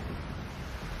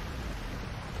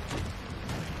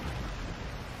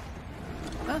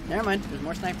 Oh, never mind. There's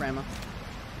more sniper ammo.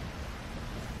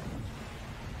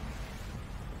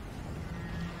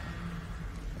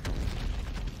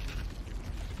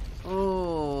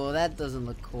 Oh, that doesn't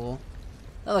look cool.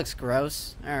 That looks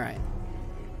gross. Alright.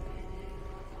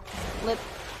 Flip.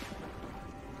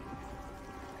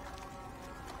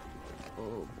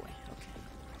 Oh boy, okay.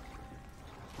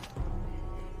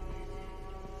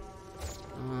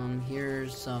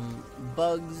 Here's some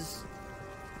bugs.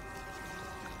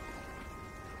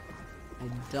 I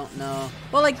don't know.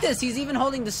 Well, like this, he's even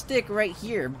holding the stick right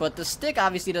here, but the stick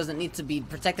obviously doesn't need to be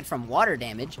protected from water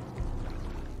damage.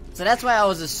 So that's why I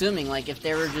was assuming, like, if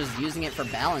they were just using it for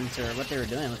balance or what they were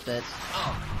doing with it.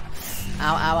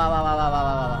 Ow, ow, ow, ow, ow, ow,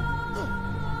 ow, ow.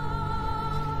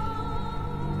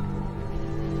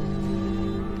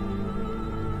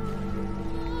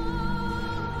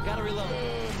 Gotta reload.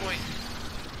 Oh, boy.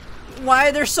 Why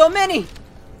are there so many?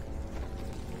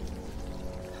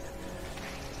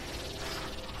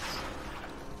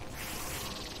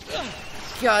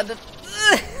 God,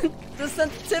 the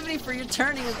sensitivity for your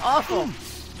turning is awful.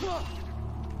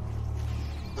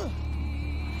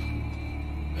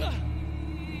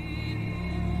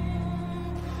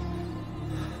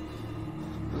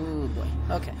 Ooh boy.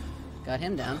 Okay. Got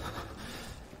him down.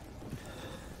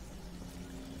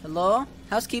 Hello?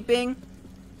 Housekeeping?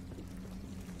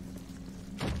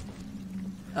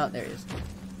 Oh, there he is.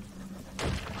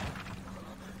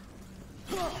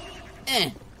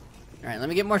 Alright, let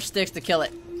me get more sticks to kill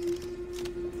it.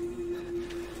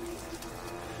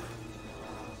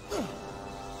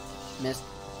 Missed.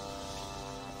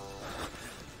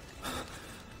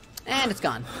 And it's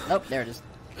gone. Oh, there it is.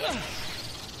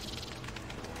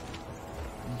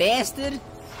 Bastard!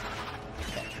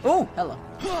 Okay. Oh, hello.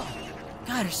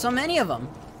 God, there's so many of them.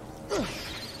 These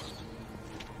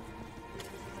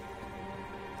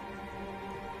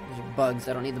are bugs.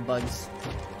 I don't need the bugs.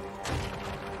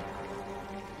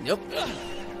 Nope.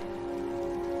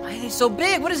 Why are they so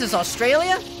big? What is this,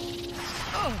 Australia?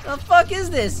 The fuck is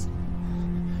this?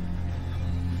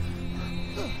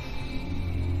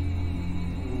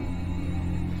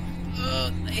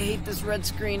 I hate this red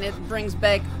screen. It brings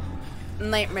back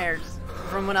nightmares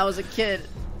from when I was a kid.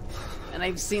 And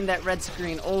I've seen that red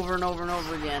screen over and over and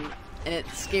over again. And it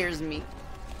scares me.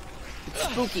 It's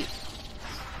spooky.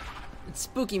 It's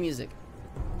spooky music.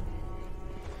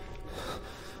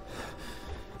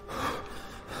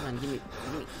 Come on, give me,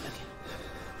 okay.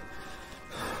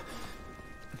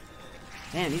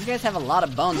 Man, these guys have a lot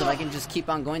of bones if I can just keep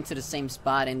on going to the same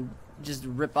spot and just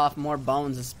rip off more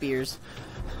bones and spears.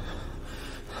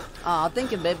 Aw,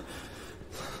 thank you, babe.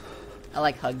 I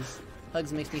like hugs.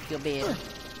 Hugs makes me feel bad.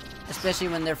 Especially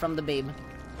when they're from the babe.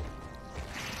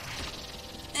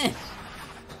 Okay.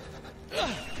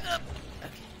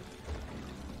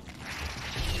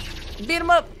 Beat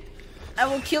him up! I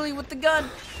will kill you with the gun!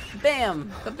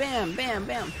 Bam! Ba-bam! Bam!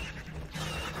 Bam!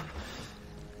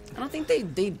 I don't think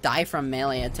they die from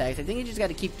melee attacks. I think you just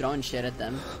gotta keep throwing shit at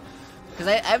them.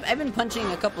 Because I've been punching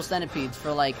a couple centipedes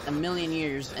for like a million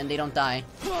years and they don't die.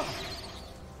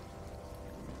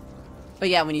 But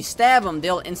yeah, when you stab them,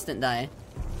 they'll instant die.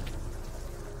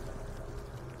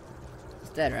 It's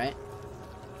dead, right?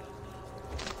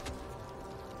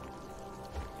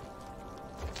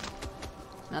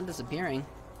 Not disappearing.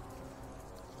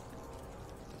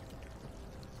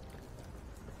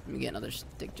 Let me get another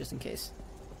stick just in case.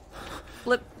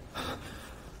 Flip.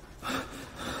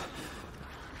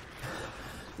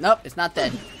 Nope, it's not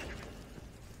dead.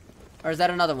 Or is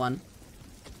that another one?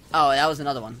 Oh, that was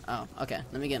another one. Oh, okay.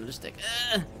 Let me get another stick.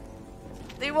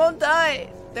 They won't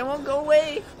die. They won't go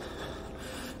away.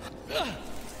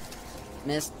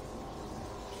 Missed.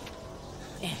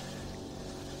 Here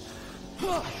we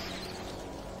go.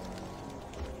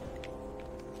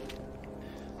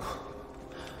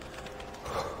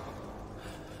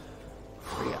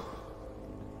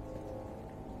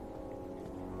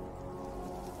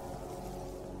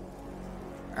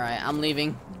 Alright, I'm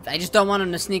leaving. I just don't want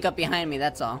him to sneak up behind me,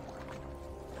 that's all.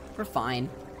 We're fine.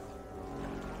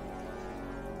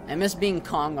 I miss being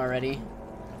Kong already.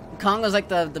 Kong was like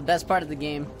the best part of the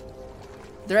game.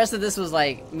 The rest of this was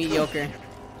like mediocre.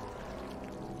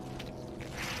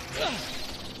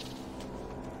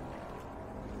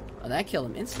 Oh, that killed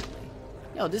him instantly.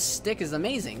 Yo, this stick is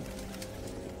amazing.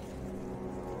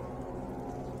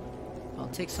 I'll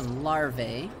take some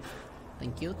larvae.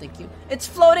 Thank you, thank you. It's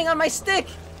floating on my stick!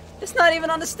 It's not even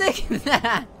on the stick!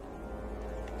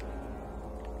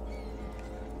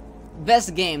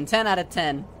 Best game, 10 out of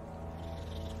 10.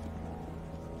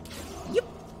 Yep.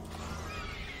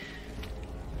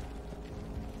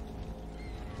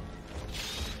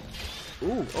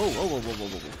 Ooh, oh, whoa, whoa, whoa, whoa,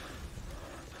 whoa.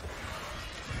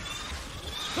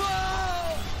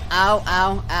 Ow,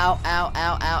 ow, ow, ow, ow,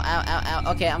 ow, ow, ow,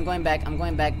 ow. Okay, I'm going back,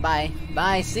 bye.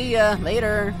 Bye, see ya,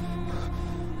 later.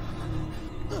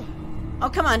 Oh,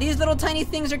 come on, these little tiny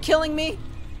things are killing me?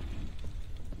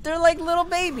 They're like little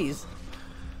babies.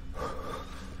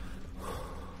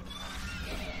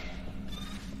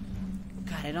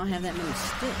 God, I don't have that many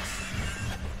sticks.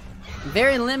 I'm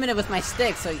very limited with my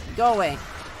sticks, so go away.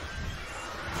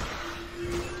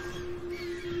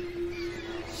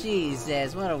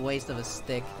 Jesus, what a waste of a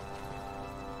stick.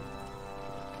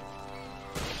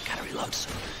 Gotta reload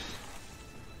soon.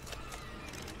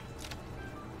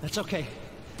 That's okay.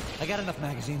 I got enough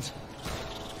magazines.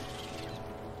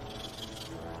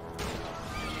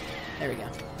 There we go.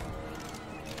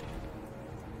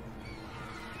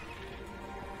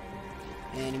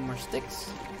 Any more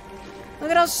sticks? Look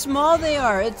at how small they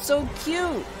are. It's so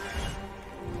cute.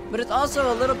 But it's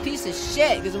also a little piece of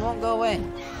shit because it won't go away.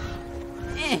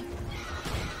 Eh.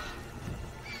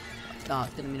 Oh,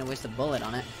 didn't mean to waste a bullet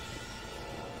on it.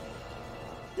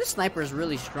 This sniper is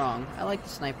really strong. I like the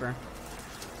sniper.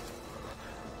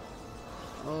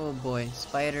 Oh boy,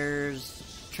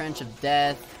 spiders, trench of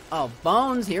death. Oh,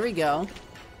 bones, here we go.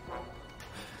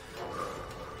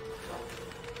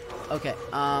 Okay,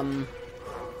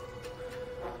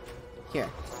 here.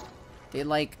 They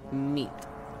like meat.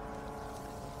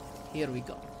 Here we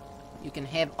go. You can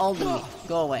have all the meat.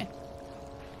 Go away.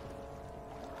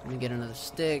 Let me get another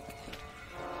stick.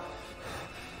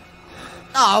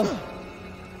 Oh!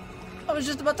 I was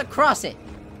just about to cross it.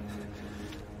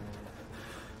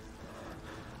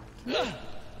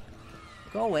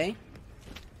 Go away.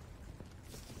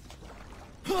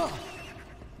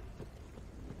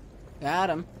 Got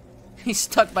him. He's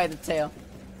stuck by the tail.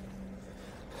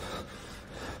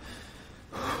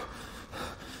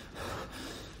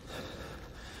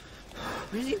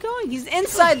 Where's he going? He's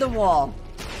inside the wall.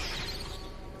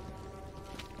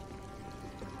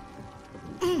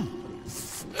 Ow,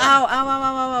 ow, ow,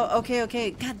 ow, ow. Okay,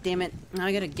 okay. God damn it. Now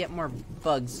I gotta get more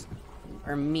bugs.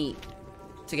 Or meat.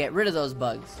 To get rid of those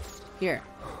bugs. Here.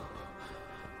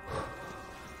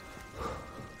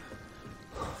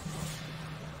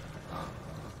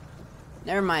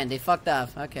 Never mind, they fucked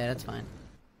off. Okay, that's fine.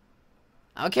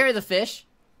 I'll carry the fish.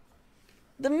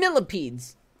 The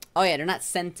millipedes. Oh yeah, they're not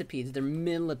centipedes, they're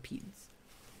millipedes.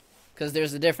 Because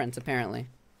there's a difference, apparently.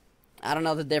 I don't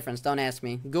know the difference, don't ask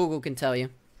me. Google can tell you.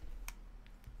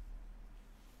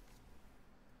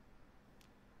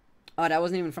 Oh, that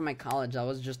wasn't even from my college, that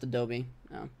was just Adobe.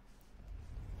 Oh.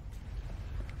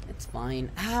 It's fine.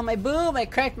 Ah, my boob! I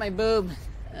cracked my boob.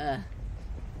 Oh,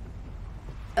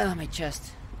 my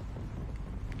chest.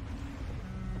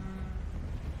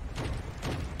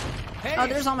 Hey, oh,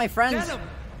 there's all my friends. Venom!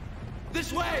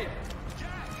 This way!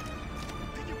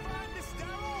 Did you find this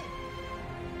demo?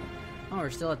 Oh, we're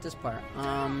still at this part.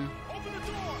 Open the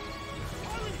door!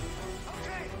 Hurry!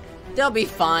 Okay. They'll be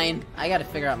fine. I gotta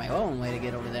figure out my own way to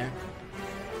get over there.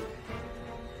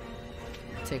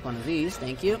 take one of these,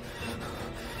 thank you.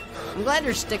 I'm glad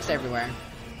there's sticks everywhere.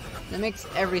 That makes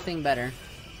everything better.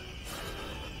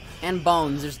 And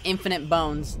bones, there's infinite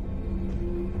bones.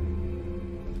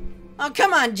 Oh,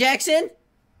 come on, Jackson!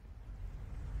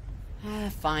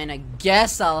 Fine, I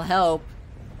guess I'll help.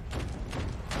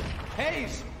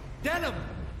 Hayes! Denim!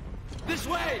 This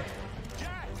way!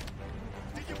 Jack!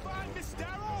 Did you find Miss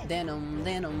Darrow? Denim,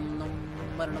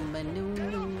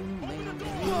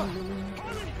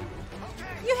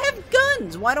 You have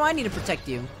guns! Why do I need to protect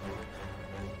you?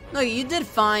 No, you did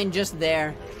fine just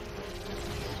there.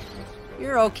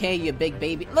 You're okay, you big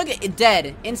baby. Look at it,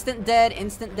 dead. Instant dead,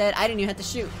 instant dead. I didn't even have to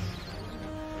shoot.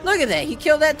 Look at that, he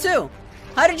killed that too.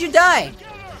 How did you die?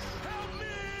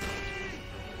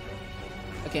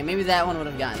 Okay, maybe that one would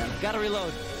have gotten him. Gotta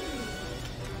reload.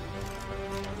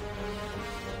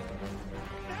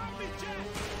 Help me, Jack!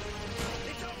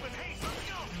 It's open. Hey, let's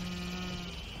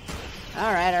go!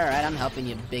 Alright, I'm helping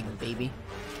you, big baby.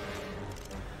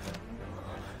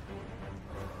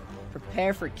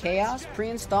 Prepare for chaos.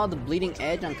 Pre-install the Bleeding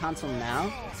Edge on console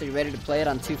now, so you're ready to play it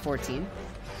on 2.14.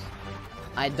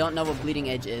 I don't know what Bleeding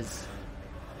Edge is.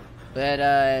 But,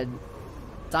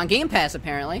 it's on Game Pass,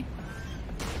 apparently.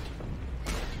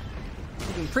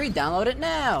 You can pre-download it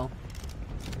now!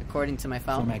 According to my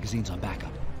phone. 4 magazines on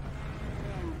backup.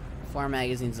 4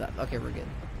 magazines up. Okay, we're good.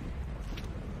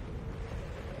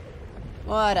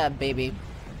 What up, baby?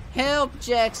 Help,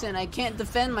 Jackson! I can't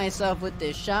defend myself with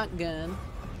this shotgun.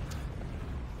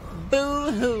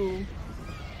 Boo-hoo!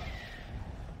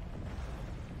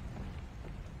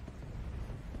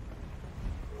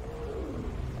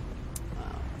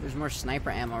 There's more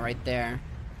sniper ammo right there.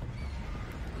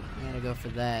 I gotta go for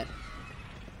that.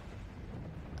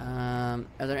 Are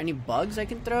there any bugs I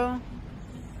can throw?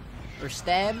 Or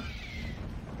stab?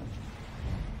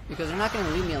 Because they're not gonna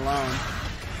leave me alone.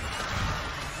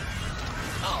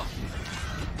 Oh.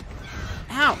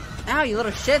 Ow! Ow, you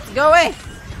little shits! Go away!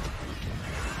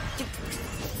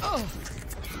 Oh!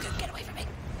 Get away from me!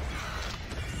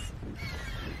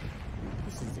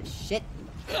 This is a shit.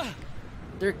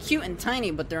 They're cute and tiny,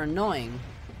 but they're annoying.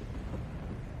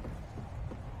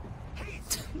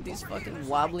 These fucking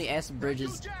wobbly ass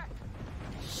bridges.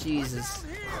 Jesus.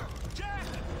 Jack!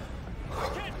 I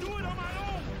can't do it on my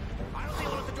own! I'll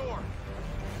deal with the door.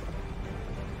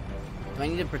 Do I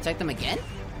need to protect them again?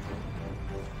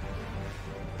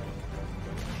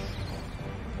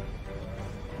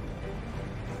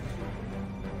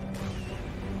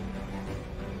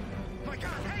 My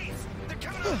God, Hayes! They're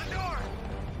coming out the door!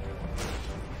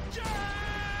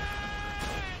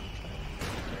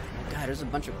 God, there's a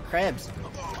bunch of crabs.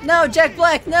 No, Jack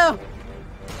Black, no!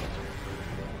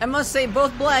 I must say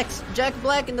both blacks. Jack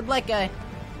Black and the black guy.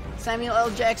 Samuel L.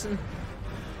 Jackson.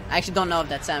 I actually don't know if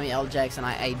that's Samuel L. Jackson.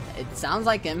 It sounds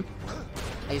like him.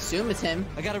 I assume it's him.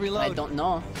 I gotta reload. I don't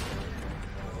know.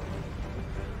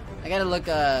 I gotta look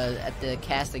at the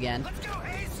cast again. Let's go,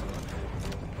 Hayes!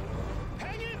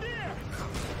 Hang in there!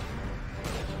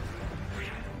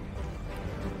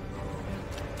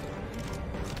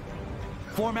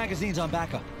 Four magazines on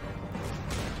backup.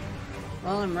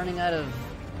 Well, I'm running out of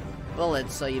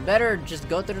bullets, so you better just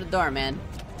go through the door, man.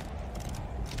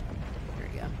 Here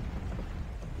we go.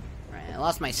 Right, I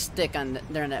lost my stick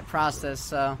during that process,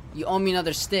 so you owe me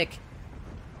another stick.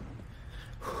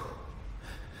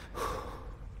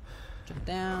 Jump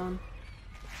down.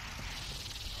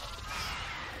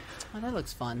 Oh, that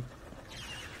looks fun.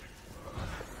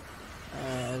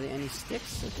 Are there any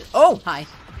sticks? Oh, hi.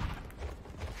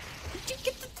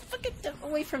 Get the fuck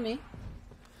away from me.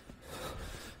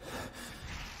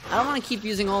 I don't want to keep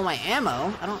using all my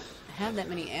ammo. I don't have that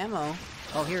many ammo.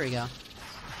 Oh, here we go.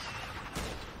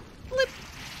 Blip.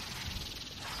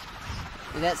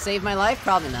 Did that save my life?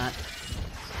 Probably not.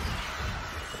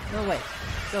 No, wait.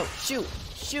 Go. Shoot.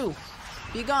 Shoo.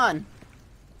 Be gone.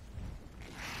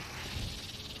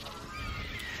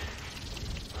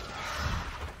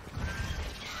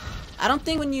 I don't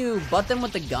think when you butt them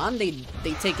with the gun, they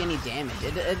take any damage.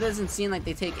 It doesn't seem like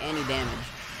they take any damage.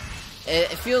 It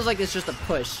feels like it's just a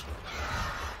push,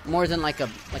 more than like a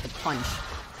punch.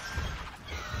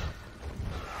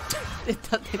 They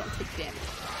don't take damage.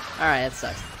 All right, that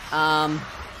sucks. I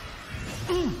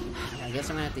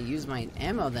guess I'm gonna have to use my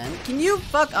ammo then. Can you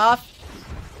fuck off,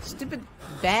 stupid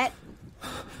bat?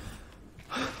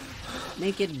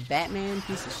 Naked Batman,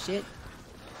 piece of shit.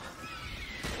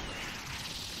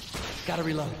 Gotta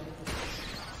reload.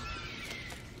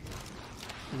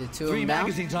 The two of 3 them down?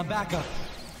 magazines on backup.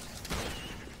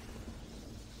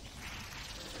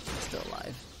 Still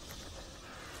alive.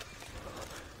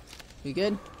 We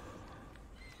good?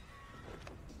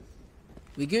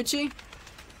 We Gucci?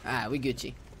 Ah, we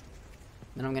Gucci.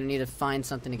 Then I'm gonna need to find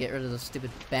something to get rid of those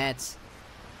stupid bats.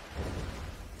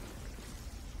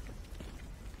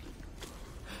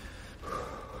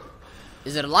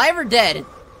 Is it alive or dead?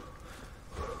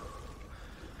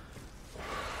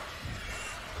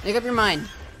 Make up your mind.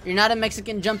 You're not a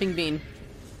Mexican jumping bean.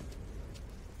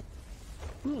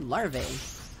 Ooh, larvae.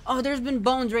 Oh, there's been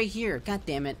bones right here. God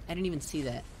damn it. I didn't even see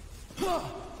that.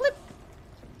 Flip.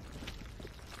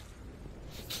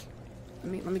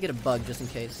 Let me get a bug just in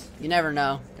case. You never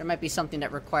know. There might be something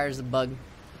that requires a bug.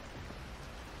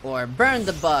 Or burn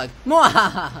the bug.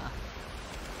 Mwahaha.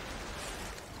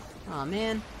 Aw,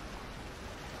 man.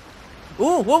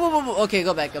 Ooh, whoa, whoa, whoa, whoa. Okay,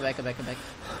 go back. Alright,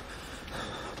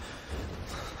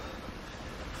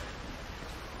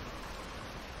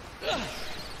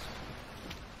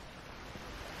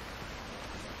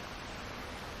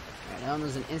 that one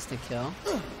was an instant kill.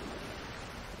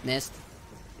 Missed.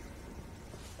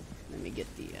 Let me get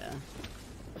the,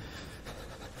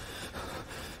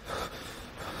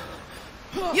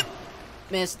 Yep!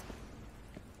 Missed.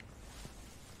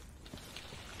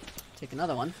 Take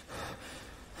another one.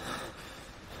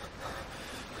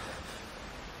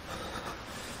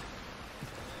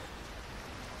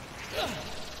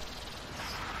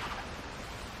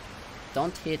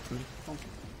 Don't hit me. Don't.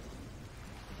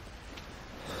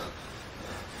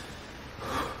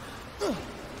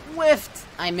 Whiffed!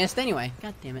 I missed anyway.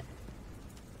 God damn it.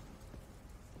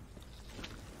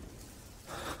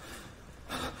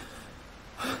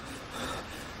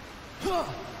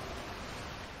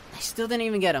 I still didn't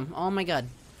even get him. Oh my god.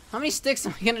 How many sticks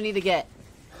am I gonna need to get?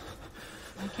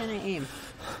 Why can't I aim?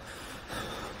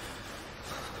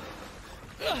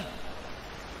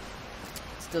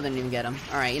 Still didn't even get him.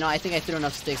 Alright, you know, I think I threw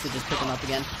enough sticks to just pick him up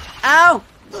again. Ow!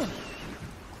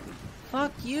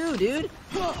 Fuck you, dude.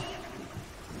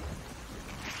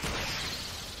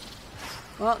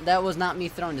 Well, that was not me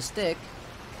throwing the stick.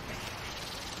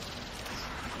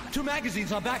 2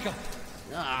 magazines on backup.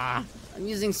 Ah, I'm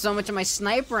using so much of my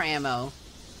sniper ammo.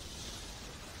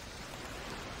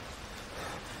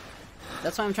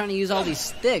 That's why I'm trying to use all these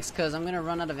sticks, because I'm gonna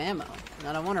run out of ammo. And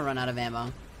I don't want to run out of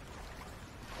ammo.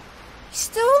 He's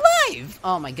still alive!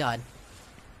 Oh my god.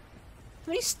 How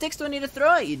many sticks do I need to throw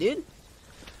at you, dude?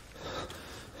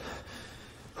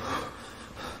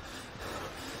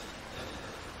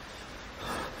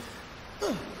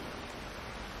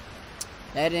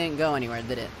 That didn't go anywhere,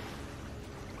 did it?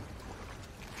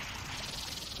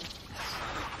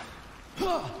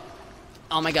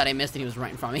 Oh my god, I missed it. He was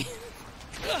right in front of me.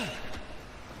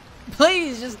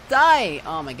 Please, just die!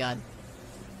 Oh my god.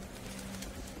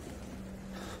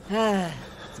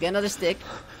 Let's get another stick.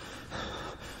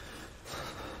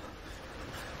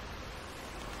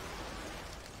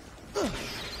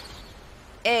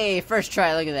 Hey, first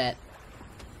try, look at that.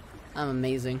 I'm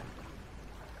amazing.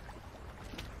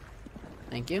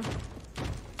 Thank you.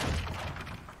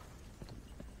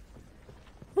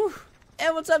 Whew.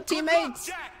 Hey, what's up, teammates?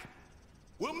 Jack!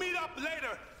 We'll meet up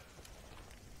later.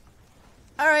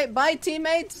 Alright, bye,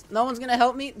 teammates. No one's gonna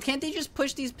help me. Can't they just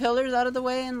push these pillars out of the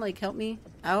way and, like, help me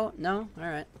out? No?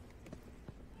 Alright.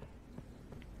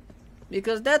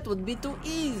 Because that would be too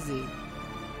easy.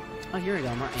 Oh, here we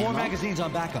go. More 4 ammo. magazines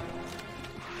on backup.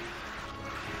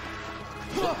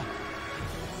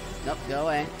 Nope, go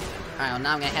away. Alright, well,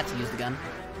 now I'm gonna have to use the gun.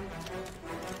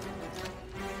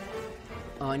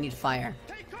 Oh, I need fire.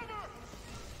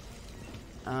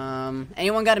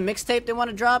 Anyone got a mixtape they want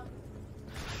to drop?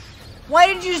 Why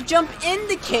did you just jump in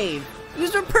the cave? You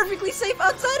were perfectly safe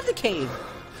outside of the cave.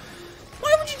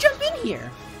 Why would you jump in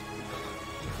here?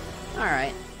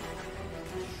 Alright.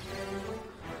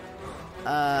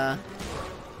 I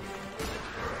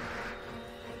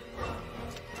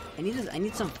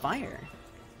need some fire.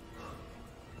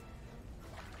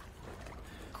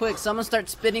 Quick, someone start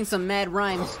spitting some mad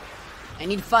rhymes. I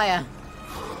need fire.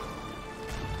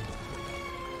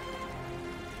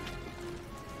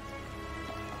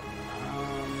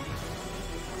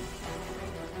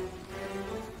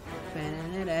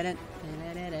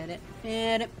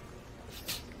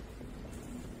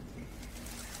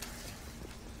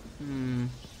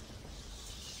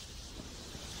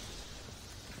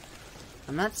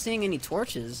 I'm not seeing any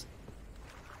torches.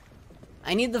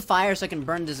 I need the fire so I can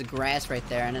burn this grass right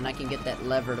there, and then I can get that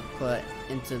lever to put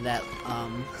into that,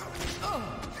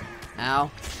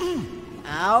 Ow.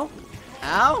 Ow.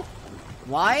 Ow.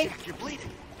 Why? You're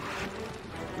bleeding.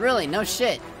 Really? No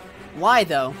shit. Why,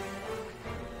 though?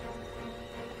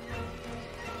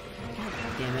 God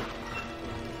damn it.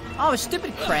 Oh,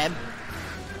 stupid crab.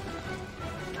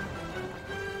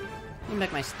 Give me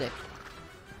back my stick.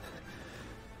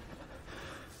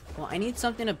 Well, I need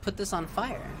something to put this on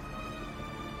fire.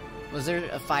 Was there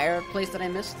a fireplace that I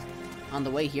missed on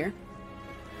the way here?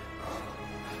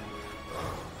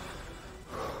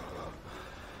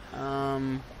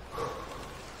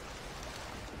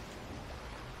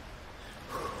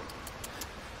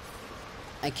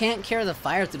 I can't carry the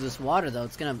fire through this water though,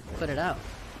 it's gonna put it out.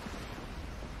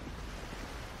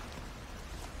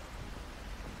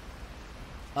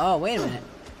 Oh, wait a minute.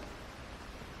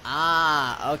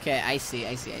 Ah, okay, I see.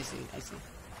 The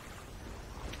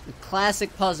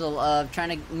classic puzzle of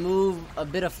trying to move a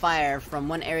bit of fire from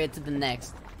one area to the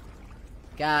next.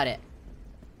 Got it.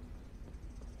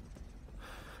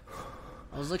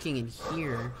 I was looking in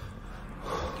here.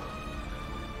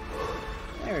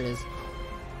 There it is.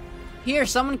 Here,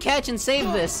 someone catch and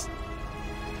save this.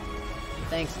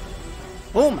 Thanks.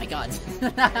 Oh my god.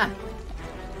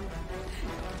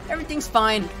 Everything's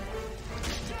fine.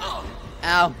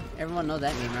 Ow. Everyone knows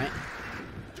that meme, right?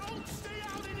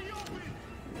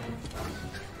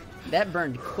 That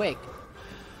burned quick.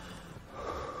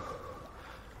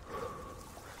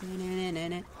 Okay,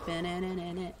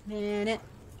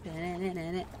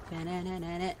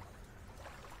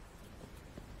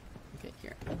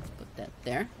 here. Let's put that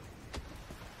there.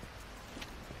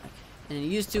 And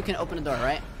then you two can open the door,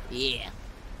 right? Yeah.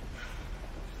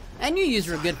 I knew yous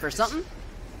were good for something.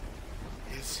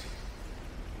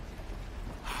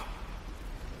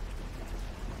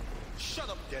 Shut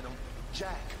up, Denim.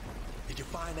 Jack, did you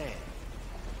find Anne?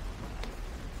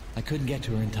 I couldn't get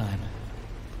to her in time.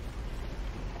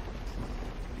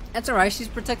 That's alright, she's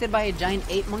protected by a giant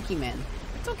ape monkey man.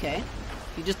 It's okay.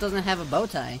 He just doesn't have a bow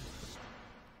tie.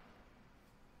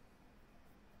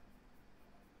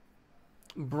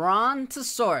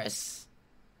 Brontosaurus.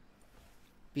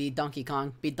 Be Donkey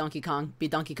Kong, be Donkey Kong, be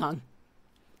Donkey Kong.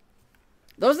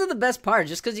 Those are the best parts,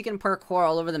 just because you can parkour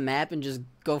all over the map and just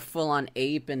go full on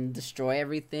ape and destroy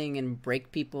everything and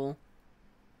break people.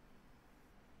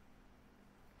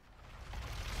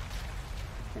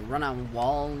 And run on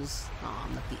walls. Aw,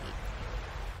 I'm not the ape.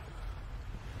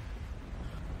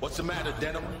 What's the matter,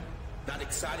 Denim? Not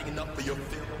exciting enough for your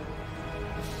film?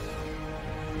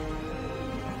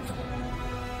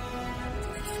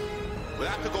 We'll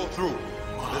have to go through.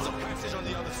 There's a passage on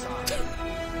the other side.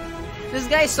 This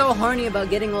guy's so horny about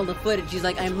getting all the footage, he's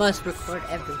like, I must record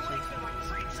everything.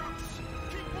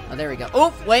 Oh, there we go.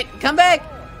 Oh, wait, come back!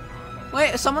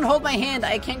 Wait, someone hold my hand.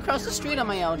 I can't cross the street on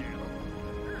my own.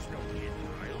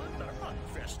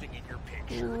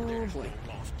 Oh boy.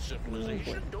 Oh boy,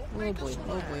 oh boy,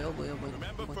 oh boy, oh boy.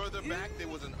 Remember further back there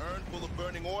was an urn full of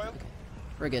burning oil?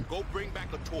 We're good. Go bring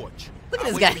back a torch. Look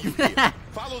at this guy.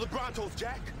 Follow the Brontos,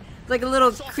 Jack. It's like a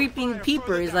little creeping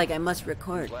peeper. He's like, I must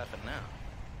record.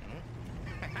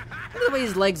 Look at the way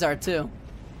his legs are, too.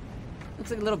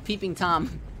 Looks like a little peeping Tom.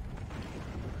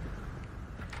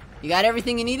 You got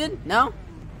everything you needed? No?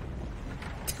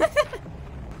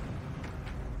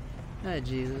 Oh,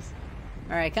 Jesus.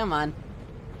 Alright, come on.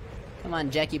 Come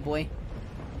on, Jackie boy.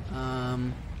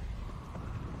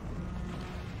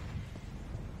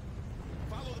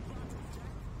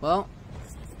 Well.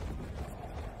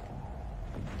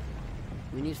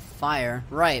 We need fire.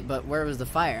 Right, but where was the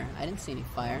fire? I didn't see any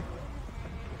fire.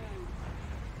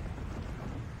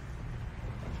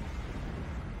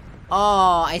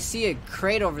 Oh, I see a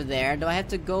crate over there. Do I have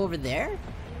to go over there?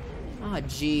 Oh,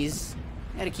 jeez.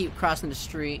 I gotta keep crossing the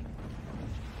street.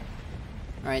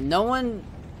 Alright, no one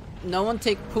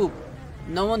take poop.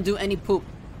 No one do any poop.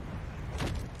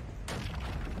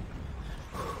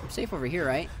 I'm safe over here,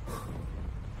 right?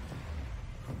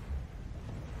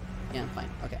 Yeah, I'm fine.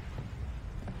 Okay.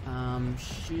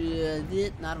 Should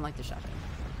it? No, I don't like the shotgun.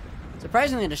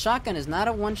 Surprisingly, the shotgun is not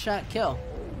a one-shot kill.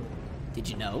 Did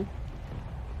you know?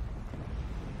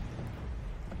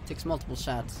 Takes multiple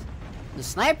shots. The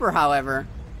sniper, however,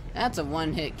 that's a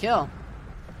one-hit kill.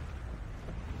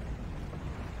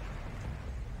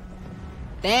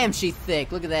 Damn, she's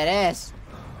thick. Look at that ass.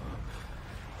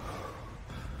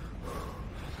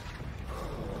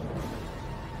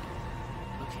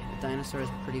 Okay, the dinosaur is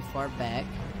pretty far back.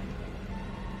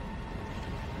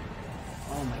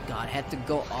 Oh my god, I had to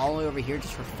go all the way over here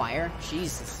just for fire?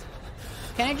 Jesus.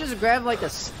 Can I just grab like a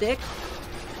stick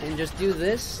and just do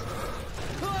this?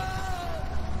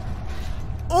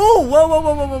 Oh, whoa, whoa,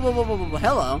 whoa, whoa, whoa, whoa, whoa, whoa, whoa,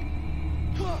 hello.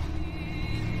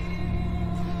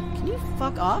 Can you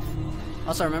fuck off?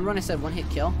 Also, remember when I said one-hit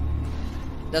kill?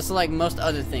 That's like most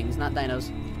other things, not dinos.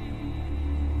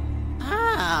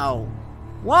 Ow!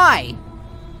 Why?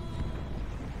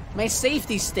 My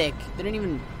safety stick didn't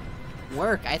even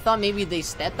work. I thought maybe they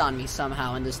stepped on me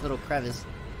somehow in this little crevice.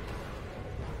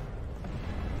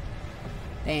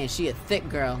 Damn, she a thick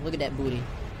girl. Look at that booty.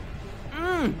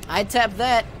 I tapped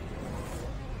that.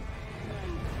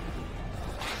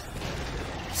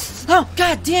 Oh,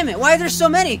 god damn it! Why are there so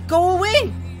many? Go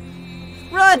away!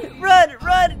 Run! Run!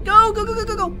 Run! Go! Go! Go! Go!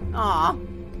 Go! Go! Aw.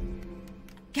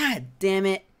 God damn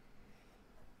it.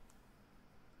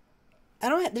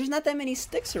 There's not that many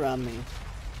sticks around me.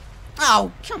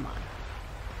 Oh, come on.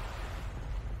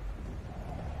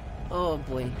 Oh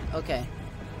boy. Okay.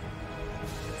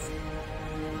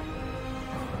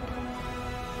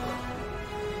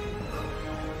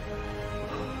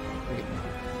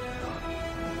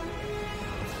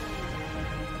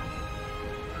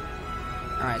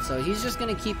 Alright, so he's just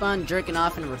gonna keep on jerking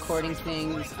off and recording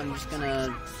things. I'm just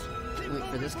gonna wait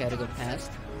for this guy to go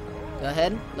past. Go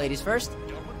ahead, ladies first.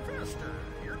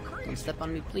 Don't step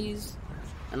on me, please.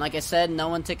 And like I said, no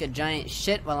one take a giant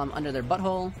shit while I'm under their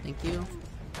butthole. Thank you.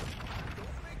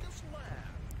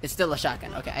 It's still a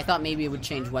shotgun. Okay, I thought maybe it would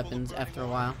change weapons after a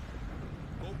while.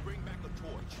 Go bring back a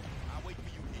torch. I'll wait for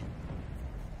you here.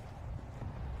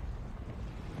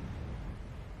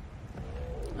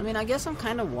 I mean, I guess I'm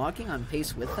kind of walking on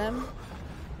pace with them.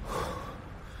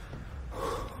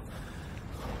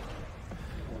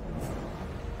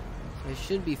 I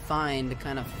should be fine to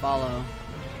kind of follow.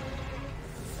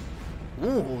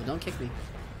 Ooh, don't kick me.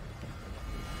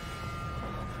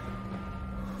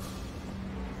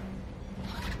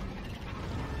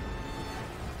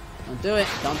 Don't do it.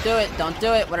 Don't do it. Don't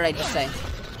do it. What did I just say?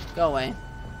 Go away.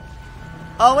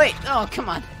 Oh, wait. Oh, come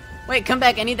on. Wait, come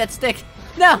back. I need that stick.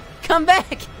 No, come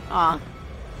back. Aw.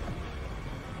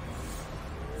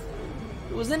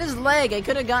 It was in his leg. I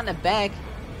could have gotten it back.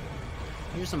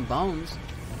 Here's some bones.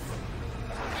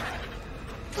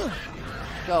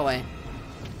 Go away.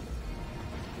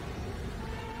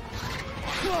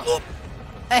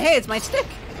 Hey, it's my stick.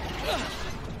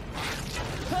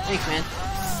 Thanks, man.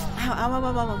 Ow, ow, ow, ow,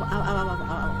 ow, ow, ow, ow, ow,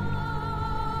 ow.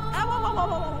 Ow, ow, ow, ow,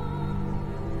 ow,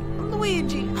 ow.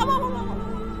 Luigi. Ow, ow, ow, ow.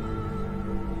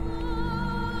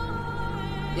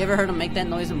 You ever heard him make that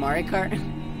noise in Mario Kart?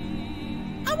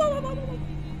 Ow, ow, ow, ow,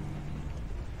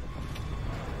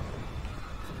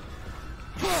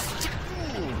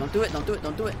 ow. Don't do it, don't do it,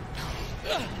 don't do it.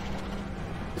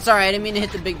 Sorry, I didn't mean to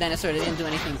hit the big dinosaur. They didn't do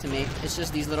anything to me. It's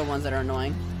just these little ones that are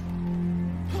annoying.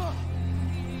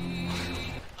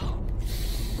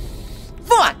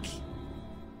 Fuck!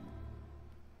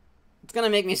 It's gonna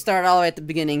make me start all the way at the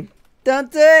beginning.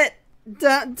 Don't do it!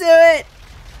 Don't do it!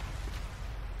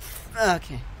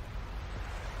 Okay.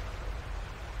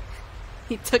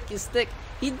 He took his stick.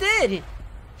 He did!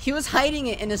 He was hiding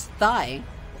it in his thigh.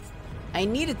 I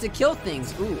needed to kill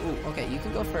things. Ooh, ooh, okay, you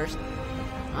can go first.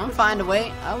 I'm fine to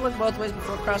wait. I'll look both ways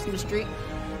before crossing the street.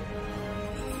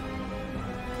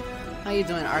 How you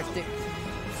doing, Arctic?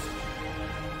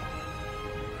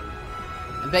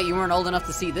 I bet you weren't old enough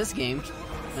to see this game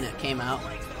when it came out.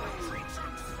 Okay,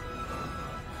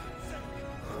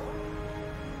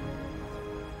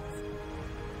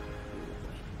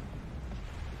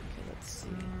 let's see.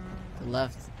 The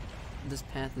left, this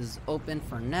path is open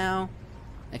for now.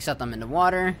 Except I'm in the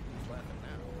water.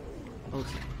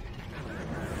 Okay.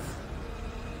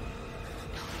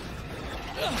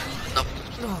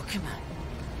 Oh, come on.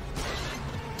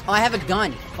 Oh, I have a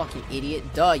gun, you fucking idiot.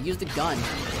 Duh, use the gun.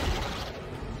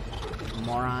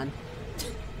 Moron.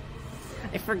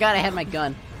 I forgot I had my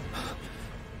gun.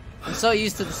 I'm so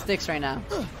used to the sticks right now.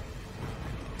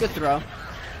 Good throw.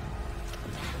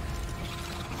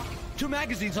 2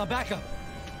 magazines on backup.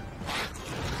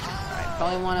 Alright,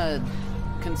 probably want to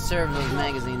conserve those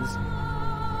magazines.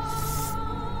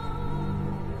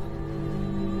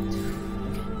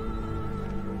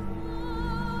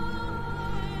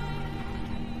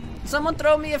 Someone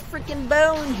throw me a freaking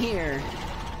bone here.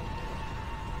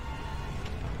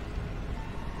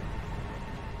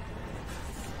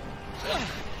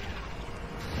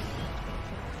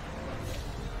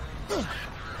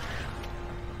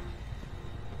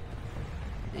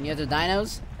 Any other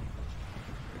dinos?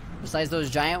 Besides those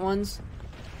giant ones?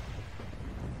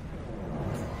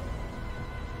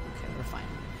 Okay, we're fine.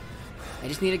 I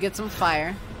just need to get some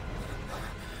fire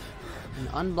and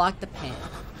unblock the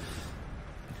path.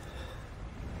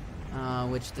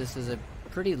 Which this is a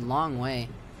pretty long way.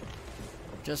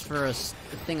 Just for a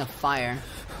thing of fire.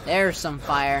 There's some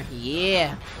fire.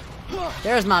 Yeah.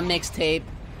 There's my mixtape.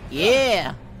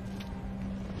 Yeah.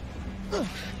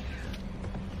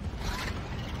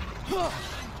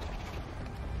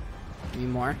 Need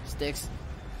more sticks.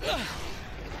 Yeah,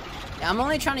 I'm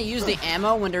only trying to use the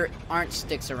ammo when there aren't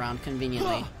sticks around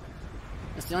conveniently.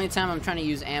 That's the only time I'm trying to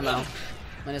use ammo.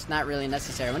 When it's not really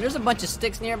necessary. When there's a bunch of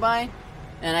sticks nearby,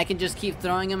 and I can just keep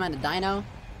throwing them at a dino,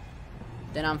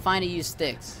 then I'm fine to use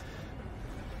sticks.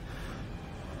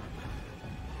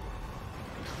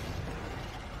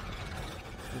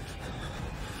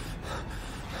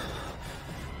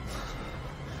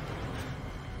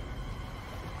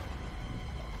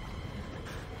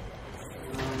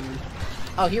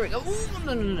 Oh, here we go.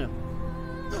 Ooh, no.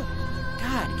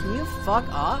 God, can you fuck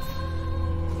off?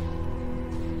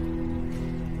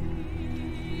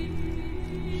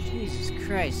 Jesus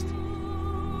Christ.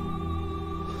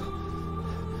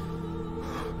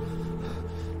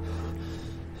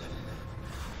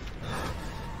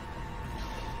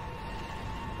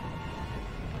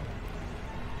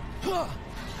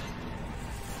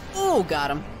 Oh,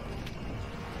 got him.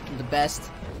 The best.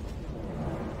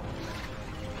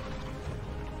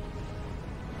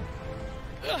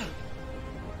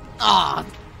 Aw,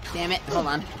 damn it. Hold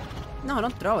on. No,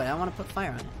 don't throw it. I want to put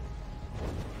fire on it.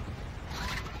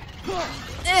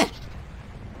 Eh!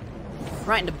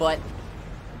 Right in the butt.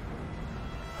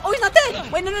 Oh, he's not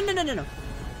dead! Wait, no.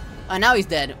 Oh, now he's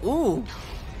dead. Ooh.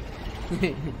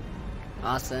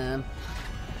 Awesome.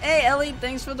 Hey, Ellie,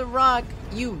 thanks for the rock.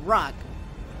 You rock.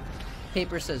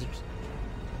 Paper, scissors.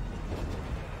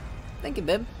 Thank you,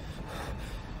 babe.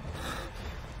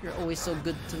 You're always so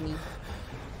good to me.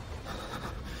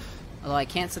 Although I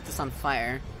can't set this on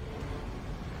fire.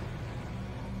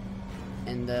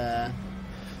 And,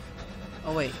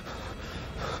 oh, wait.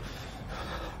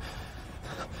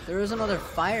 There was another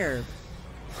fire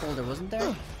holder, wasn't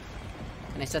there?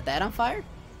 Can I set that on fire?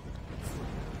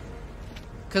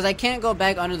 Because I can't go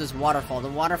back under this waterfall. The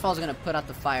waterfall is going to put out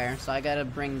the fire, so I gotta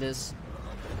bring this...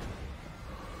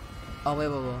 Oh, wait,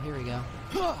 here we go.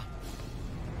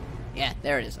 Yeah,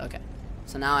 there it is, okay.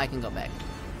 So now I can go back.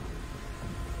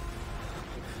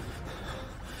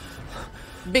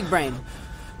 Big brain.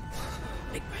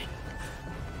 Big brain.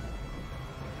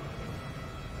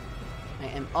 I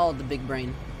am all the big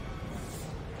brain.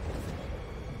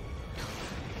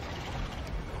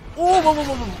 Oh,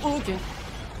 whoa, okay.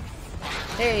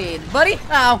 Hey, buddy!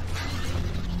 Ow!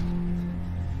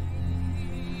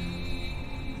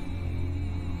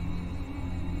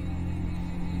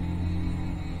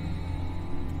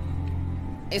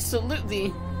 I salute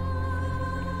thee!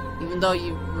 Even though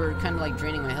you were kind of like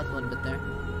draining my health a little bit there.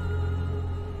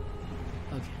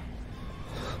 Okay.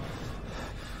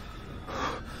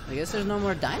 I guess there's no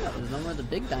more dinos. No more of the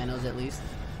big dinos, at least.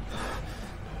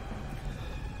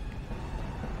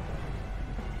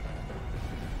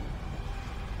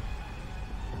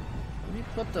 Let me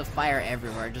put the fire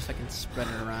everywhere just so I can spread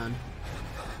it around.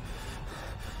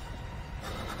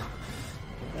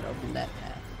 Gotta open that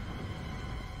path.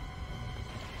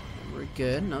 We're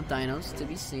good. No dinos to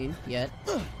be seen yet.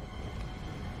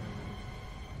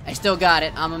 I still got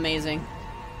it. I'm amazing.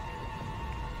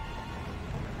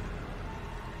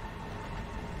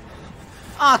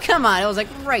 Aw, oh, come on. It was like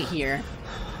right here.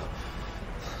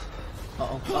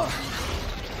 Uh-oh.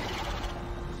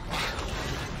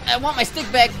 I want my stick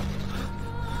back.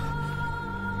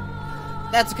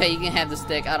 That's okay. You can have the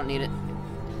stick. I don't need it.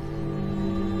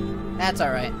 That's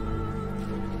alright.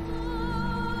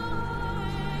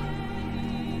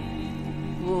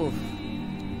 Oof.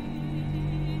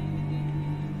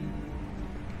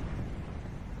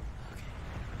 Okay.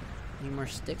 Any more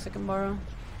sticks I can borrow?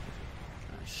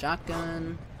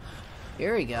 Shotgun.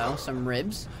 Here we go. Some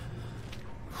ribs.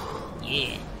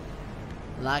 Yeah.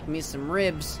 Like me some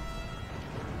ribs.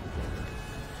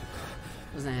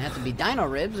 Doesn't have to be dino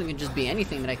ribs. It can just be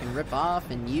anything that I can rip off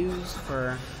and use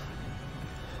for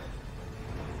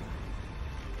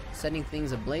setting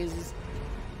things ablaze.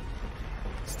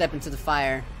 Step into the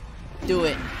fire. Do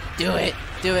it. Do it.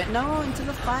 Do it. No, into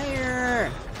the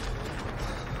fire.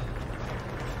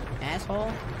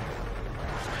 Asshole.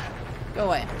 Go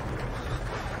away.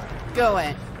 Go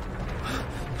away.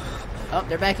 Oh,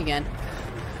 they're back again.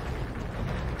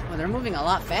 Oh, they're moving a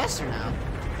lot faster now.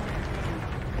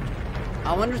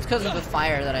 I wonder if it's because of the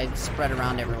fire that I spread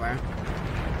around everywhere.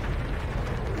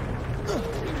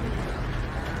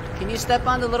 Can you step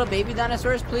on the little baby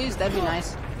dinosaurs, please? That'd be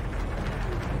nice.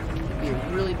 That'd be a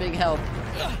really big help.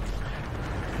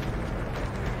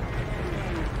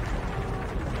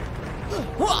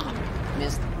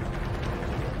 Missed.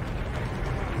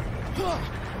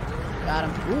 Got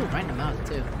him. Ooh, right in the mouth,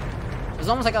 too. It was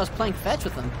almost like I was playing fetch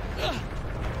with him.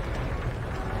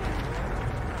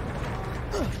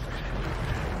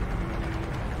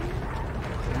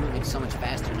 They're moving so much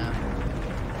faster now.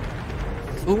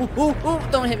 Ooh, ooh, ooh,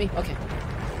 don't hit me. Okay.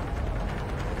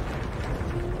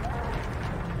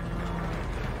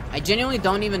 I genuinely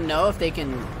don't even know if they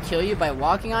can kill you by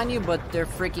walking on you, but they're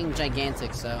freaking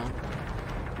gigantic, so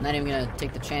I'm not even gonna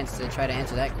take the chance to try to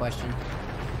answer that question.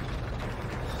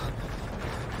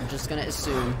 I'm just gonna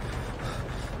assume.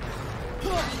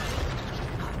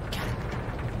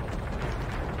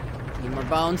 Need more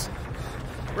bones.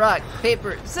 Rock,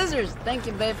 paper, scissors! Thank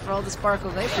you, babe, for all the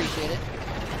sparkles. I appreciate it.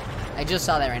 I just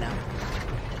saw that right now.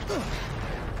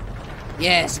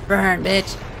 Yes, burn,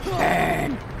 bitch.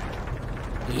 Burn.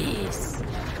 Yes.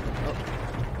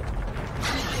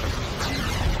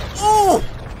 Oh!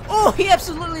 Oh, he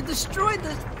absolutely destroyed the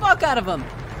fuck out of him.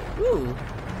 Ooh.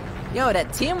 Yo,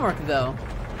 that teamwork, though.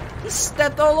 He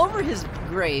stepped all over his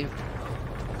grave.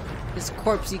 His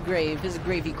corpsey grave. His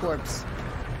gravy corpse.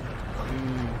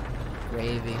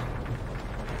 Gravy.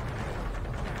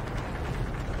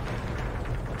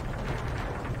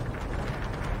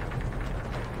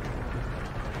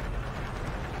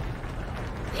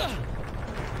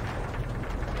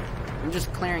 I'm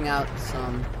just clearing out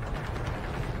some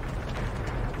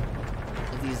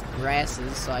of these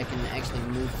grasses so I can actually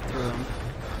move through them.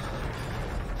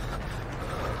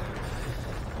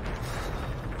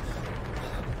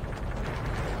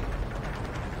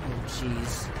 Oh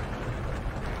jeez.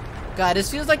 God,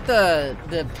 this feels like the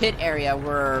pit area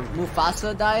where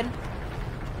Mufasa died.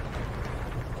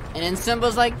 And then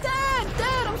Simba's like, Dad,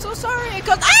 Dad, I'm so sorry. It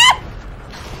goes, ah!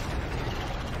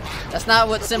 That's not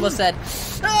what Simba said.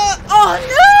 Oh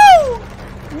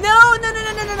no! No, no, no,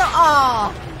 no, no, no, no.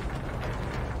 Aw.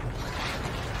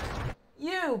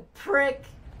 You prick.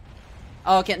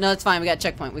 Oh, okay, no, it's fine. We got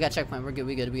checkpoint. We got checkpoint. We're good,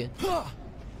 we good, we good.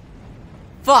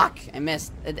 Fuck! I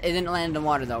missed. It didn't land in the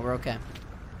water, though. We're okay.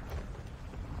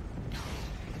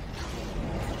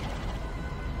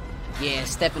 Yeah,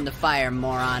 step in the fire,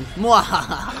 moron.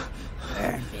 Mwahaha!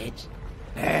 Burn, bitch.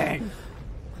 Burn.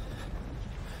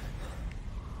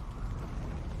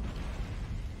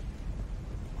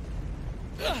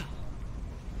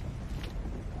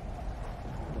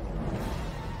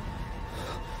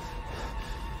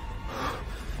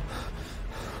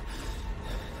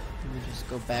 Let me just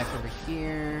go back over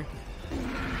here.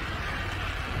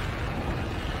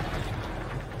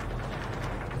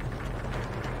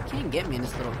 Can't get me in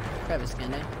this little crevice,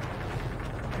 can they?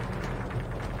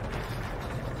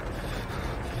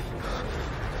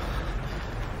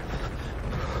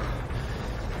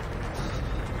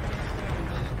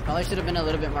 Probably should have been a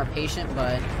little bit more patient,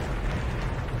 but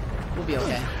we'll be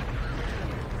okay.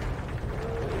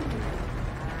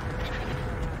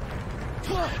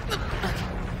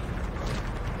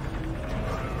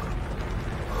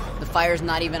 The fire's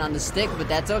not even on the stick, but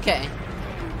that's okay.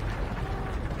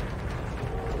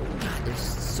 God, they're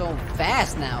so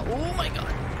fast now. Oh my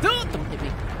god. Don't hit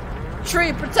me.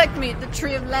 Tree, protect me. The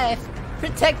tree of life.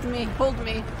 Protect me. Hold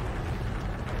me.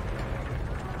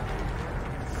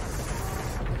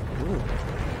 Ooh.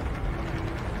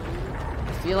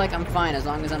 I feel like I'm fine as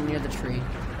long as I'm near the tree.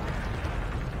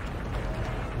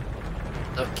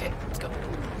 Okay, let's go.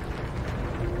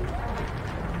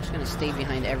 I'm just gonna stay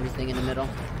behind everything in the middle.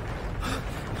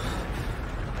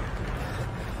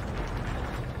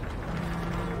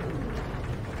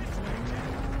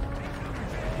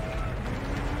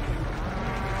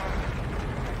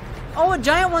 Oh, a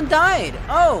giant one died!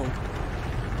 Oh!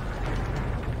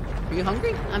 Are you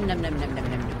hungry? Nom nom nom nom nom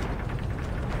nom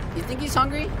nom. You think he's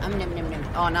hungry? Nom nom nom nom.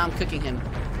 Oh, now I'm cooking him.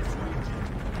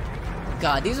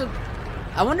 God, these are...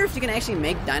 I wonder if you can actually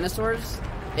make dinosaurs,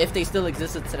 if they still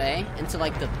existed today, into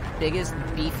like the biggest,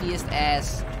 beefiest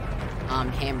ass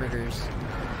hamburgers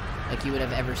like you would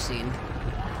have ever seen.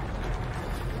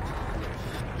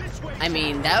 I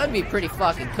mean, that would be pretty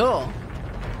fucking cool.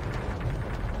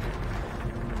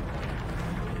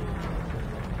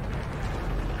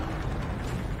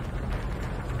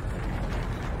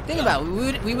 Think about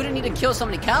it, we wouldn't need to kill so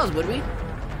many cows, would we?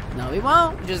 No, we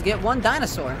won't. Just get one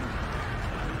dinosaur.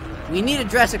 We need a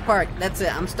Jurassic Park. That's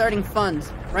it. I'm starting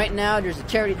funds. Right now, there's a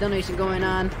charity donation going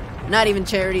on. Not even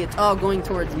charity. It's all going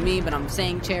towards me, but I'm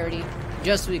saying charity.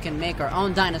 Just so we can make our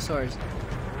own dinosaurs.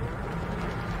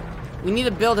 We need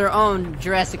to build our own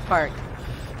Jurassic Park.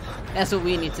 That's what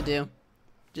we need to do.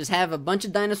 Just have a bunch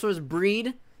of dinosaurs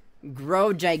breed,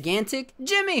 grow gigantic.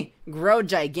 Jimmy! Grow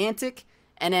gigantic,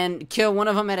 and then kill one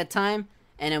of them at a time,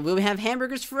 and then we'll have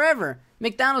hamburgers forever.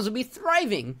 McDonald's will be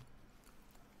thriving.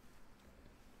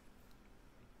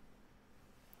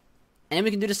 And then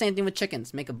we can do the same thing with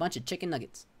chickens. Make a bunch of chicken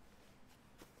nuggets.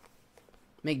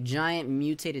 Make giant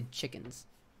mutated chickens.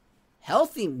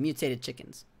 Healthy mutated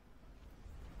chickens.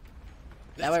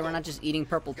 That way we're not just eating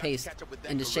purple paste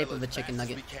in the shape of a chicken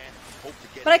nugget.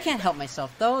 But I can't help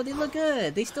myself though. They look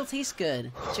good. They still taste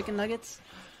good. Chicken nuggets.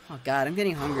 Oh god, I'm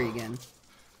getting hungry again.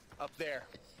 Up there.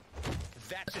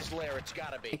 That's his lair. It's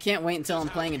gotta be. I can't wait until I'm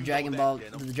playing the Dragon Ball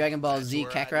Z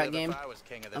Kakarot game.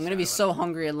 I'm gonna be so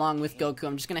hungry along with Goku.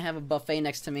 I'm just gonna have a buffet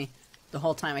next to me the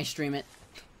whole time I stream it.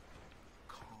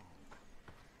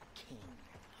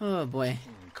 Oh boy.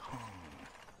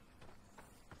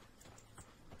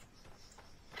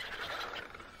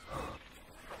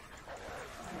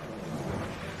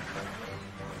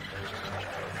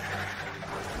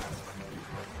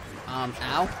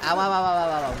 Ow. Ow, ow, ow, ow,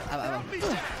 ow, ow, ow, ow.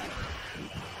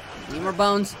 Need more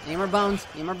bones. Need more bones.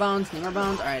 Need more bones. Need more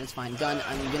bones. Alright, it's fine. Gun.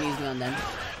 I'm gonna use the gun then.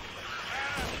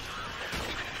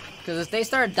 Because if they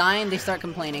start dying, they start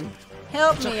complaining.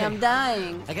 Help me, okay. I'm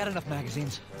dying. I got enough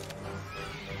magazines.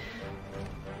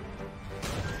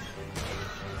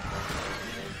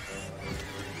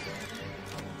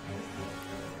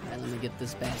 Alright, let me get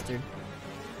this bastard.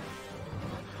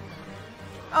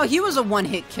 Oh, he was a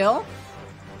one-hit kill.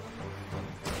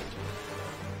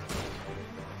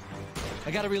 I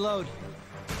gotta reload.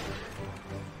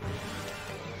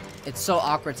 It's so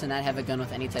awkward to not have a gun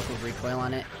with any type of recoil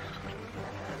on it.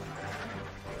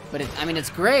 But I mean, it's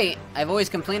great. I've always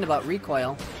complained about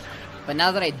recoil. But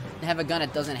now that I have a gun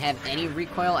that doesn't have any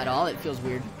recoil at all, it feels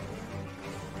weird.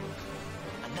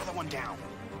 Another one down.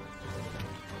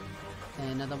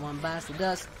 Another one bites the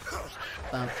dust.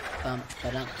 Bump, bump,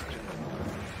 ba-dum.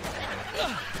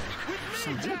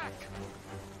 Somebody.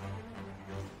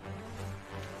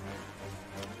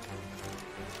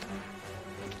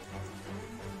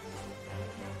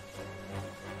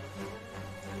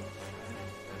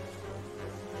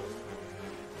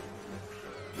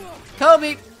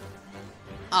 Kobe!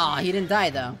 Aw, he didn't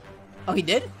die though. Oh, he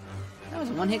did? That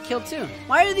was a one-hit kill too.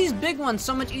 Why are these big ones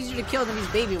so much easier to kill than these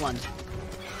baby ones?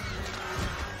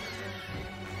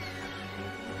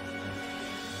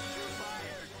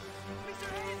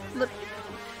 Look.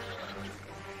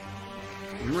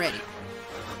 I'm ready.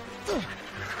 Ooh,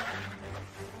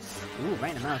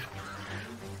 right in the mouth.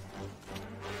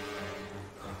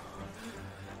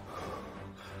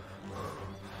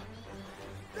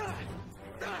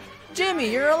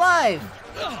 Jimmy, you're alive!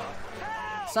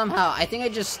 Somehow, I think I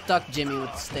just stuck Jimmy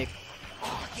with the stick.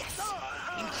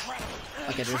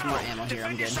 Okay, there's more ammo here,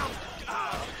 I'm good.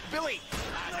 Billy!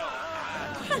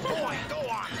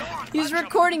 He's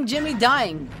recording Jimmy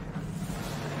dying.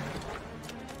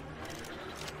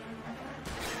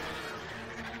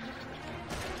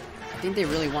 I think they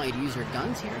really want you to use your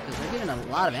guns here, because they're giving a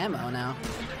lot of ammo now.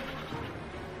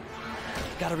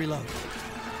 Gotta reload.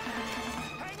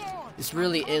 This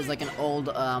really is like an old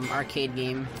arcade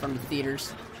game from the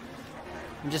theaters.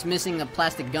 I'm just missing a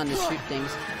plastic gun to shoot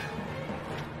things.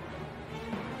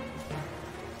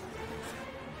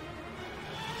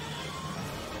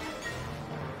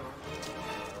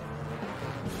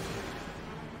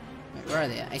 Wait, where are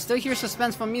they at? I still hear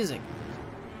suspenseful music.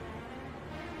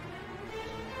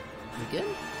 We good?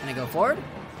 Can I go forward?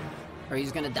 Or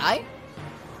he's gonna die?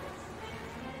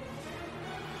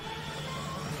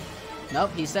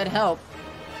 Nope, he said help.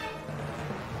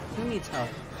 Who needs help?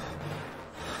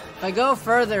 If I go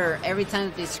further every time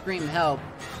that they scream help,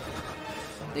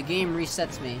 the game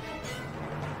resets me.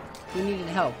 Who needed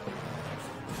help?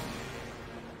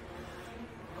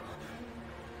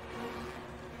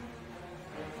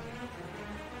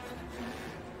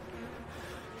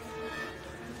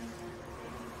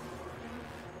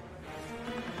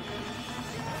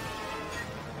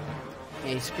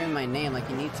 Yeah, you scream my name like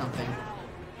you need something.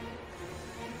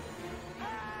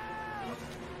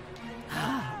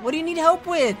 What do you need help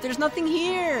with? There's nothing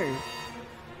here.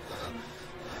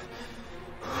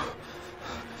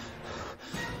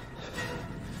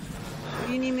 What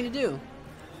do you need me to do?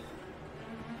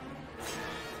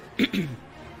 I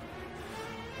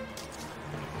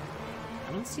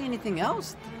don't see anything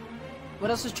else. What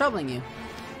else is troubling you?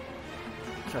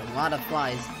 There's a lot of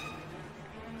flies.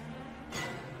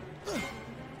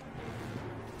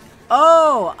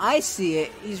 Oh, I see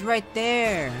it. He's right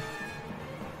there.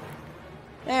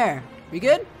 There. We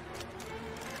good?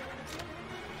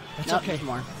 That's nope, okay. There's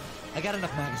more. I got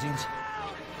enough magazines.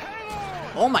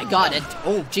 Oh my god.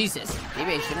 Oh, Jesus.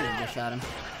 Maybe I shouldn't have just shot him.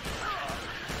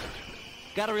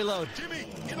 Gotta reload. Jimmy,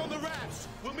 get on the rafts.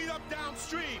 We'll meet up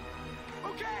downstream.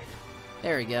 Okay.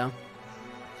 There we go.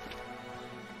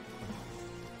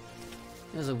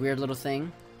 It was a weird little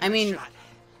thing. I mean,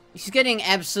 he's getting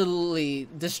absolutely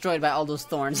destroyed by all those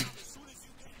thorns.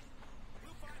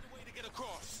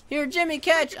 Here, Jimmy,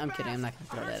 catch! I'm kidding, I'm not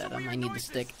gonna throw that at him. I need the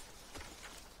stick.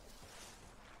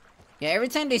 Yeah, every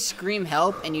time they scream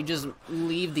help and you just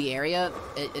leave the area,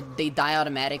 they die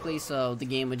automatically, so the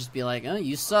game would just be like, oh,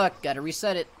 you suck, gotta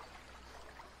reset it.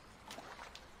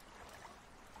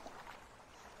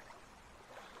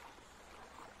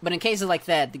 But in cases like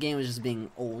that, the game was just being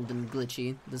old and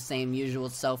glitchy. The same usual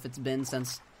self it's been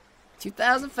since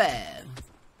 2005.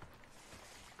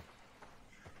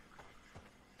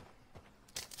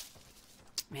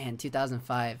 Man,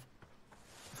 2005.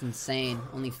 It's insane.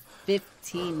 Only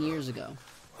 15 years ago.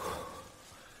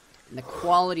 And the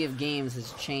quality of games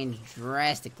has changed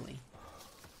drastically.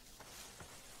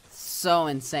 So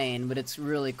insane, but it's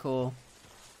really cool.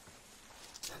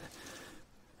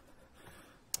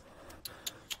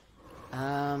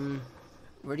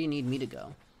 Where do you need me to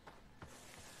go?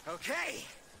 Okay.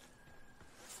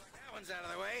 Looks like that one's out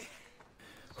of the way.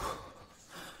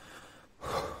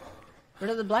 Where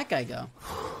did the black guy go?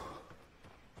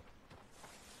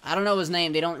 I don't know his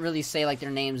name. They don't really say like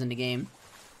their names in the game.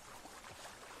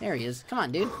 There he is. Come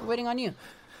on, dude. We're waiting on you.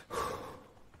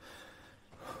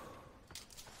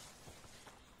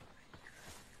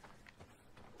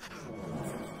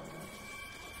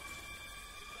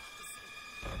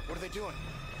 What are they doing?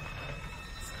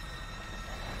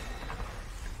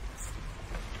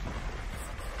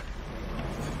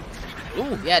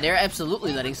 Ooh, yeah, they're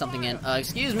absolutely letting something in.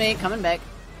 Excuse me, coming back.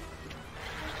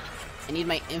 I need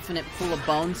my infinite pool of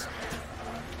bones.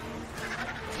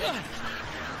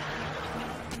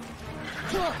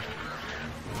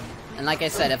 And like I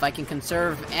said, if I can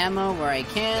conserve ammo where I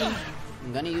can,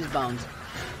 I'm gonna use bones.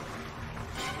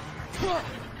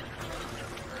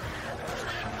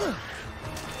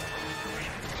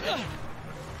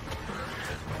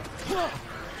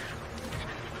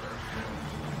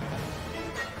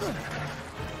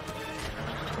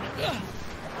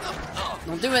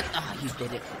 Don't do it! Ah, oh, you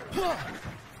did it.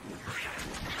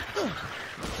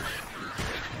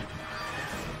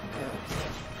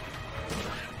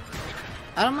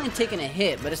 I don't mind taking a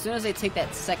hit, but as soon as I take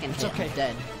that second hit, I'm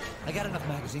dead. I got enough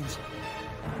magazines.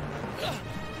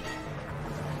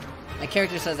 My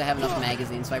character says I have enough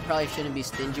magazines, so I probably shouldn't be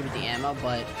stingy with the ammo,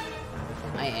 but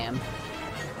I am.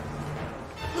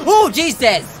 Oh, jeez,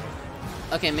 Des!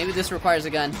 Okay, maybe this requires a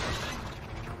gun.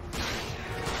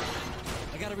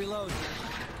 I gotta reload.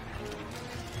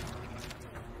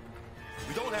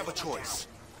 We don't have a choice.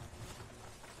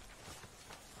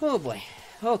 Oh boy.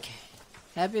 Okay.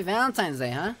 Happy Valentine's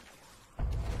Day, huh?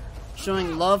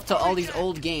 Showing love to all these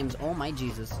old games. Oh my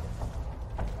Jesus.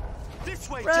 This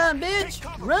way, Run, Jack. bitch! Take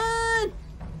cover. Run!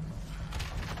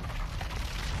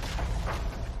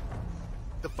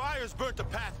 The fire's burnt the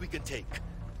path we can take.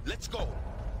 Let's go.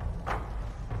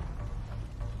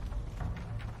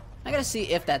 I gotta see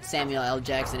if that's Samuel L.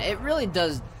 Jackson. It really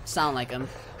does sound like him.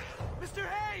 Mr.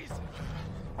 Hayes!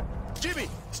 Jimmy,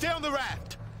 stay on the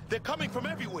raft. They're coming from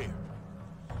everywhere.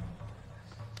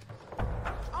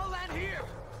 I'll land here.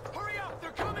 Hurry up,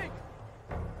 they're coming.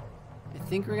 I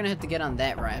think we're gonna have to get on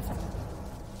that raft.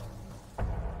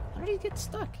 How did he get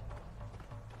stuck?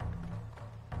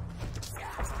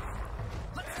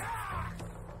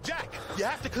 Jack, you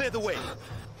have to clear the way.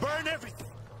 Burn everything.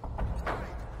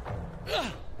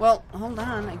 Well, hold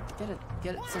on. I gotta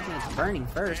get something that's burning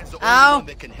first. Man's the only Ow! one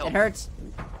that can help. It hurts.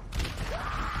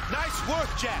 Nice work,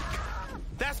 Jack.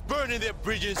 That's burning their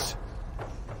bridges.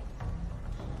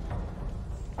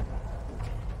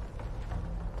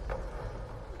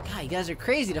 God, you guys are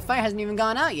crazy. The fire hasn't even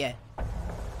gone out yet.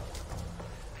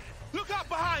 Look out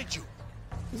behind you.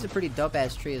 This is a pretty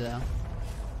dope-ass tree, though.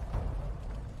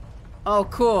 Oh,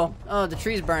 cool. Oh, the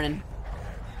tree's burning.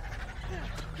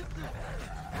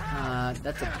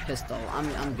 That's a pistol.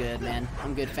 I'm good, man.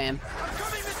 I'm good, fam.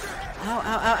 Ow,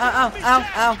 ow, ow, ow, ow,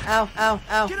 ow, ow, ow,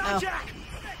 ow, Get ow. on, Jack.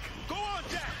 Go on,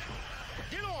 Jack.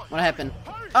 Get on. What happened?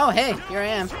 Oh, hey, here I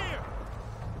am.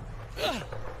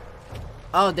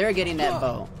 Oh, they're getting that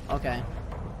bow. Okay.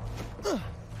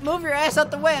 Move your ass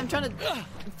out the way. I'm trying to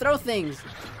throw things.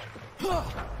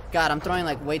 God, I'm throwing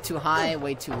like way too high,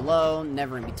 way too low,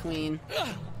 never in between.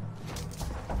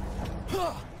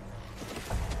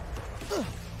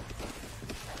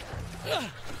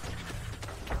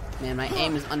 Man, my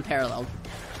aim is unparalleled.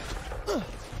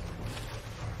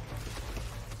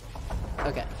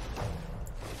 Okay.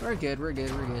 We're good, we're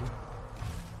good, we're good.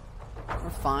 We're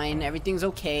fine, everything's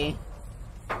okay.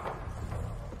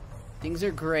 Things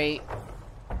are great.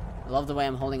 I love the way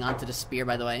I'm holding onto the spear,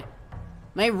 by the way.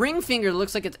 My ring finger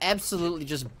looks like it's absolutely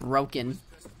just broken.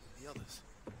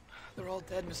 They're all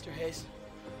dead, Mr. Hayes.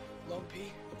 Lone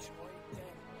P.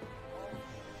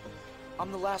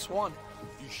 I'm the last one.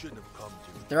 You shouldn't have come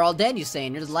to me. They're all dead, you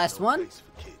saying? You're the last one? Place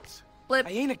for kids. Blip.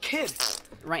 I ain't a kid.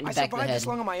 Right in the I back of the survived head. this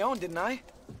long on my own, didn't I?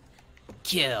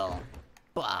 Kill.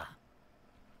 Blah.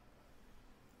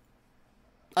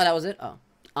 Oh, that was it? Oh.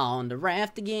 On the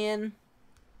raft again.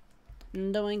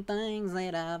 Doing things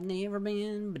that I've never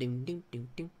been.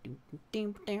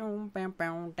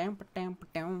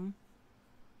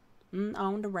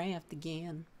 On the raft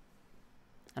again.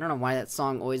 I don't know why that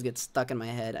song always gets stuck in my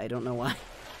head. I don't know why.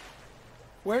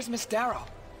 Where's Miss Darrow?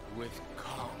 With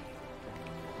Kong.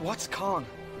 What's Kong?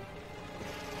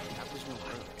 That was no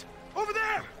hurt. Over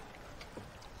there!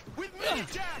 With me,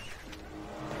 Jack!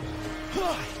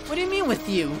 What do you mean with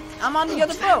you? I'm on the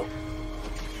other boat.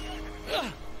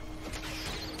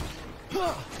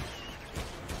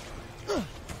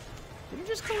 Did you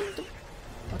just go into...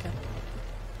 Okay.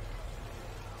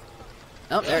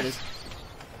 Oh, there it is.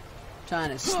 Trying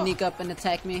to sneak up and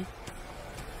attack me.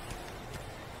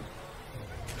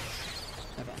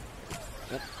 Okay.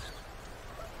 Good.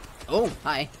 Oh,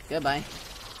 hi. Goodbye.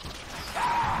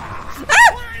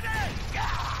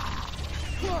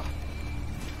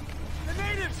 The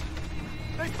natives!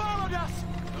 They followed us!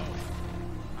 No.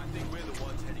 I think we're the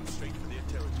ones heading straight for their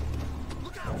territory.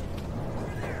 Look out!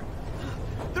 Over there!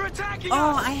 They're attacking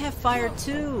Oh, us! I have fire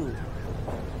too.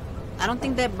 I don't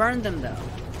think that burned them though.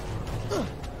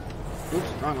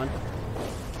 Oops, wrong one.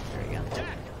 There we go.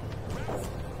 Jack!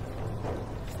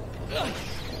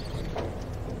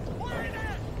 We're in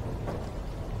it!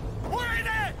 We're in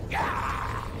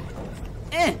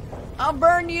it! I'll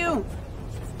burn you.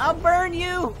 I'll burn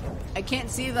you. I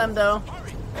can't see them though.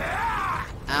 Hurry!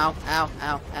 Ow, ow,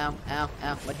 ow, ow, ow,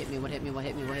 ow. What hit me? What hit me? What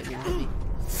hit me? What hit me? What hit me?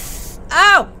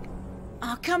 Ow!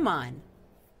 Oh, come on.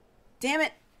 Damn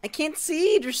it. I can't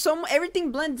see. There's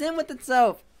everything blends in with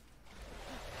itself.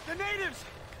 The natives!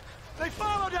 They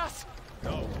followed us!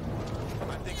 No.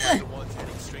 I think we're the ones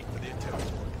heading straight for their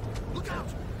territory. Look out!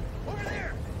 Over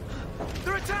there!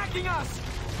 They're attacking us!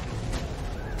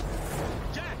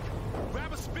 Jack!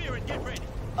 Grab a spear and get ready.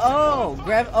 Oh,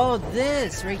 grab. Oh,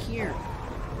 this right here.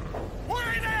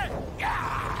 We're in it!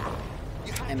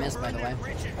 I missed, by the way.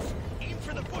 Bridges. Aim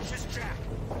for the bushes, Jack.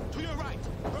 To your right.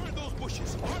 Burn those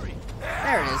bushes. Hurry!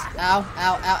 There it is. Ow, ow,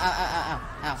 ow, ow, ow, ow,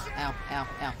 ow, ow, ow,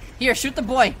 ow. Here, shoot the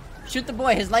boy. Shoot the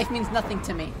boy. His life means nothing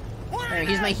to me. There,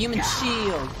 he's my human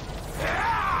shield.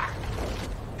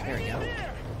 There we go.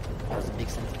 That was a big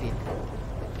centipede.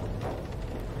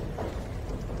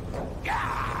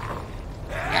 Yeah.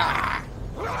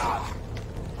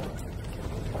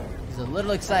 He's a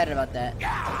little excited about that.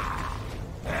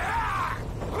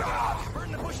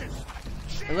 Burn the bushes.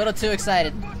 A little too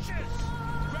excited. Bushes.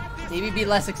 Grab this. Maybe be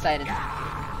less excited. Did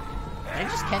I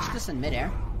just catch this in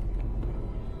midair?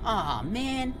 Aw,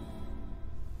 man.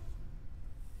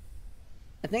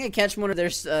 I think I catch one of their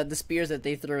the spears that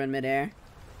they threw in midair.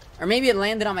 Or maybe it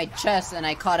landed on my chest and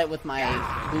I caught it with my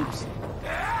boobs.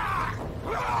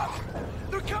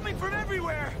 They're coming from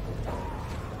everywhere!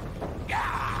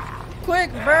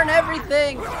 Quick, burn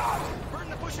everything! Burn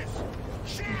the bushes.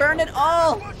 Burn it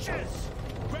all! Bushes.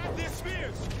 Grab their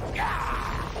spears.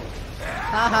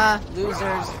 Haha,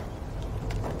 losers.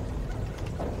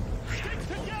 Stick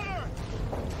together.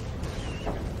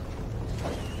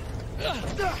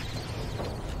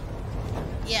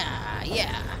 Yeah,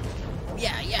 yeah.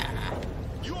 Yeah, yeah.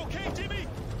 You okay, Jimmy?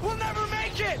 We'll never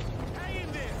make it! Hang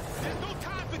in there. There's no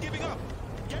time for giving up.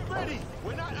 Get ready.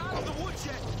 We're not out of the woods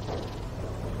yet.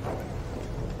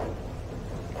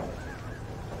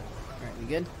 Alright, we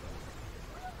good?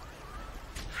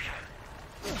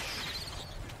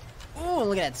 Ooh,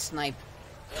 look at that snipe.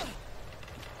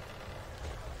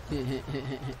 Is it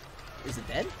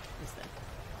dead? It's dead.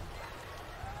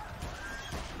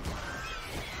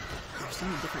 There's so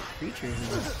many different creatures in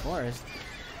this forest.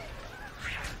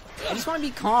 I just want to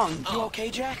be calm. You okay,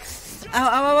 Jack? Ow,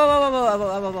 ow, ow, ow, ow, ow, ow, ow,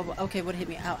 ow, ow, ow. Okay, what hit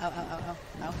me? Ow, ow, ow, ow, ow,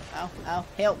 ow, ow, ow.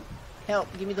 Help. Help.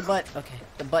 Give me the butt. Okay,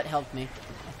 the butt helped me.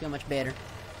 I feel much better.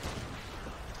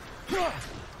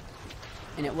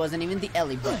 And it wasn't even the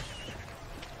Ellie butt.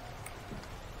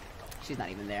 She's not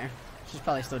even there. She's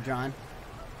probably still drawn.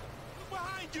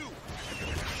 Behind you.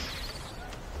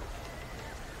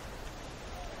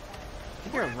 I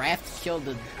think our raft killed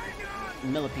the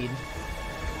millipede.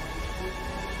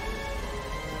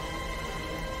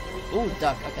 Ooh,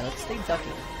 duck. Okay, let's stay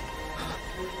ducking.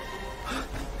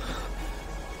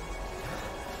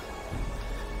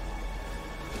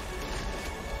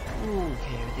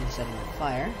 Okay, everything's setting on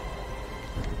fire.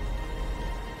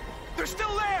 They're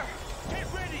still there!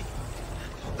 Get ready.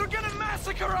 They're gonna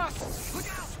massacre us! Look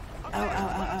out. Ow, ow, ow,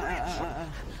 ow, ow, ow, ow.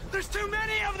 There's too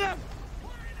many of them!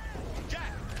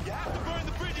 Jack, you have to burn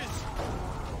the bridges.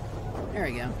 There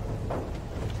we go.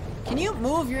 Can you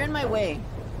move? You're in my way,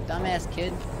 dumbass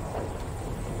kid.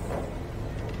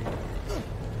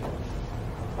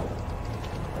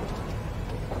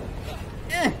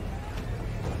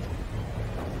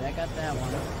 I got that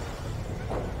one.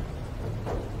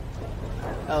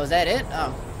 Oh, is that it?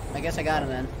 Oh, I guess I got him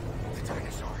then. The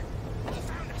dinosaur. He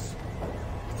found us.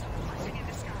 It's a blessing in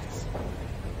disguise.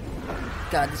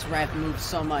 God, this raft moves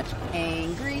so much.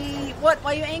 Angry? What?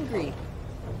 Why are you angry?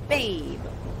 Babe,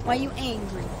 why are you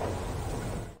angry?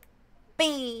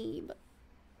 Babe.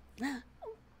 Babe,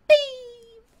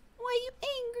 why are you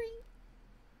angry?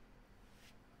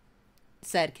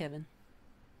 Sad Kevin.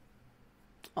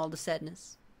 All the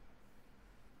sadness.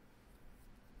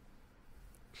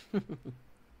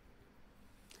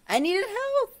 I needed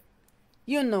help.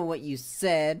 You know what you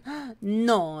said.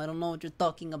 No, I don't know what you're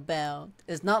talking about.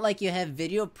 It's not like you have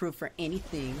video proof for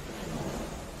anything.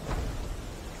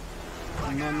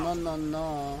 No, no, no,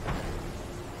 no.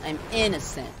 I'm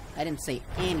innocent. I didn't say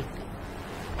anything.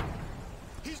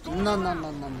 No, no, no,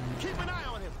 no, no. Keep an eye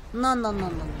on him. No, no, no,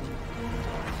 no, no.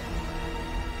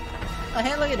 Oh,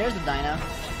 hey, look at there's the dino.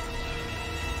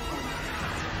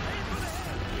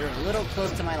 You're a little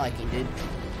close to my liking, dude.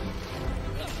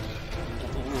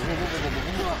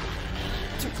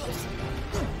 Too close.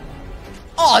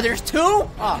 Oh, there's two?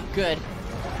 Oh, good.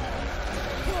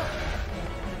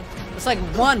 It's like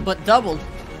one, but doubled.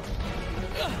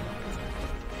 Oh,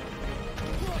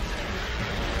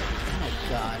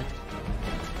 God.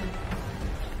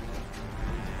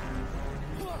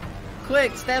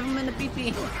 Quick, stab him in the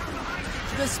pee-pee.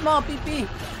 The small pee-pee.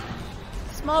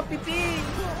 Small pee-pee.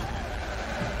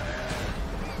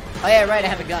 Oh yeah, right, I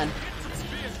have a gun.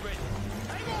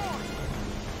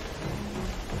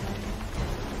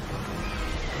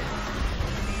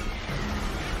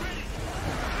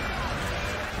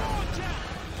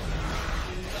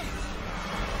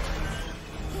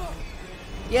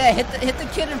 Yeah, hit the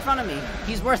kid in front of me.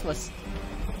 He's worthless.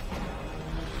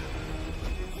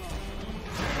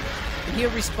 He'll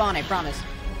respawn, I promise.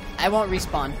 I won't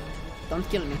respawn. Don't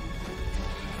kill me.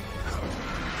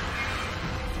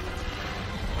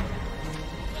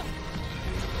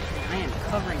 I am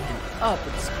covering him up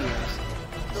with spears.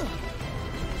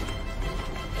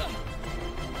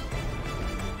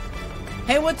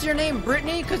 Hey, what's your name,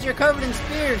 Brittany? Because you're covered in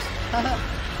spears.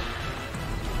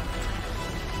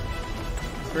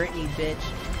 Brittany, bitch.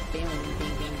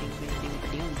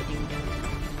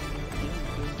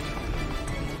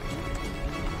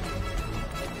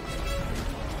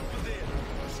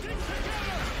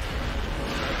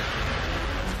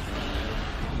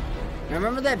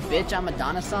 Remember that bitch on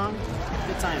Madonna song?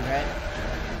 Good times, right?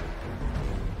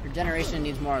 Your generation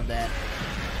needs more of that.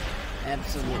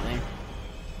 Absolutely.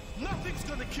 Nothing's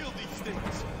gonna kill these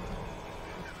things.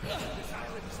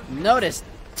 Noticed.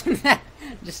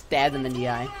 Just stabbed him in the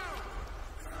eye.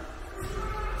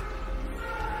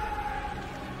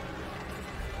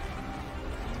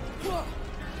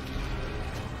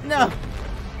 No!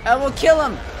 I will kill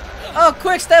him! Oh,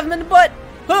 quick, stab him in the butt!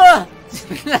 Ah!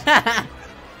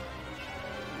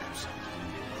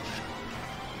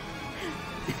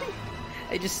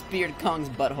 I just speared Kong's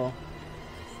butthole.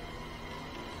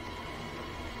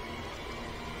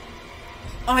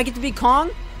 Oh, I get to be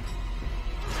Kong?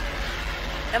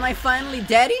 Am I finally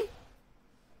daddy?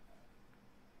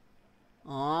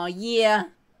 Aw, yeah.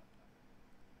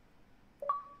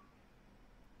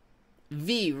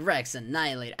 V Rex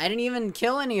Annihilate. I didn't even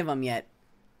kill any of them yet.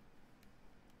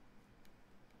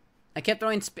 I kept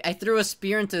throwing. I threw a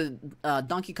spear into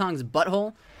Donkey Kong's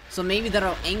butthole, so maybe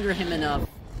that'll anger him enough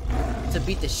to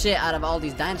beat the shit out of all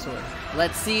these dinosaurs.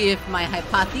 Let's see if my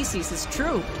hypothesis is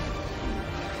true.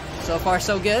 So far,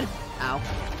 so good. Ow.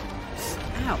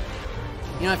 Ow.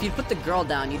 You know, if you'd put the girl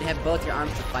down, you'd have both your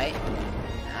arms to fight.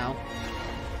 Ow.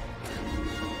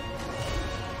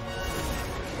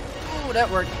 Ooh, that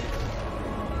worked.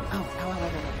 Ow, ow, ow, ow,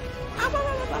 ow. Ow, ow,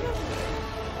 ow, ow,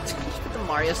 ow. Just put the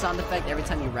Mario sound effect every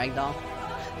time you ragdoll.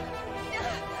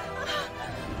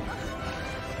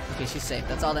 Okay, she's safe.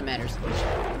 That's all that matters.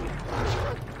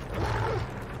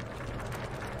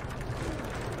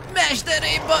 Mash that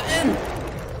A button!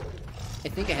 I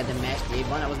think I had to mash the A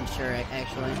button. I wasn't sure,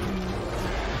 actually.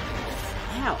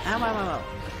 Ow, ow, ow, ow, ow.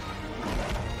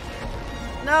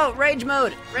 No, rage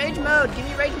mode! Rage mode! Give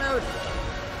me rage mode!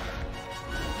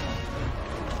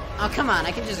 Oh, come on.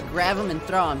 I can just grab him and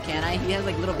throw him, can't I? He has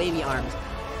like little baby arms.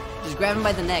 Just grab him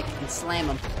by the neck and slam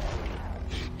him.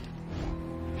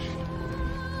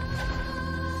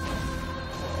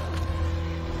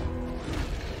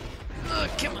 Oh,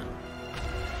 come on.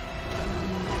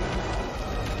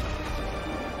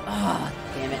 Oh,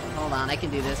 damn it. Hold on. I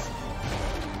can do this.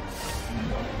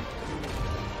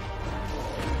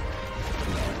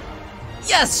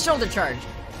 Yes! Shoulder charge!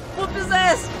 Whoop his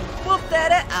ass! Whoop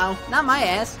that ass! Ow. Not my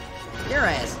ass. Your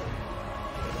ass.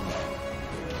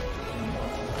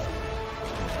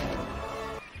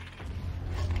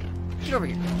 Get over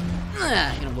here.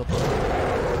 I'm gonna whoop him.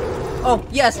 Oh,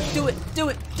 yes! Do it! Do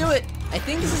it! Do it! I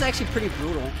think this is actually pretty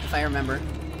brutal, if I remember.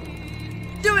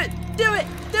 Do it! Do it!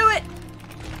 Do it!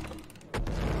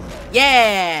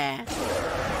 Yeah!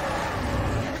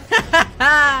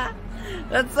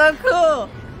 That's so cool!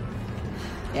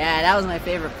 Yeah, that was my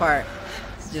favorite part.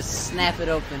 Let's just snap it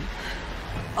open.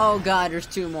 Oh god, there's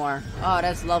two more. Oh,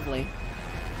 that's lovely.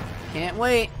 Can't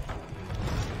wait.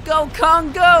 Go,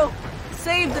 Kong, go!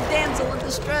 Save the damsel in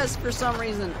distress for some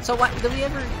reason. So what? Did we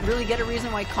ever really get a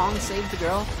reason why Kong saved the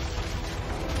girl?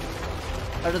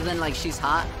 Other than like she's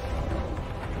hot.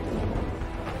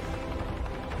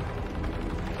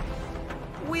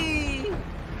 Whee!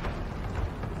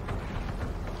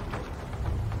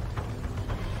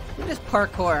 Look at this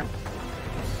parkour.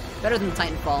 Better than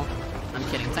Titanfall. I'm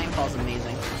kidding. Titanfall's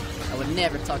amazing. I would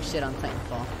never talk shit on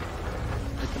Titanfall.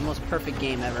 Like the most perfect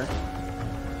game ever.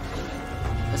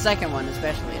 The second one,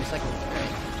 especially. The second one's great.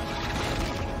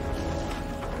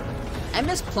 I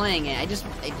miss playing it. I just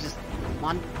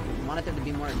wanted there to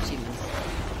be more achievements.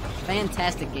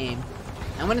 Fantastic game.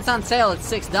 And when it's on sale, it's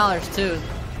 $6 too,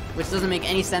 which doesn't make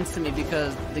any sense to me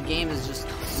because the game is just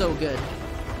so good.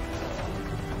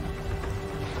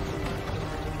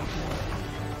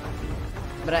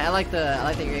 But I like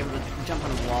that you're able to jump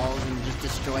on the walls and just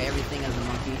destroy everything as a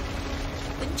monkey.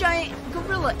 The giant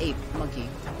gorilla ape monkey.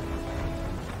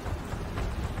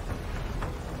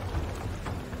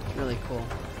 It's really cool.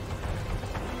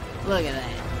 Look at that.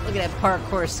 Look at that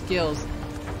parkour skills.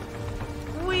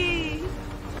 Whee!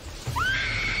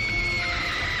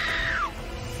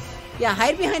 Yeah,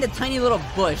 hide behind a tiny little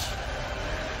bush.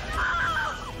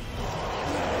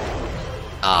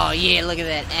 Oh yeah, look at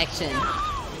that action.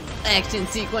 Action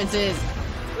sequences.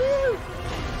 Woo!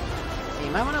 Hey,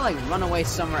 you might want to like run away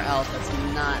somewhere else that's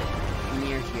not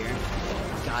near here.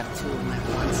 God, two of them at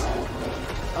once.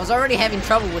 I was already having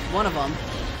trouble with one of them.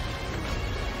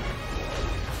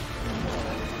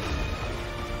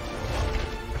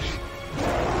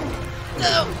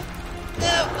 No!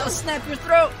 No! I'll snap your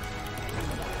throat!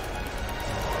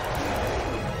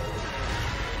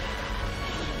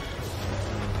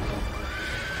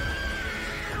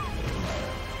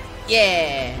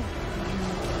 Yeah!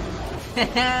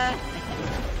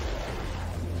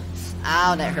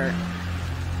 Ow, that hurt.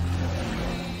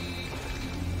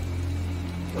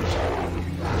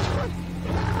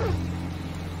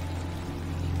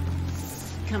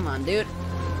 Come on, dude.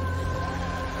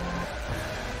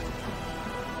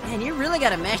 Man, you really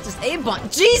gotta mash this A button.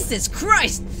 Jesus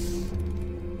Christ!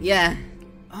 Yeah.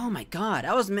 Oh my god,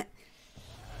 I was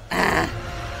I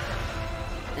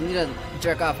need to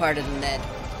jerk off harder than that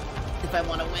if I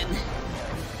want to win.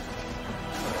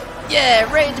 Yeah,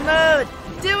 rage mode!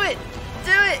 Do it!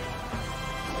 Do it!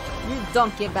 You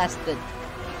donkey bastard.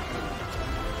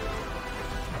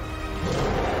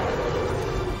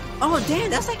 Oh damn,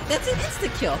 that's an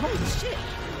insta-kill. Holy shit.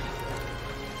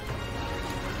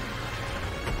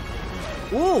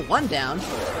 Ooh, one down.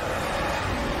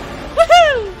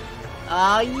 Woohoo!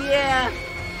 Oh yeah!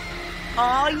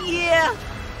 Oh yeah!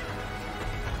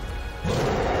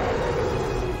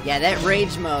 Yeah, that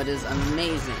rage mode is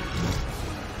amazing.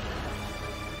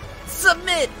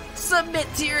 Submit!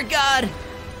 Submit to your god!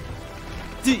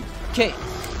 DK!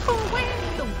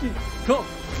 Cool!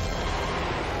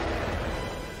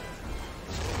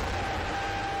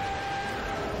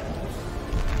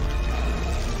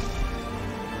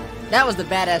 That was the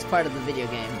badass part of the video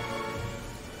game.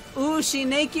 Ooh, she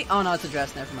naked. Oh no, it's a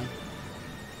dress. Never mind.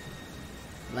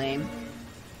 Lame.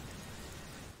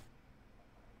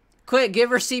 Quick, give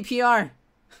her CPR.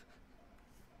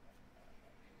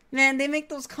 Man, they make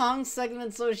those Kong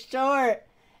segments so short.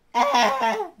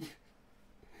 Ah!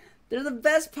 They're the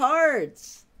best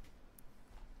parts.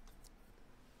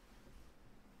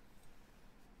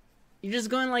 You're just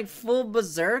going like full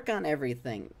berserk on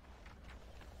everything.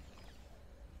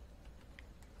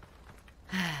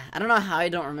 I don't know how I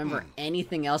don't remember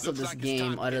anything else of this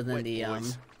game other than the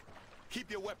Keep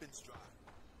your weapons dry.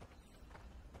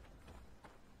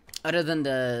 other than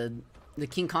the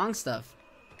King Kong stuff.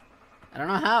 I don't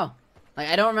know how. Like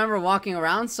I don't remember walking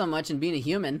around so much and being a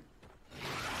human.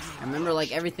 I remember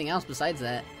like everything else besides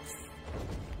that.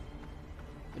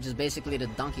 Which is basically the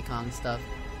Donkey Kong stuff.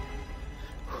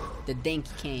 The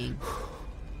Donkey King.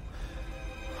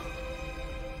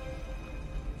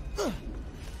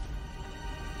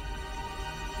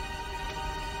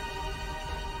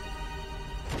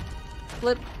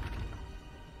 Flip.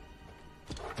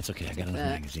 That's okay, I got enough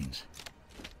magazines.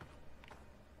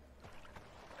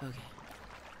 Okay.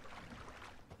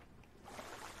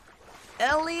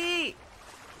 Ellie!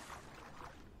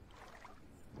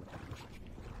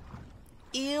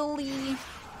 Ellie!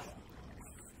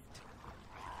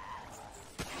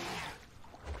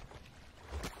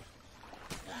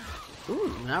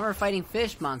 Ooh, now we're fighting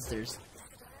fish monsters.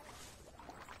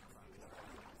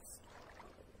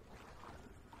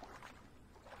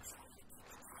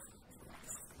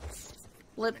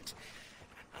 Flipped.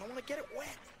 I don't want to get it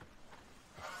wet.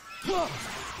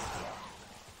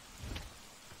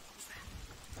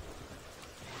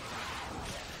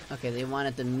 Okay, they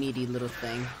wanted the meaty little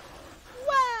thing.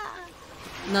 Wow.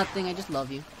 Nothing, I just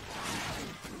love you.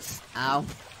 Ow.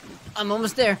 I'm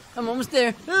almost there. I'm almost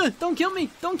there. Don't kill me.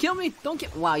 Don't kill me. Don't kill.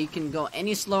 Wow, you can go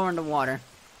any slower in the water.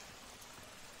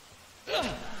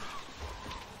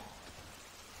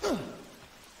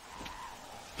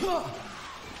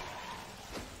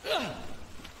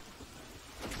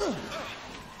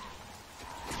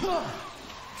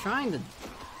 Trying to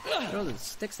throw the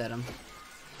sticks at him.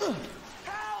 Help!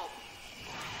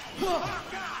 Oh,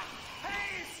 God!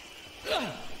 Hayes!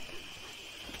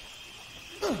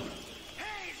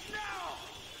 Hayes,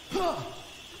 no!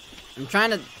 I'm trying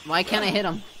to. Why can't I hit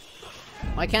him?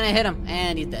 Why can't I hit him?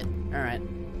 And he's dead. Alright.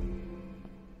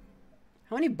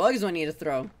 How many bugs do I need to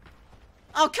throw?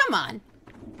 Oh, come on!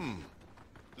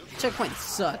 Checkpoints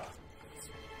suck.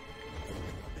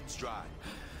 It's dry.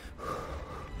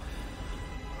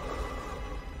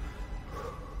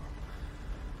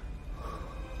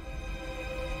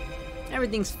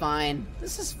 Everything's fine.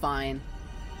 This is fine.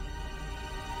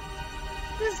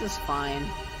 This is fine.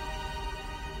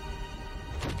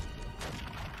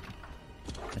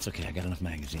 That's okay, I got enough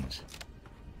magazines.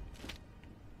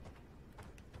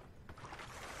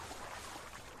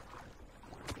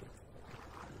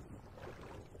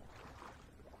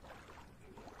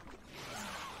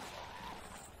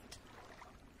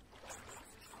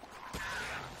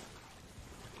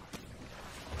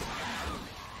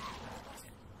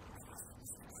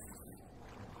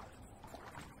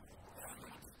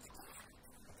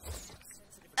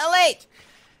 L8!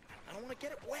 I don't want to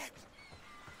get it wet.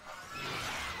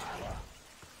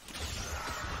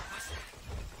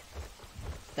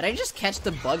 Did I just catch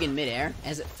the bug in midair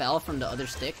as it fell from the other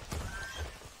stick?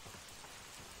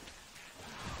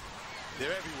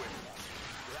 They're everywhere.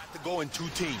 We have to go in 2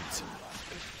 teams.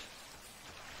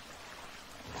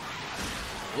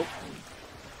 Oop.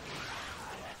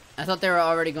 I thought they were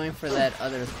already going for that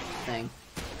other thing.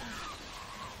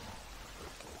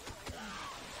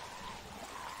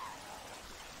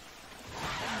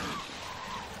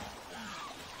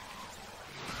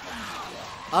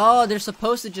 Oh, they're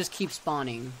supposed to just keep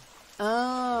spawning.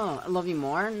 Oh, I love you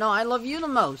more? No, I love you the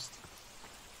most.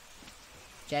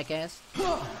 Jackass.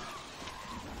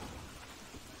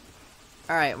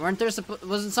 Alright,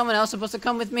 wasn't someone else supposed to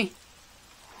come with me?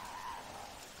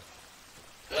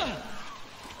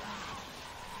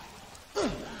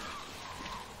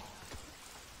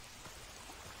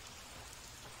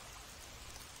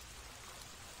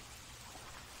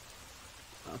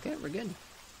 Okay, we're good.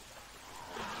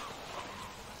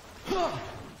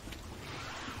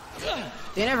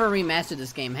 They never remastered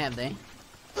this game, have they?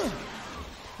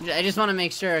 I just want to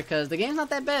make sure, because the game's not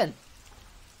that bad.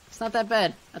 It's not that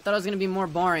bad. I thought it was gonna be more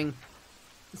boring.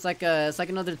 It's like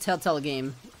another Telltale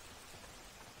game.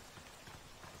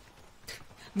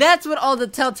 That's what all the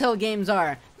Telltale games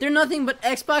are. They're nothing but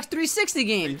Xbox 360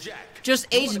 games, Hey, Jack,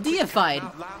 just you wanna quit HDified. crying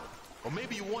out loud? Or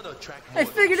maybe you want to attract more I of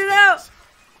those figured it out. things.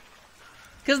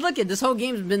 Cause look at this whole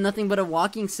game's been nothing but a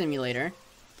walking simulator.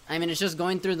 I mean, it's just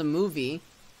going through the movie,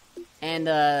 and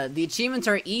the achievements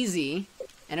are easy,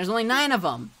 and there's only 9 of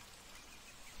them.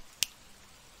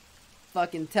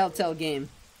 Fucking Telltale game.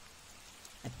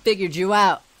 I figured you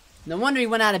out. No wonder you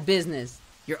went out of business.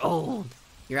 You're old.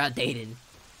 You're outdated.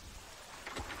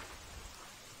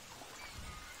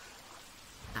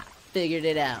 I figured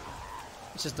it out.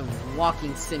 It's just a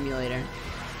walking simulator.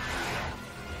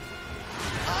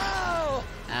 Oh!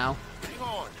 Ow. Hang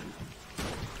on.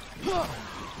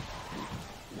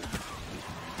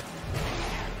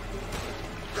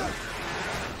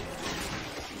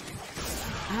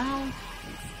 Ow.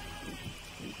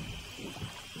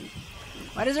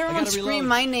 Why does everyone scream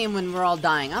my name when we're all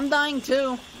dying? I'm dying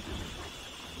too.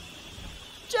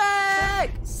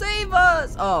 Jack! Save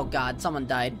us! Oh god, someone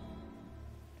died.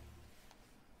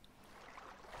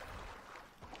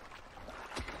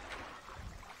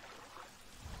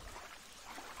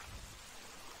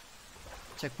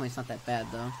 Checkpoint's not that bad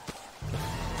though.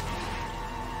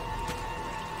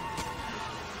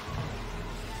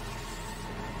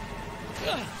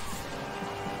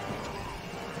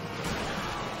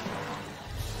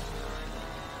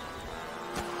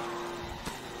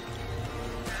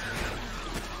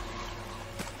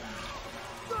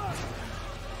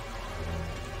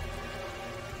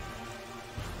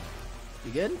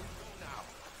 You good?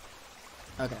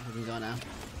 Okay, we can go now.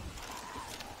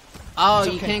 Oh,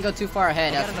 you can't go too far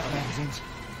ahead. I got enough magazines.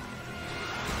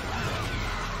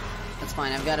 That's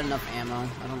fine. I've got enough ammo.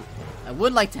 I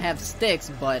would like to have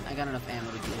sticks, but I got enough ammo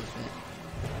to deal with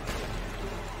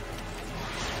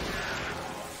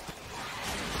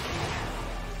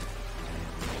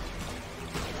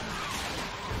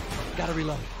it. Gotta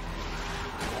reload.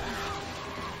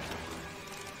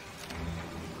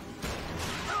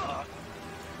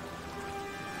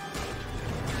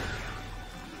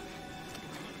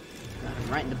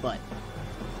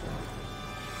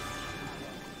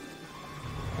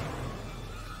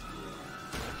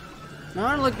 I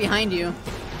want to look behind you.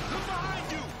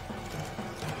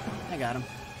 I got him.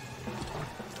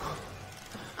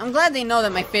 I'm glad they know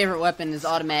that my favorite weapon is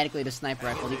automatically the sniper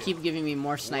rifle. They keep giving me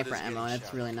more sniper ammo, and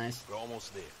it's really nice. We're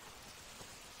almost there.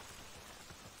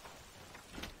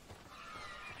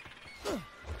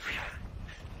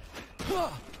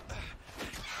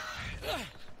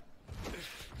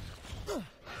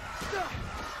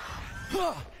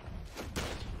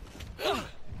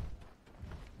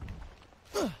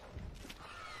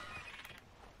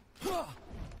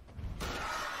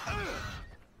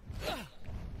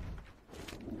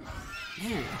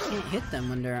 Man, I can't hit them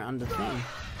when they're on the thing.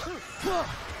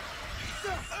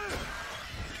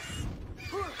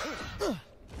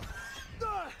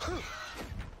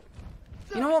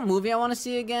 You know what movie I want to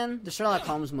see again? The Sherlock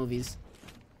Holmes movies.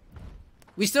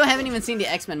 We still haven't even seen the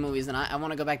X-Men movies, and I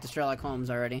want to go back to Sherlock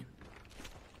Holmes already.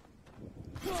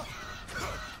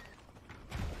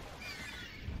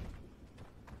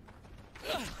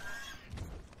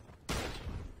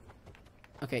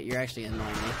 Okay, you're actually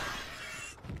annoying me.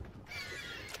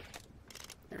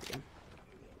 There we go.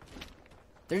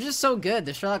 They're just so good.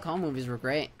 The Sherlock Holmes movies were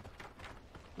great.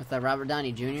 With that Robert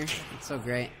Downey Jr. It's so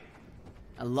great.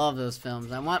 I love those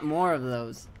films. I want more of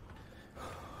those.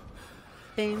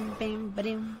 The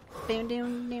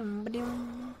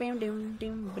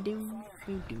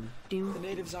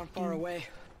natives aren't far away.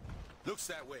 Looks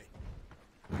that way.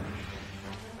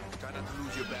 Try not to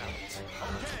lose your balance.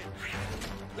 Okay.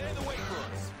 Clear the way for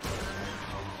us.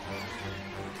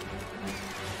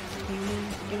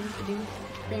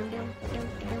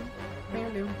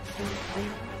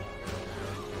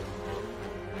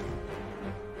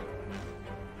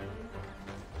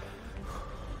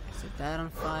 Set that on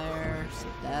fire.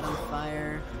 Set that on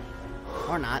fire.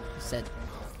 Or not. Set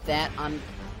that on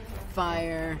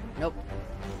fire. Nope.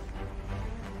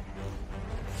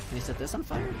 Can we set this on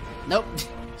fire? Nope.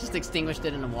 Just extinguished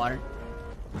it in the water.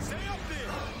 Stay up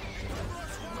there.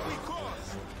 We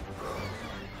cross.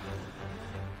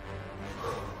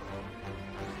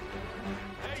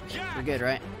 Hey, Jack. We're good,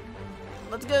 right?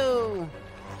 Let's go!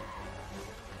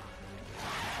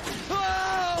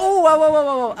 Oh! Whoa, whoa, whoa,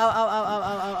 whoa, whoa! Ow, ow, ow, ow,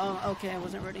 ow, ow, ow. Okay, I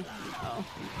wasn't ready. Oh.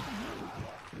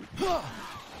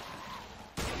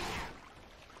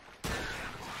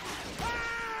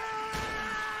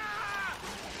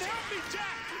 Help me,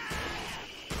 Jack.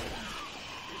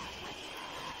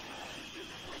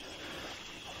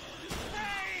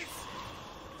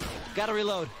 Gotta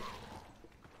reload.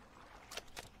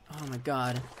 Oh my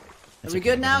god. Are we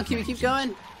good now? Can we keep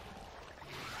going?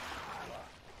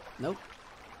 Nope.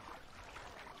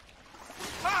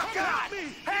 Oh, God!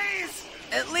 Hayes!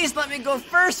 At least let me go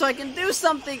first so I can do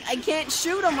something! I can't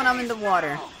shoot him when I'm in the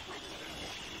water.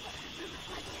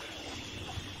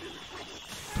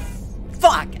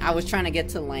 Fuck! I was trying to get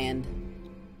to land.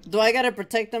 Do I gotta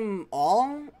protect them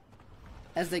all?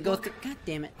 As they go through- God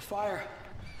damn it. Fire.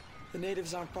 The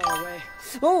natives aren't far away.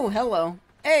 Oh, hello.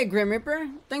 Hey, Grim Reaper.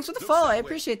 Thanks for the follow. I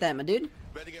appreciate that, my dude.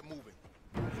 Better get moving.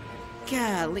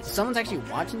 Golly, someone's actually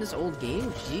watching this old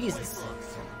game? Jesus.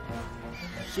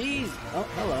 Jeez. Oh,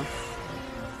 hello.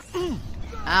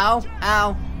 Ow,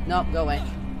 ow. Nope, go away.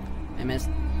 I missed.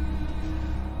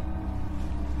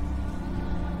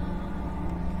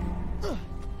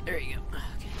 There you go.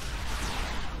 Okay.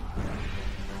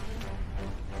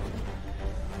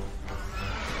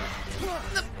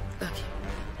 Okay.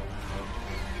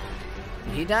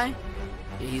 Did he die?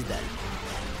 Yeah, he's dead.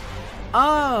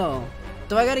 Oh!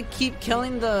 Do I gotta keep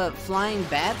killing the flying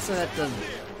bats so that the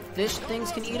fish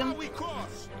things can eat them? We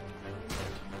cross.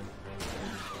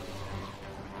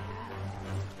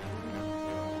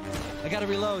 I gotta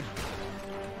reload.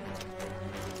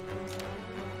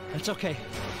 That's okay.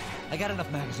 I got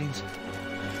enough magazines.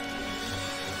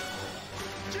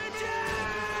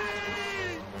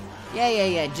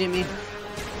 Yeah, Jimmy.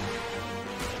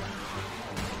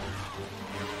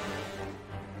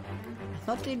 I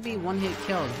thought they'd be one-hit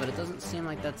kills, but it doesn't seem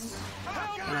like that's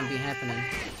gonna be happening.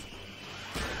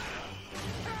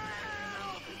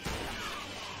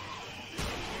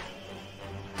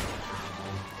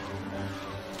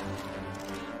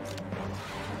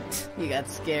 You got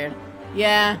scared.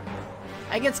 Yeah,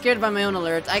 I get scared by my own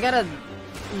alerts. I gotta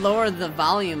lower the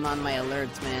volume on my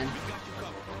alerts, man.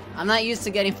 I'm not used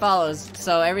to getting follows,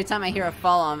 so every time I hear a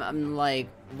follow, I'm like,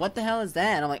 what the hell is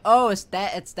that? And I'm like, oh, it's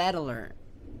that alert.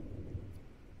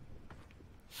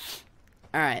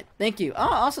 Alright, thank you. Oh,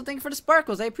 also thank you for the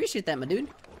sparkles. I appreciate that, my dude.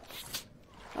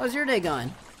 How's your day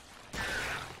going?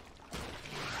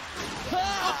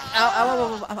 Ow, ow, ow,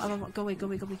 ow, ow, ow, go away, go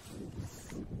away, go away.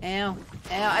 Ow,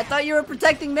 ow, I thought you were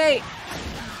protecting me!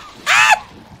 Ah!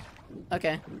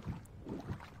 Okay.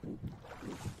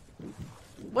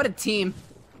 What a team.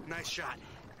 Nice shot.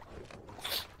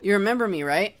 You remember me,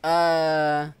 right?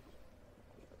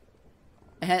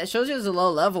 It shows you as a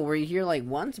low level. Were you here like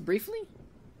once, briefly?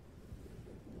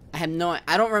 I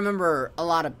don't remember a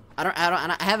lot of.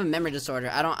 I have a memory disorder.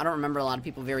 I don't remember a lot of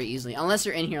people very easily, unless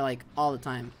you're in here like all the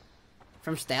time.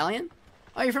 From Stallion?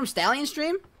 Oh, you're from Stallion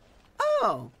stream?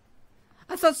 Oh,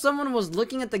 I thought someone was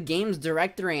looking at the game's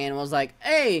directory and was like,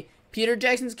 "Hey, Peter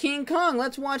Jackson's King Kong.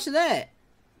 Let's watch that."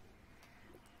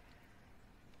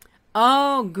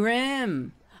 Oh,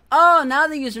 Grim. Oh, now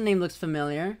the username looks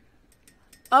familiar.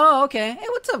 Oh, okay. Hey,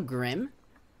 what's up, Grim?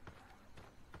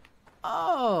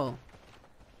 Oh.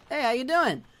 Hey, how you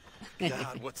doing?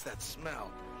 God, what's that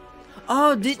smell?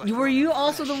 Oh, were you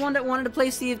also the one that wanted to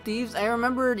play Sea of Thieves? I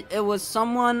remembered it was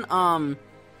someone,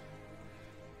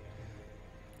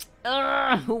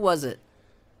 who was it?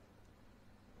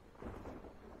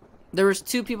 There was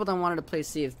 2 people that wanted to play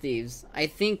Sea of Thieves. I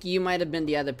think you might have been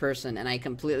the other person, and I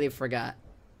completely forgot.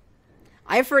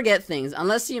 I forget things.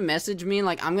 Unless you message me,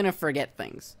 like, I'm gonna forget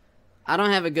things. I don't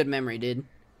have a good memory, dude.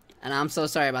 And I'm so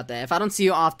sorry about that. If I don't see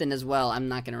you often as well, I'm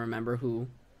not gonna remember who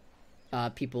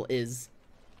people is.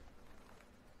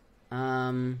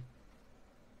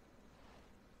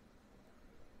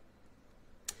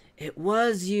 It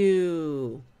was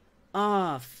you.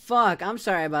 Oh, fuck. I'm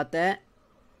sorry about that.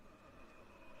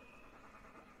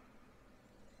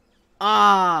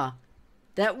 Ah,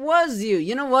 that was you.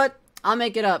 You know what? I'll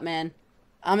make it up, man.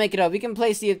 I'll make it up. We can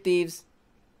play Sea of Thieves.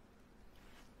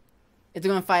 It's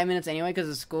going 5 minutes anyway because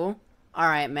of school.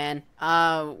 Alright, man.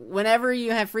 Whenever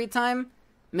you have free time,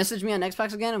 message me on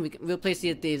Xbox again and we'll play Sea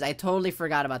of Thieves. I totally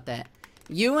forgot about that.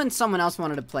 You and someone else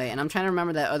wanted to play, and I'm trying to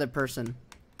remember that other person.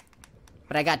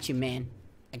 But I got you, man.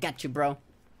 I got you, bro.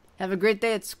 Have a great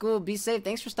day at school. Be safe.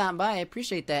 Thanks for stopping by. I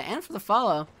appreciate that. And for the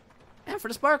follow. And for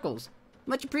the sparkles.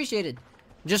 Much appreciated.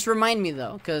 Just remind me,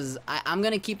 though, because I'm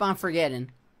going to keep on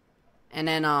forgetting. And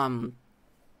then,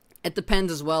 it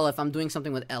depends as well if I'm doing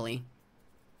something with Ellie.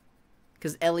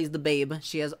 Because Ellie's the babe.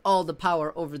 She has all the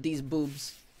power over these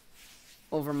boobs.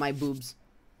 Over my boobs.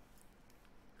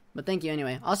 But thank you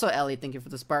anyway. Also, Ellie, thank you for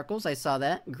the sparkles. I saw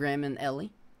that. Grim and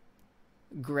Ellie.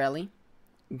 Grelly.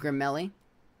 Grimelli.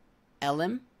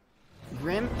 Ellen.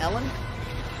 Grim. Ellen.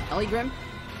 Ellie Grim.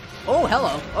 Oh,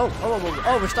 hello.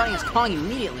 Oh, we're starting as Kong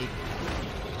immediately.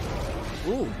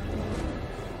 Ooh.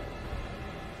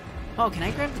 Oh, can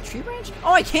I grab the tree branch?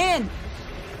 Oh, I can!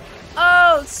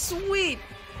 Oh, sweet!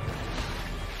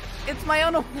 It's my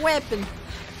own weapon.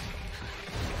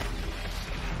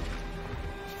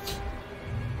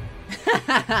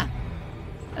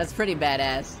 That's pretty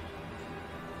badass.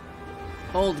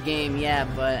 Old game, yeah,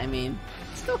 but I mean,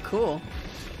 it's still cool.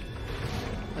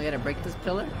 I gotta break this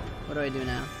pillar? What do I do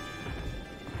now?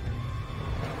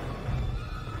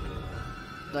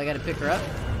 Do I gotta pick her up?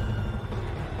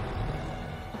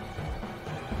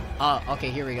 Oh, okay,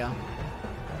 here we go.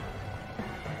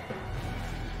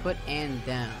 Put Anne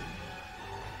down.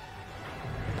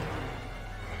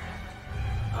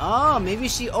 Oh, maybe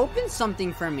she opened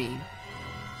something for me.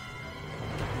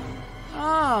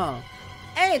 Oh.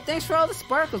 Hey, thanks for all the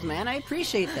sparkles, man. I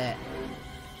appreciate that.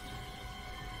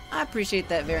 I appreciate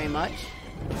that very much.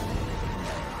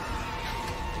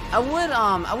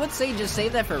 I would say just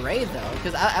save that for Raid, though,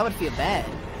 because I would feel bad.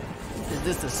 Is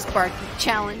this a spark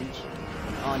challenge?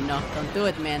 Oh, no. Don't do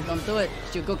it, man. Don't do it.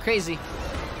 She'll go crazy.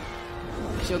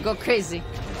 She'll go crazy.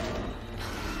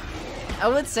 I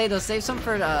would say, though, save some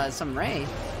for, some Ray.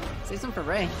 Save some for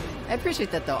Ray. I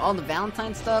appreciate that, though. All the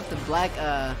Valentine stuff, the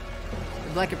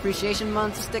Black Appreciation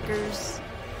Month stickers.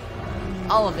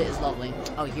 All of it is lovely.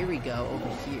 Oh, here we go, over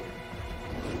here.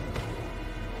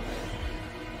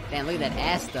 Damn, look at that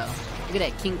ass, though. Look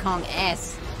at that King Kong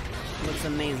ass. Looks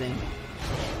amazing.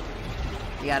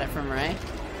 You got it from Ray?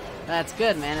 That's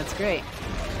good, man. That's great.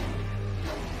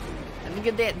 Have a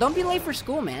good day. Don't be late for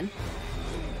school, man.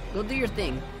 Go do your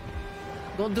thing.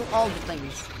 Go do all the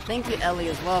things. Thank you, Ellie,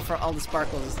 as well, for all the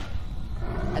sparkles.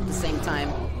 At the same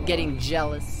time, getting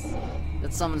jealous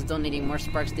that someone's donating more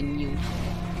sparks than you.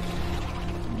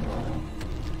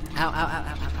 Ow, ow, ow,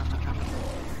 ow, ow, ow, ow.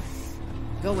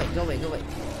 Go away, go away, go away.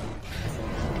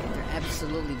 They're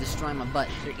absolutely destroying my butt.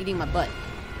 They're eating my butt.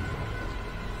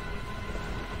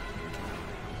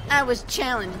 I was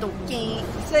challenged, okay?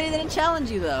 He said he didn't challenge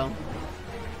you, though.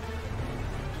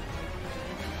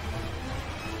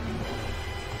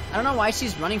 I don't know why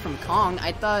she's running from Kong.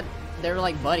 I thought they were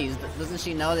like buddies. Doesn't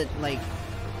she know that, like,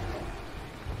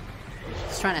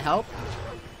 she's trying to help?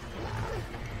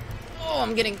 Oh,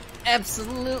 I'm getting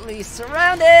absolutely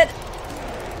surrounded!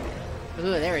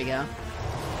 Ooh, there we go.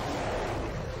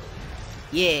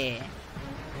 Yeah.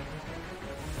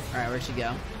 Alright, where'd she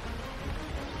go?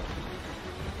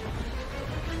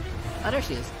 Oh, there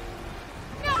she is.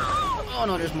 No! Oh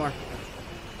no, there's more.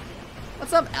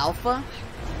 What's up, Alpha?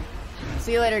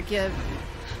 See you later, kid.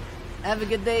 Have a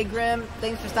good day, Grim.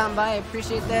 Thanks for stopping by. I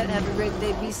appreciate that. Have a great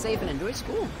day. Be safe and enjoy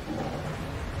school.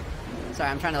 Sorry,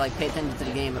 I'm trying to like pay attention to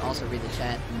the game and also read the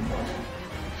chat.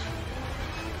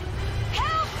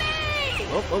 Help me!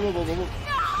 Whoa, whoa, whoa, whoa, whoa, whoa.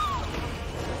 No!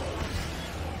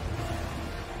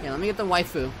 Yeah, let me get the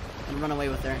waifu and run away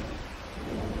with her.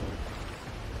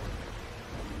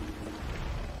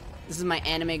 This is my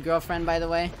anime girlfriend, by the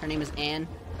way. Her name is Anne.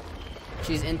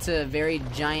 She's into very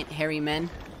giant, hairy men.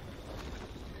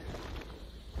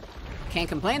 Can't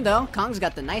complain, though. Kong's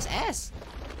got the nice ass.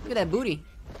 Look at that booty.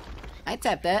 I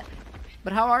tapped that.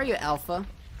 But how are you, Alpha?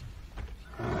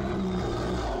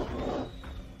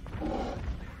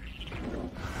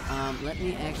 Let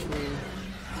me actually...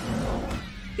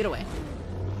 Get away.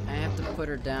 I have to put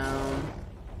her down.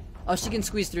 Oh, she can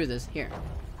squeeze through this. Here.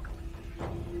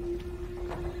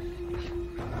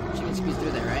 She can squeeze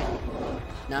through there, right?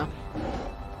 No?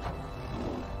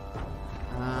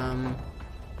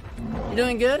 You're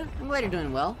doing good? I'm glad you're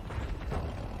doing well.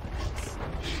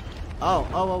 Oh,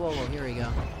 whoa, whoa, whoa, here we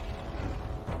go.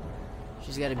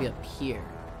 She's gotta be up here.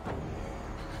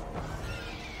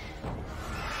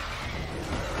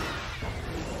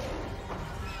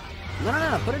 No, no,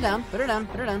 no, no, put her down, put her down,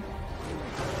 put her down.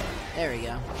 There we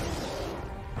go.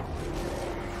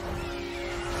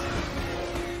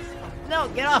 No,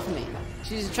 get off me!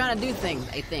 She's trying to do things,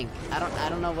 I think. I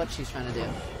don't know what she's trying to do.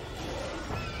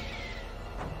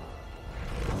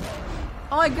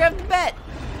 Oh, I grabbed the bet!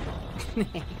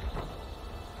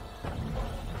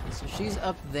 So she's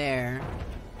up there.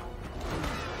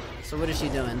 So what is she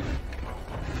doing?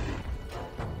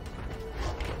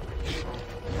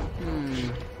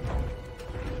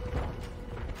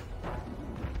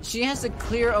 She has to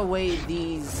clear away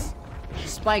these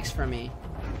spikes for me.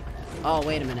 Oh,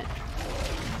 wait a minute.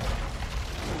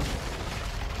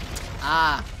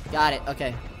 Ah, got it.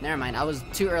 Okay, never mind. I was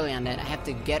too early on that. I have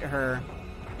to get her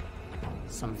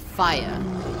some fire.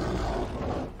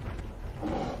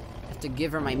 I have to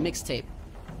give her my mixtape.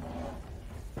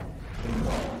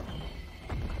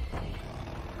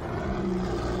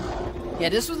 Yeah,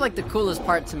 this was like the coolest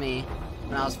part to me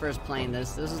when I was first playing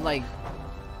this. This was like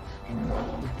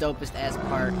the dopest ass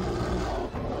part.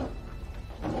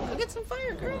 Go get some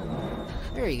fire, girl.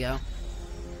 There you go.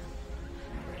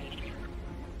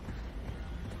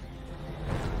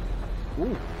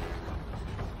 Ooh.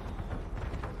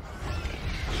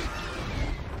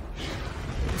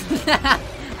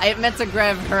 I meant to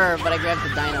grab her, but I grabbed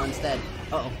the dino instead.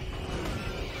 Uh-oh.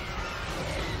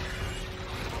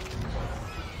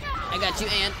 I got you,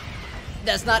 Ann.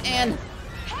 That's not Ann.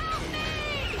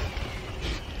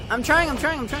 I'm trying. I'm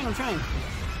trying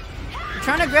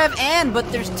to grab Ann,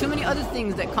 but there's too many other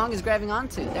things that Kong is grabbing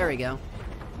onto. There we go.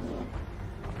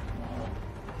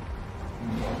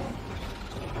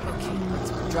 Okay,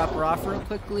 let's drop her off real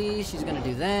quickly. She's gonna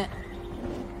do that.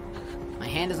 My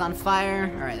hand is on fire.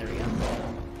 Alright, there we go.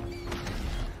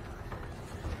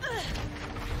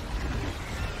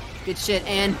 Good shit,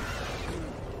 Ann.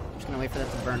 I'm just gonna wait for that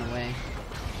to burn away.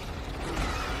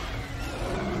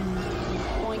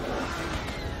 Boink.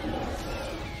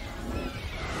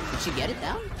 Did she get it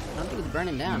down? I don't think it's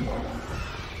burning down.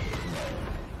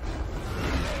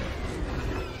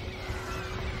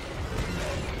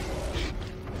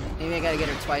 Maybe I gotta get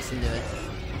her twice and do it.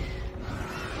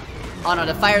 Oh no,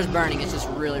 the fire's burning, it's just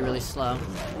really, really slow.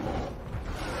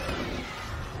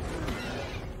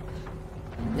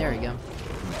 There we go.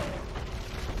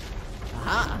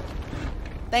 Aha!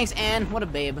 Thanks, Ann, what a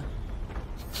babe.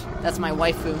 That's my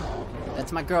waifu.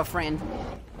 That's my girlfriend.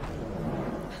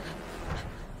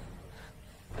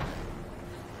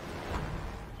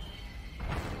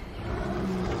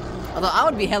 Although I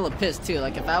would be hella pissed too,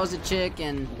 like if I was a chick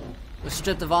and was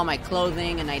stripped of all my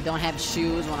clothing and I don't have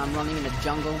shoes when I'm running in the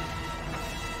jungle.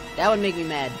 That would make me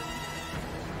mad.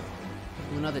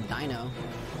 Ooh, another dino.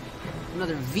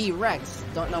 Another V-Rex.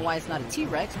 Don't know why it's not a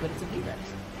T-Rex, but it's a V-Rex.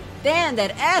 Damn,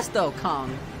 that ass though,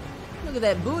 Kong. Look at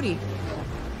that booty.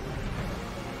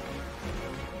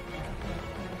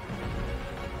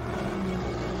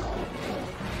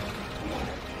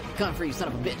 Coming for you, son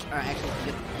of a bitch. Alright, actually,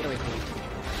 get away from me.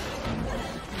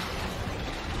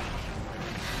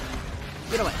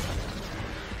 Get away.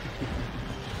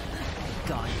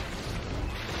 God.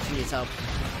 She needs help.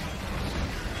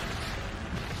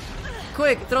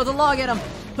 Quick, throw the log at him.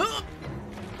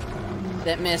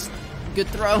 That missed. Good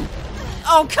throw.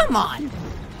 Oh, come on.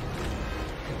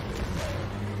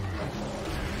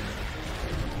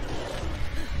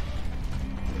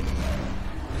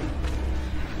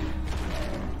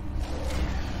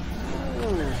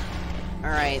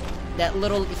 Alright, that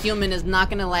little human is not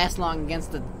gonna last long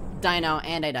against the dino,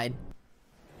 and I died.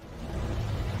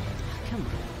 Come on.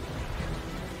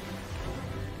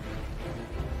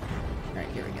 Alright,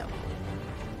 here we go.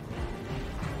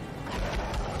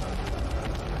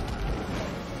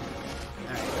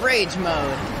 Alright, rage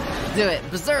mode. Do it.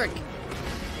 Berserk!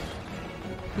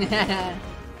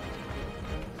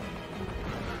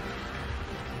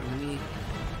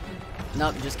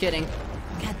 Nope, just kidding.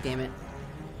 God damn it.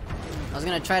 I was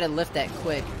gonna try to lift that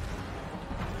quick.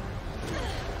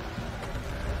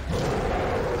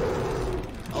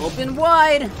 Open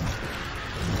wide!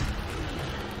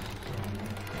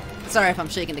 Sorry if I'm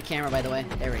shaking the camera, by the way.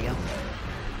 There we go.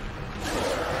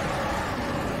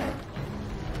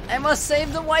 I must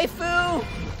save the waifu!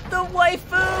 The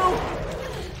waifu!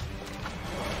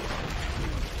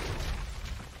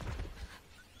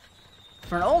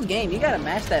 For an old game, you gotta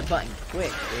mash that button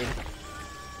quick, dude.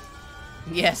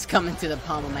 Yes, coming to the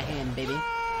palm of my hand, baby.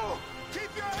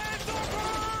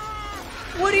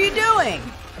 What are you doing?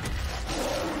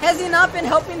 Has he not been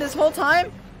helping this whole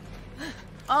time?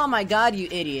 Oh my god, you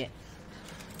idiot.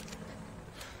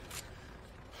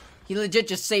 He legit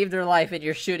just saved their life and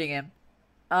you're shooting him.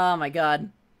 Oh my god.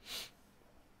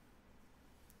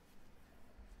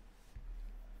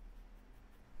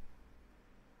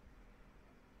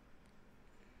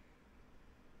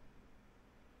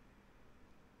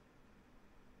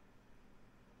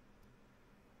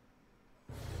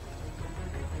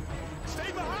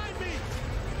 Stay behind me!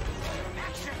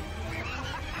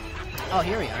 Oh,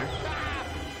 here we are.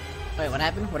 Wait, what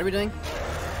happened? What are we doing?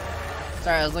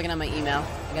 Sorry, I was looking at my email.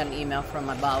 I got an email from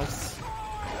my boss.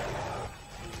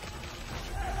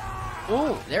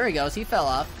 Ooh, there he goes. He fell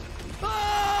off.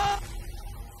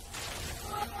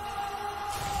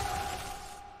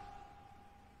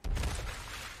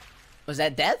 Was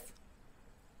that death?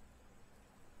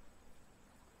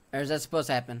 Or is that supposed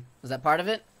to happen? Was that part of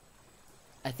it?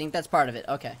 I think that's part of it.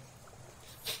 Okay.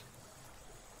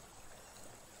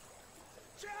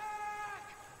 Jack!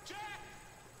 Jack!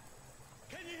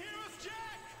 Can you hear us,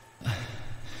 Jack?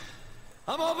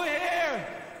 I'm over here!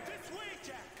 This way,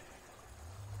 Jack!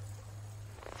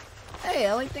 Hey,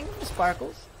 Ellie, thank you for the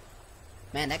sparkles.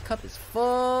 Man, that cup is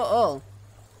full.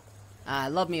 I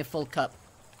love me a full cup.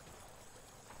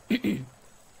 Okay,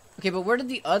 but where did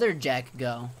the other Jack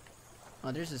go?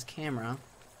 Oh, there's his camera.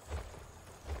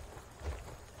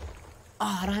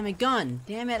 Oh, I don't have my gun.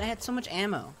 Damn it, I had so much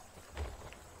ammo.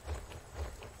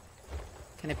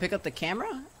 Can I pick up the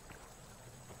camera?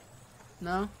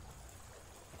 No?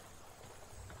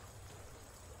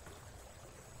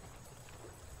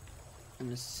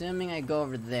 I'm assuming I go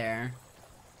over there.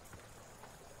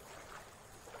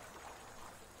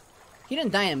 He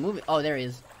didn't die in the movie. Oh, there he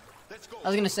is. Let's go. I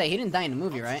was gonna say, he didn't die in the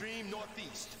movie, right? Upstream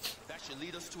northeast. That should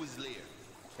lead us to his lair.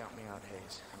 Count me out,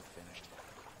 Hayes. I'm finished.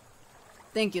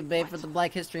 Thank you, babe, for the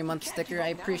Black History Month sticker. I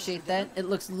appreciate that. It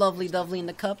looks lovely, lovely in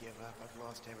the cup. Give up. I've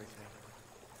lost everything.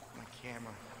 My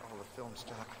camera, all the film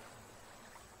stock.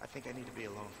 I think I need to be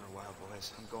alone for a while,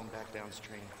 boys. I'm going back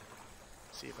downstream.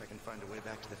 See if I can find a way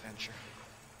back to the venture.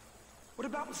 What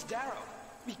about Miss Darrow?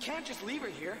 We can't just leave her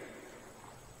here.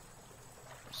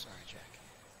 I'm sorry, Jack.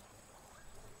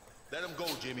 Let him go,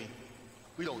 Jimmy.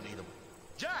 We don't need him.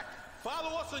 Jack,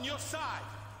 follow us on your side.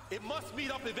 It must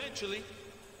meet up eventually.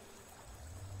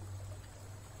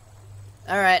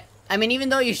 Alright. I mean, even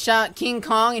though you shot King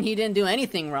Kong and he didn't do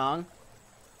anything wrong,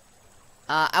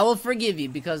 I will forgive you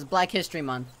because Black History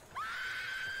Month.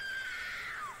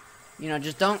 You know,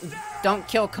 just don't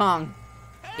kill Kong,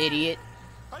 idiot.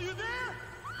 Are you there?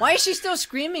 Why is she still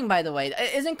screaming, by the way?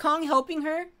 Isn't Kong helping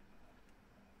her?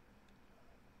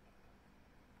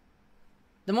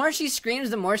 The more she screams,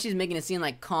 the more she's making it seem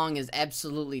like Kong is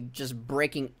absolutely just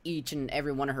breaking each and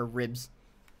every one of her ribs.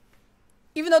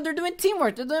 Even though they're doing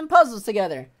teamwork, they're doing puzzles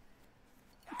together.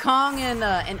 Kong and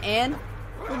Ann,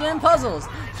 we're doing puzzles.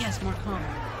 Yes, more Kong.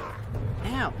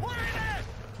 Ow.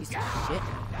 Piece of shit.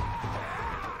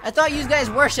 I thought you guys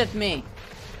worshipped me.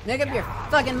 Make up your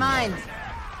fucking minds.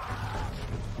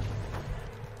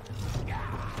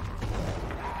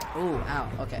 Ooh, ow.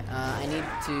 Okay, I need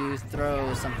to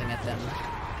throw something at them.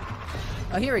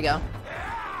 Oh, here we go.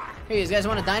 Here, you guys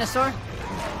want a dinosaur?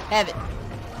 Have it.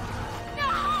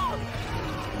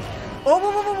 Oh,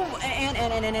 whoa, whoa, whoa, whoa. And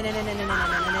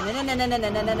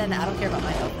I don't care about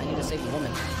my health. I need to save the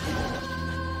woman.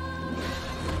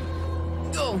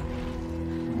 Go.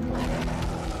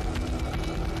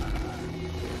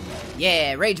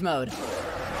 Yeah, rage mode.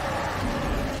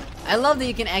 I love that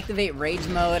you can activate rage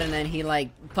mode and then he like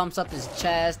pumps up his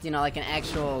chest, you know, like an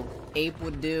actual ape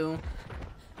would do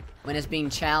when it's being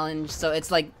challenged. So it's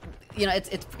like you know,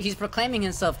 he's proclaiming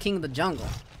himself king of the jungle.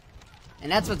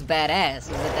 And that's what's badass, is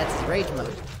that that's his rage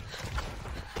mode.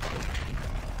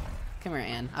 Come here,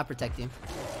 Anne. I'll protect you.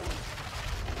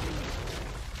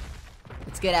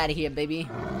 Let's get out of here, baby.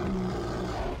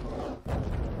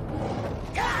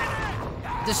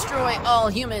 Destroy all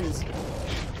humans!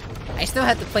 I still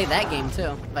have to play that game,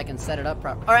 too, if I can set it up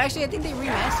properly. Or actually, I think they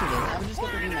remastered it. I'll just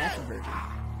get the remastered version.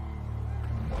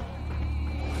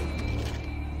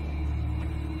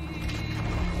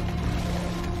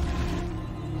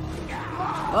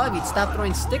 Well, if you'd stop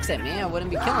throwing sticks at me, I wouldn't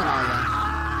be killing all of them.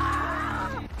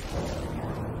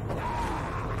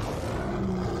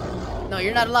 No,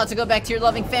 you're not allowed to go back to your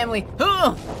loving family.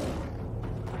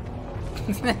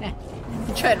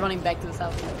 He tried running back to his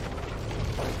house.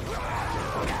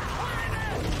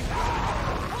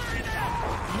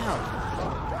 Ow.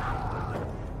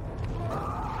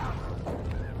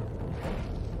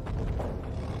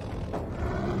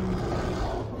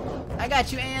 I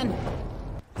got you, Anne.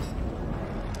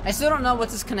 I still don't know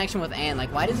what's his connection with Anne.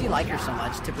 Like, why does he like her so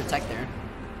much to protect her?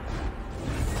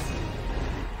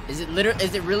 Is it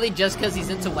really just because he's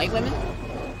into white women?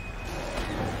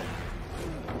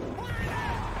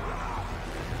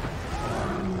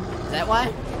 Is that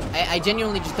why? I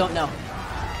genuinely just don't know.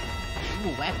 Ooh,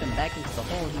 whacked him back into the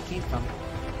hole he came from.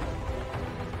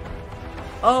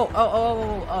 Oh,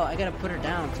 I gotta put her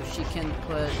down so she can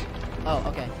put... Oh,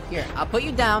 okay. Here, I'll put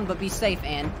you down, but be safe,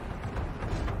 Anne.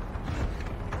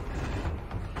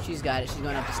 She's got it. She's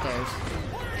going up the stairs.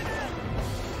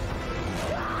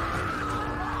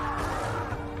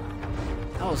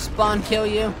 Oh, spawn kill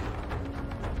you.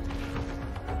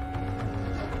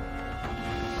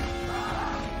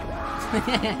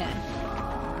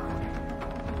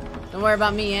 Don't worry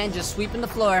about me, Anne. Just sweeping the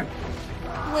floor.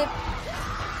 Flip.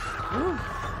 Ooh.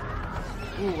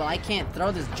 Ooh, well, I can't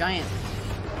throw this giant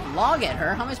log at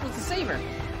her. How am I supposed to save her?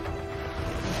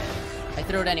 I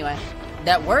threw it anyway.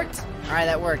 That worked? Alright,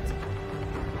 that worked.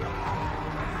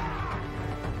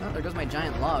 Oh, there goes my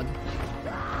giant log.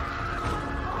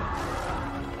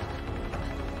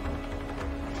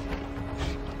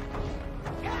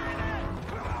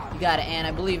 You got it, Anne.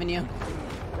 I believe in you.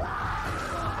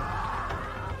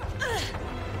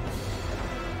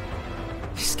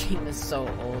 This game is so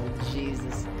old.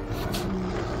 Jesus.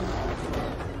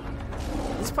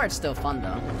 This part's still fun,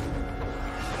 though.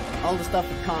 All the stuff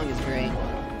with Kong is great.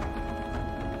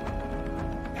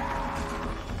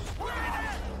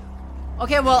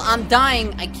 Okay, well, I'm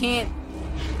dying. I can't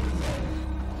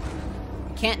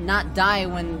not die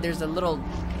when there's a little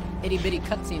itty-bitty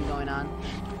cutscene going on.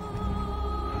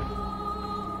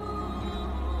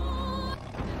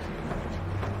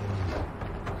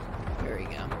 Here we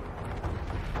go.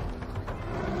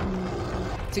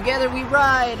 Together we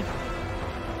ride!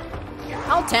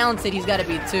 How talented he's gotta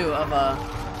be, too, of a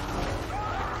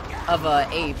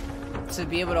ape. To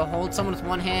be able to hold someone with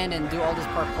one hand and do all this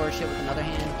parkour shit with another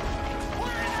hand.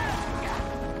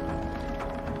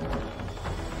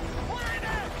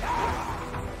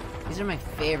 These are my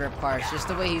favorite parts. Just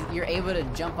the way you're able to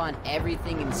jump on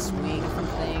everything and swing from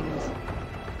things.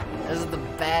 This is the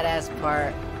badass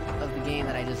part of the game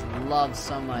that I just love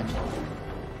so much.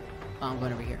 Oh, I'm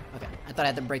going over here. Okay. I thought I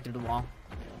had to break through the wall.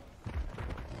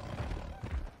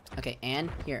 Okay,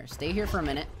 Anne, here. Stay here for a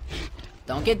minute.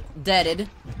 Don't get deaded.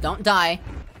 Don't die.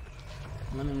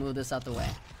 Let me move this out the way.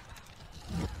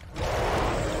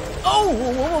 Oh!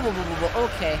 Whoa, whoa, whoa, whoa, whoa, whoa.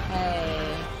 Okay, hey.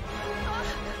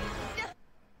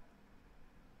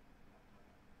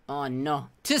 Oh no.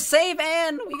 To save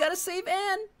Anne! We gotta save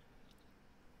Anne!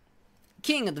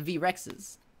 King of the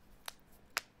V-Rexes.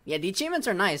 Yeah, the achievements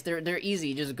are nice. They're easy.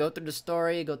 You just go through the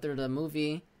story, go through the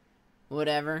movie,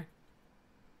 whatever.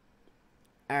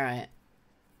 Alright.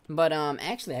 But,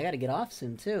 actually, I gotta get off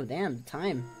soon, too. Damn,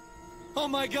 time. Oh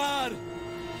my god!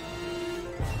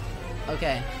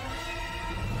 Okay.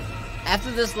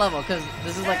 After this level, because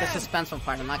this is like a suspenseful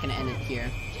part, I'm not gonna end it here.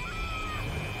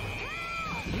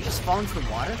 Did you just fall into the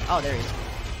water? Oh, there he is.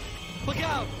 Look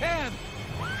out! Anne!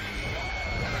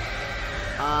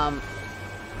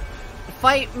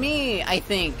 Fight me, I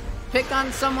think. Pick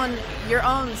on someone your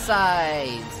own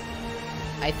size.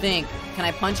 I think. Can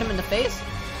I punch him in the face?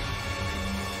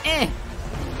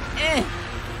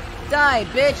 Die,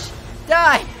 bitch!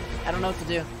 Die! I don't know what to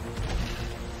do.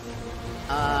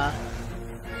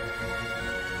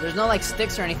 There's no, like,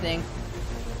 sticks or anything.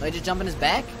 Do I just jump in his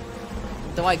back?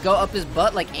 Do I go up his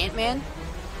butt like Ant-Man?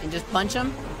 And just punch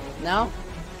him? No?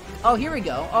 Oh, here we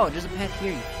go. Oh, there's a path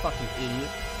here, you fucking idiot.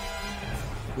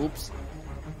 Oops.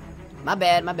 My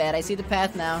bad, my bad. I see the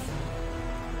path now.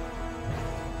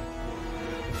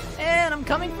 And I'm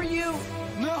coming for you!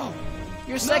 No!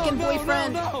 Your second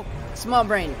boyfriend. No. Small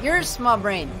brain. You're small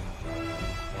brain.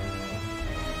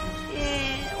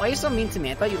 Why are you so mean to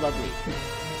me? I thought you loved me.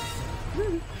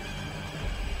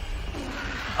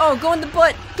 Oh, go in the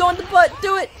butt! Go in the butt!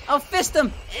 Do it! I'll fist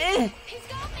him!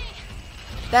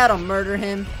 That'll murder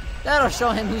him. That'll show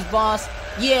him who's boss.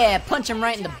 Yeah, punch him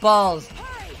right in the balls.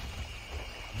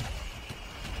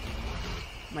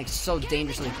 I'm like so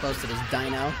dangerously close to this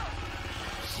dino.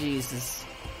 Jesus.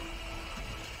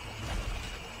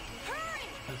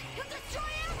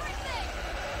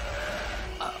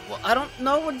 Well, I don't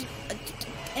know what.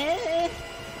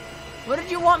 What did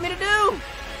you want me to do?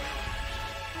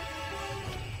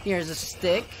 Here's a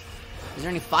stick. Is there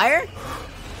any fire?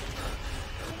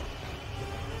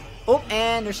 Oh,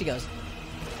 and there she goes.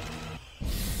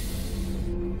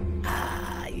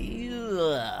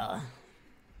 Yeah.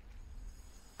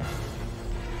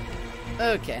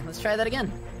 Okay, let's try that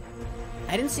again.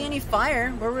 I didn't see any fire.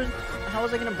 How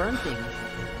was I gonna burn things?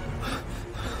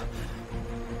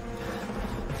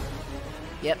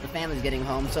 Yep, the family's getting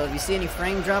home, so if you see any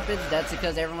frame droppage, that's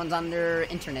because everyone's on their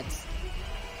internets.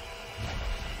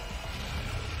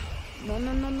 No,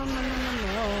 no, no, no, no, no, no,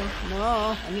 no,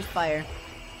 no. I need fire.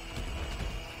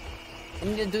 I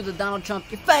need to do the Donald Trump.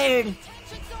 You're fired!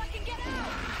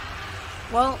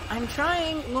 Well, I'm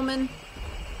trying, woman.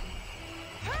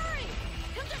 Hurry!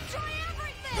 He'll destroy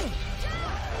everything!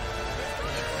 Jack!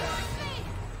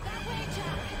 That way,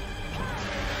 Jack!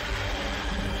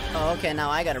 Oh, okay, now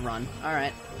I gotta run.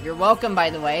 Alright. You're welcome, by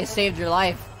the way. Saved your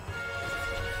life.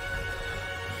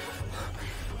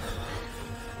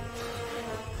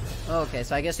 Okay,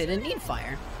 so I guess I didn't need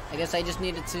fire. I guess I just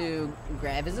needed to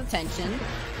grab his attention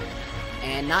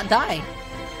and not die.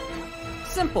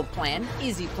 Simple plan.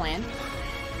 Easy plan.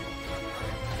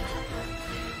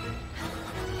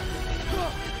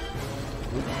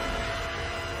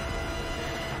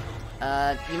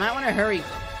 You might want to hurry.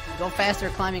 Go faster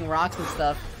climbing rocks and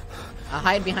stuff. I'll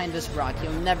hide behind this rock.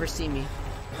 You'll never see me.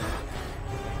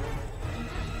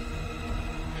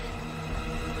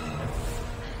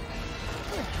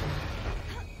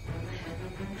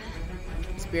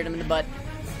 Speared him in the butt.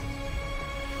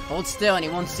 Hold still and he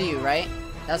won't see you, right?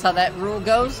 That's how that rule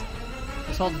goes?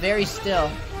 Just hold very still.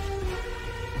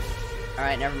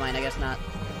 Alright, never mind. I guess not.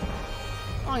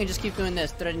 Oh, you just keep doing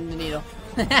this. Threading the needle.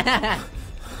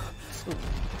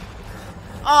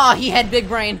 Oh, he had big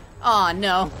brain. Oh,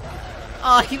 no.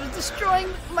 Oh, he was destroying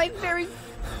my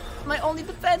only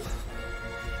defense.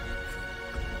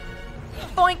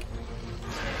 Boink.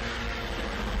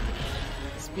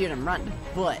 Speared him right in the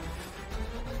butt.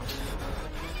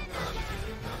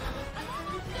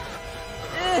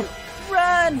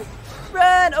 Run!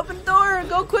 Run! Open the door!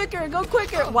 Go quicker! Go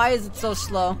quicker! Why is it so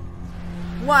slow?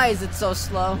 Why is it so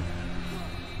slow?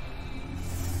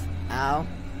 Ow.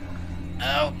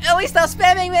 Oh, Ellie, stop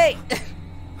spamming me!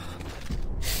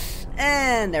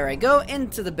 And there I go,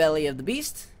 into the belly of the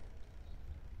beast.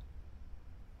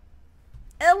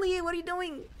 Ellie, what are you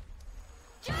doing?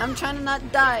 I'm trying to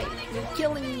not die. You're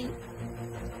killing me.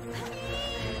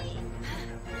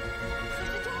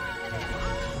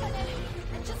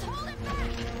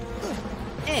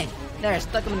 There,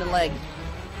 stuck him in the leg.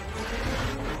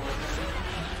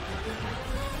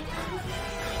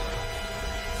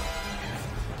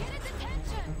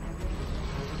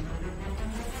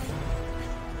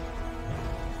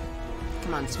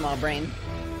 Come on, small brain.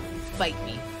 Fight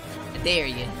me. I dare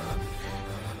you.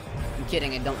 I'm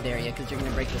kidding, I don't dare you, because you're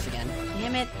gonna break this again.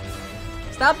 Damn it.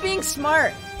 Stop being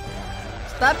smart.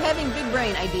 Stop having big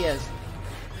brain ideas.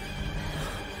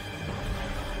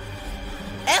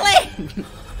 Ellie!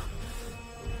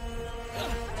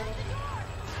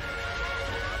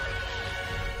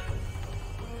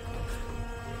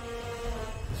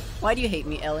 Why do you hate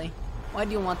me, Ellie? Why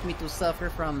do you want me to suffer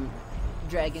from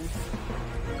dragon?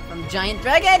 From giant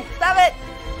dragon! Stop it!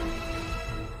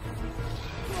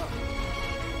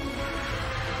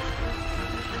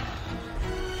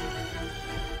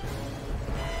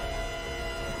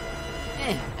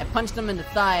 I punched him in the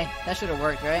thigh. That should have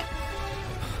worked, right?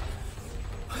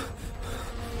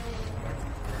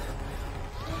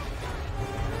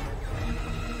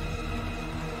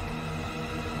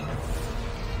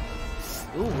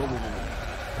 Ooh.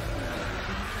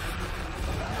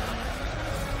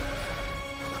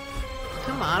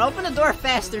 Come on, open the door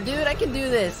faster, dude. I can do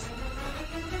this.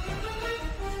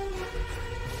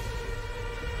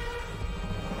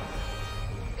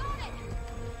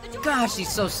 Gosh,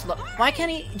 he's so slow. Why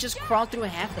can't he just crawl through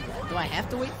half of that? Do I have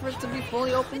to wait for it to be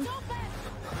fully open?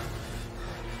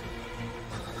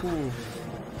 Ooh.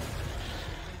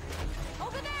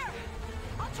 Over there!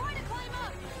 I'll try to climb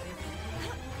up.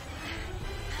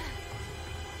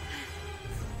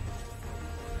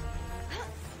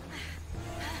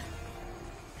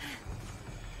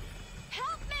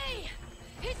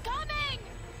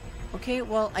 Okay,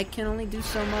 well, I can only do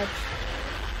so much.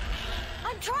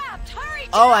 I'm trapped! Hurry, Jack!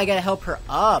 Oh, I gotta help her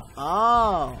up.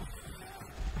 Oh.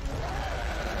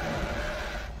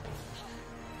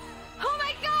 Oh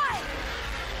my god!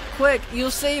 Quick,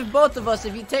 you'll save both of us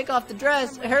if you take off the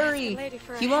dress. I'm gonna ask the Hurry. lady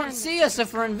for a He won't hand. see us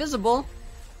if we're invisible.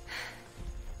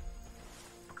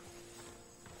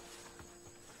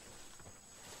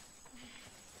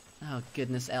 Oh,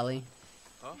 goodness, Ellie.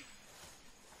 Huh?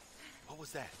 What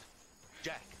was that?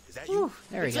 Jack, is that Whew, you?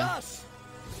 there we It's go. us!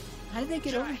 How did they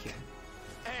get over Jack. here?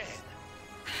 Ann!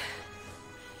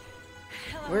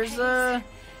 Hello, Where's Hayes.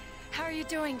 How are you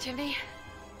doing, Jimmy?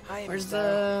 Where's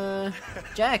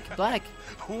Jack Black?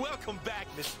 Welcome back,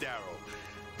 Miss Darrow.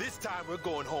 This time we're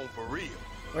going home for real.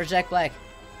 Where's Jack Black?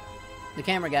 The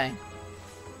camera guy.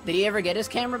 Did he ever get his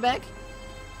camera back?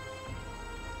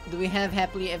 Do we have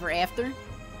happily ever after?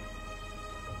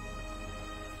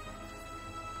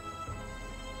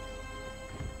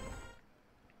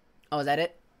 Oh, is that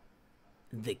it?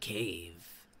 The cave.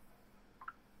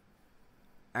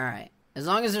 Alright. As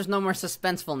long as there's no more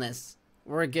suspensefulness,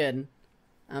 we're good.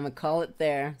 I'm gonna call it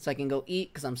there so I can go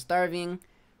eat because I'm starving.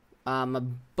 My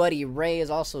buddy Ray is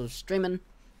also streaming.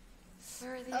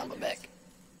 Where are the I'm others? back.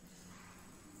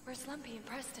 Where's Lumpy and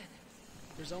Preston?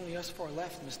 There's only us four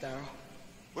left, Miss Darrow.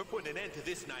 We're putting an end to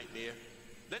this nightmare.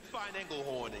 Let's find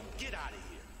Englehorn and get out of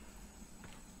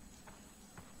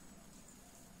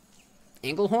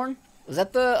here. Englehorn? Was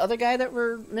that the other guy that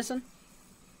we're missing?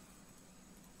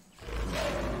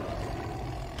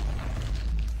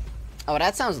 Oh,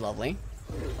 that sounds lovely.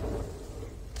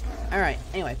 Alright,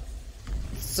 anyway.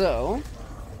 So...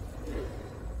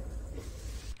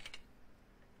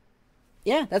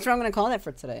 yeah, that's what I'm gonna call that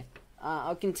for today.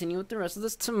 I'll continue with the rest of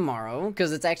this tomorrow,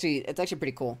 because it's actually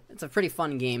pretty cool. It's a pretty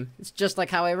fun game. It's just like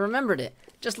how I remembered it.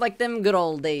 Just like them good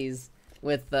old days.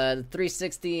 With the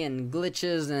 360 and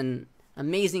glitches and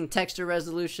amazing texture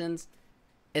resolutions.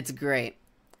 It's great.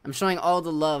 I'm showing all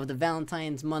the love, the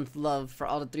Valentine's month love for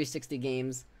all the 360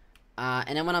 games.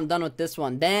 And then when I'm done with this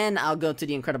one, then I'll go to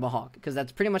the Incredible Hulk, because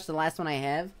that's pretty much the last one I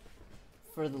have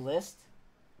for the list.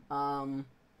 I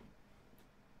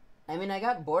mean, I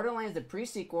got Borderlands, the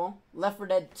pre-sequel, Left 4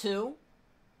 Dead 2.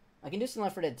 I can do some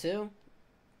Left 4 Dead 2.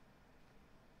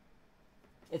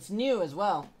 It's new as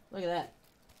well. Look at that.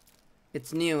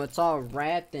 It's new. It's all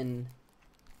wrapped and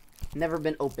never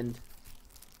been opened.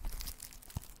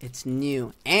 It's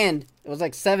new. And it was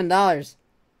like $7,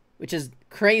 which is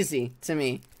crazy to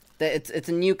me. That it's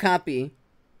a new copy.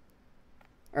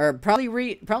 Or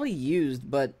probably used,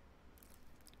 but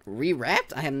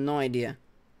re-wrapped? I have no idea.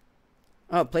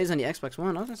 Oh, it plays on the Xbox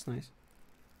One. Oh, that's nice.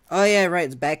 Oh, yeah, right.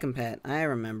 It's back compat. I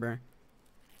remember.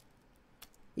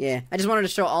 Yeah, I just wanted to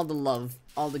show all the love.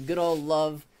 All the good old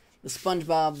love. The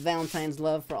SpongeBob Valentine's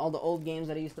love for all the old games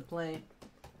that I used to play.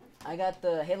 I got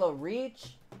the Halo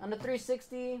Reach on the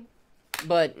 360.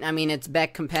 But, I mean, it's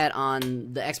back compat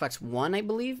on the Xbox One, I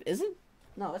believe. Is it?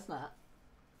 No, it's not.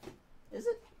 Is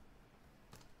it?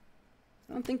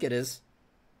 I don't think it is.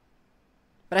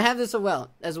 But I have this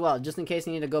as well, just in case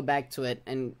I need to go back to it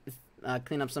and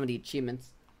clean up some of the achievements.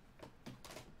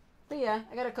 But yeah,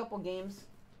 I got a couple games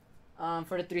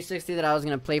for the 360 that I was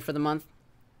going to play for the month.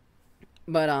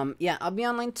 But yeah, I'll be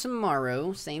online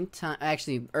tomorrow, same time.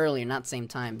 Actually, earlier, not same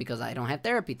time, because I don't have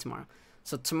therapy tomorrow.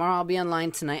 So tomorrow I'll be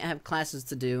online. Tonight I have classes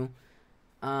to do.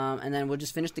 And then we'll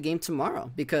just finish the game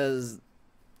tomorrow, because,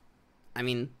 I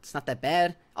mean, it's not that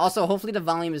bad. Also, hopefully the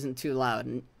volume isn't too loud.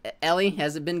 And Ellie,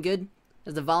 has it been good?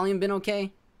 Has the volume been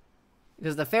okay?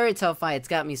 Because the fairy tale fights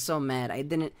got me so mad. I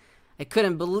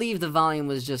couldn't believe the volume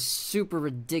was just super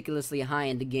ridiculously high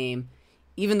in the game.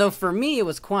 Even though for me it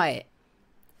was quiet.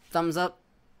 Thumbs up?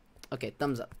 Okay,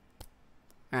 thumbs up.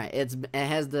 Alright, it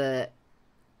has the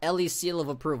Ellie seal of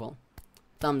approval.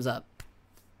 Thumbs up.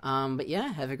 But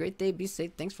yeah, have a great day. Be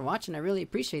safe. Thanks for watching. I really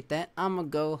appreciate that. I'm gonna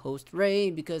go host Ray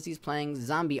because he's playing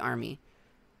Zombie Army.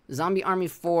 Zombie Army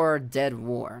 4 Dead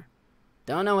War.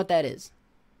 Don't know what that is.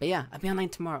 But yeah, I'll be online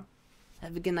tomorrow.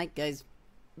 Have a good night, guys.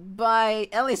 Bye.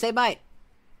 Ellie, say bye.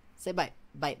 Say bye.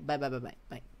 Bye. Bye. Bye. Bye. Bye.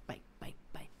 Bye. Bye. Bye.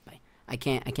 Bye. Bye. I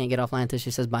can't get offline until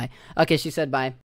she says bye. Okay, she said bye.